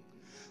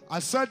 I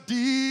said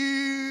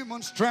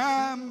demons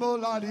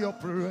tremble at your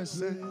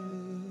presence.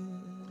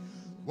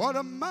 What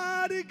a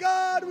mighty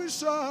God we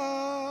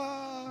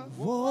serve.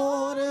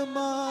 What a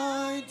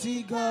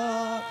mighty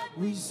God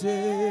we serve.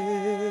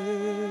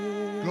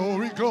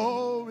 Glory,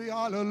 glory,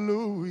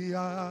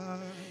 hallelujah.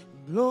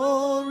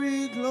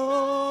 Glory,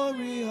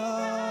 glory,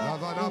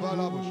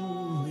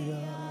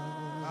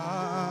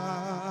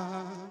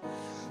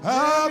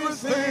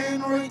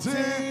 everything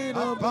written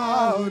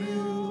about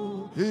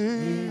you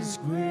is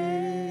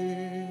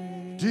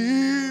great.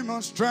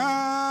 Demons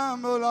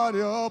tremble at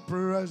your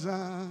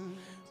presence.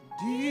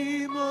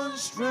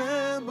 Demons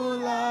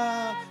tremble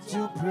at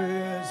your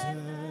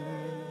presence.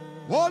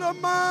 What a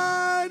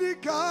mighty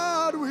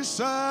God we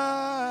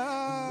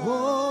serve.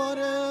 What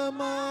a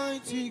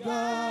mighty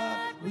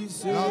God we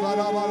serve.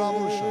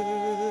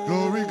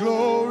 Glory,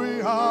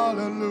 glory,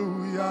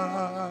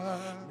 hallelujah.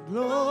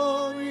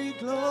 Glory,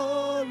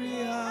 glory,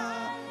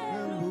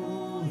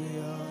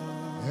 hallelujah.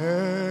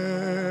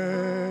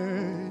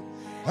 Hey,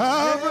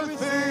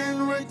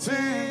 everything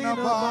written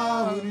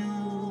about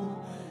you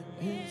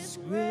is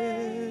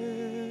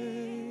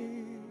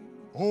great.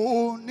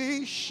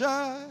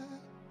 Onisha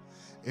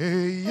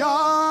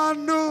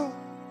Eyanu.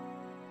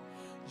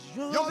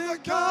 You're the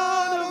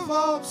God of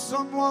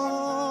awesome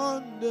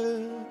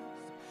wonders.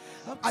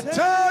 I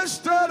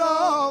tasted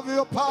of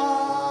your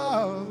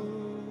power.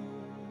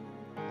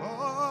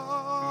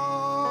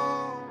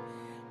 Oh,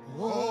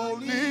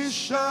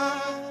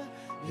 Onisha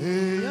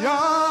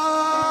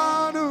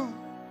Eyanu.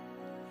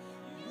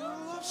 You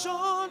have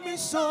shown me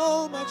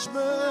so much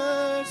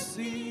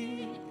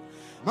mercy,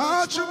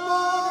 Much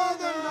more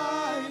than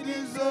I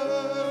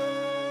deserve.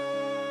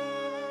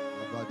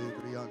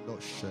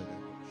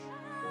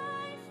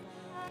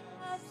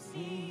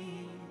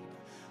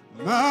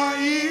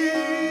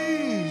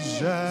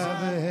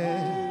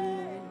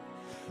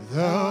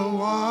 The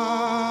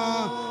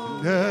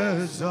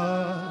wonders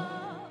of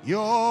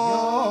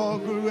your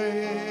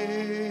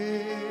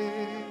grace.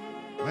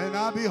 When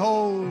I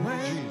behold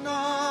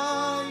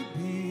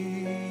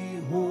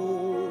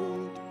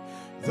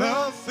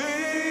the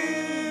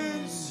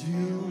things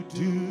you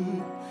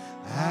do,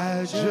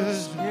 I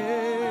just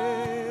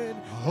can't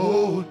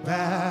hold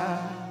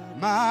back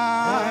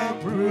my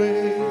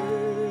praise.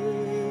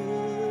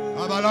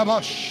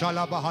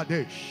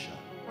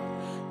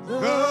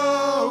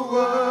 The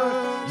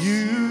word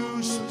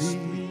you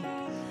speak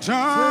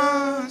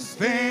turns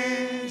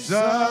things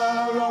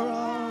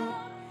around.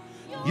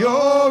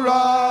 Your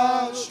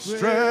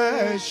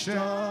outstretched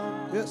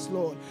arm, yes,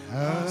 Lord,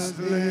 has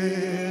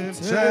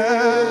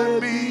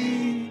lifted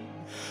me,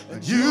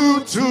 and you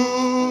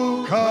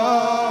took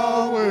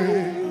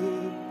away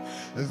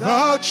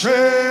the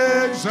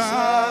chains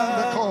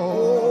and the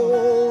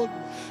cord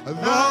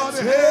that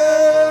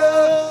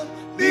held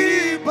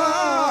me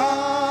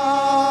bound.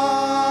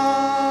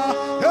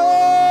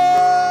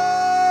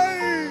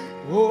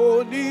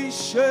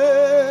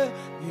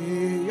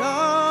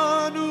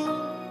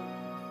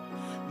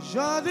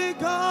 You're the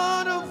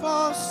God of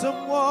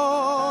awesome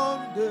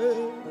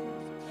wonders.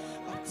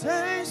 I've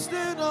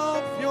tasted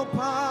of your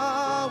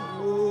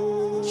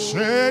power.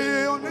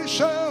 Say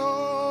Onisha,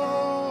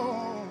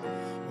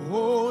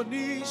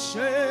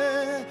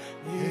 Onisha,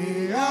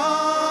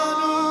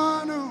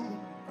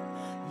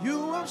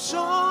 you have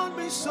shown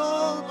me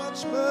so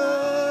much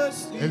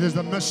mercy. it is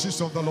the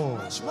mercies of the Lord.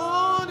 Much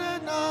more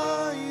than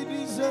I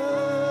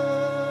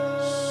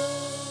deserve.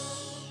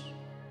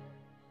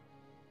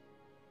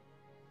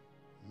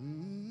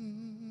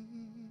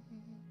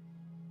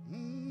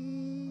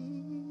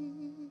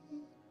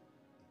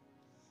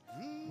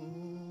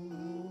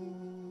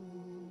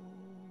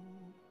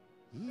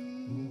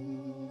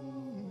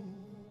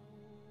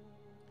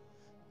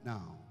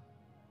 Now,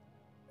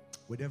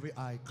 with every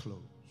eye closed,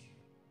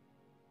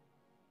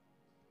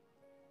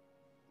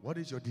 what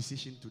is your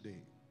decision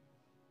today?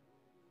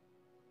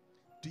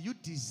 Do you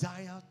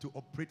desire to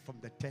operate from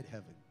the third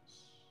heavens?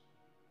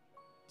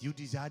 Do you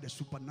desire the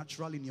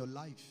supernatural in your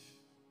life?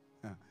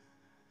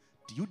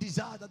 Do you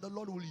desire that the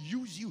Lord will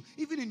use you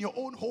even in your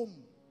own home?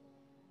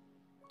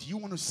 Do you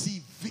want to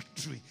see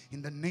victory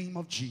in the name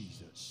of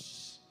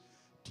Jesus?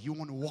 Do you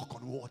want to walk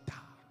on water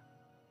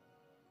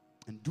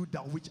and do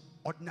that which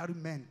ordinary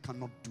men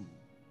cannot do?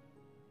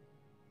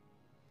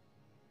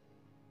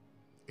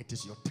 It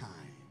is your time.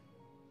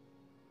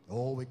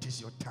 Oh, it is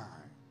your time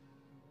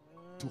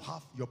to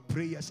have your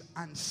prayers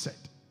answered.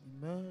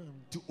 Amen.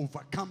 To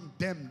overcome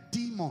them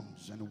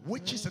demons and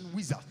witches and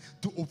wizards,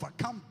 to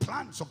overcome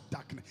plans of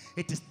darkness.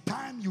 It is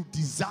time you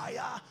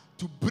desire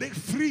to break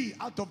free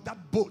out of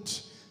that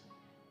boat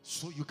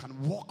so you can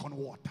walk on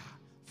water.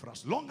 For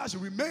as long as you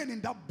remain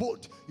in that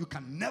boat, you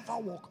can never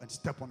walk and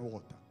step on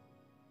water.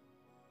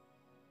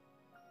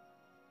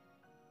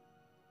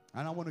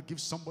 And I want to give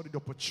somebody the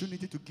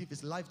opportunity to give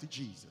his life to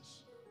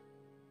Jesus,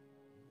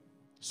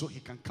 so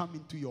he can come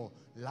into your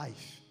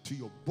life, to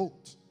your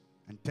boat,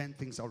 and turn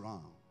things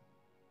around.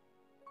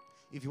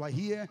 If you are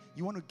here,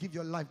 you want to give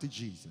your life to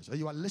Jesus, or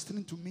you are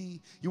listening to me,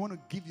 you want to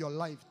give your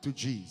life to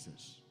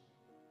Jesus,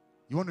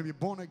 You want to be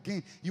born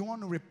again. You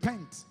want to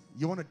repent.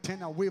 You want to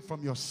turn away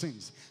from your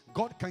sins.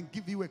 God can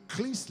give you a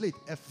clean slate,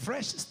 a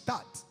fresh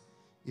start,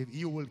 if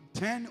you will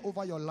turn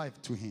over your life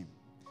to Him.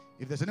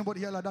 If there's anybody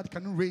here like that,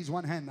 can you raise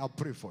one hand? I'll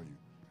pray for you.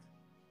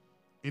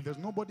 If there's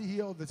nobody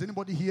here, or there's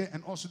anybody here,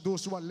 and also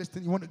those who are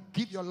listening, you want to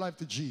give your life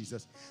to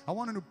Jesus, I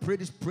want you to pray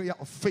this prayer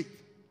of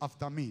faith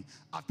after me.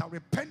 After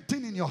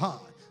repenting in your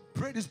heart,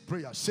 pray this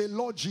prayer. Say,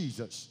 Lord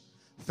Jesus,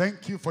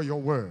 thank you for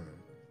your word.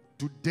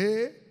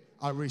 Today,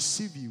 I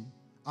receive you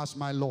as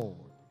my Lord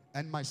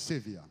and my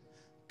Savior.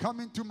 Come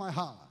into my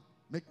heart.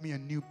 Make me a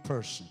new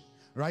person.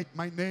 Write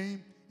my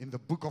name in the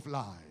book of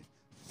life.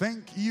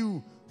 Thank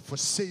you for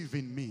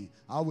saving me.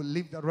 I will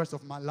live the rest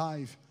of my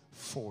life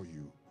for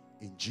you.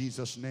 In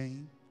Jesus'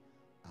 name,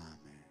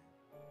 amen.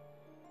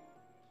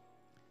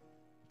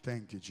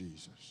 Thank you,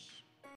 Jesus.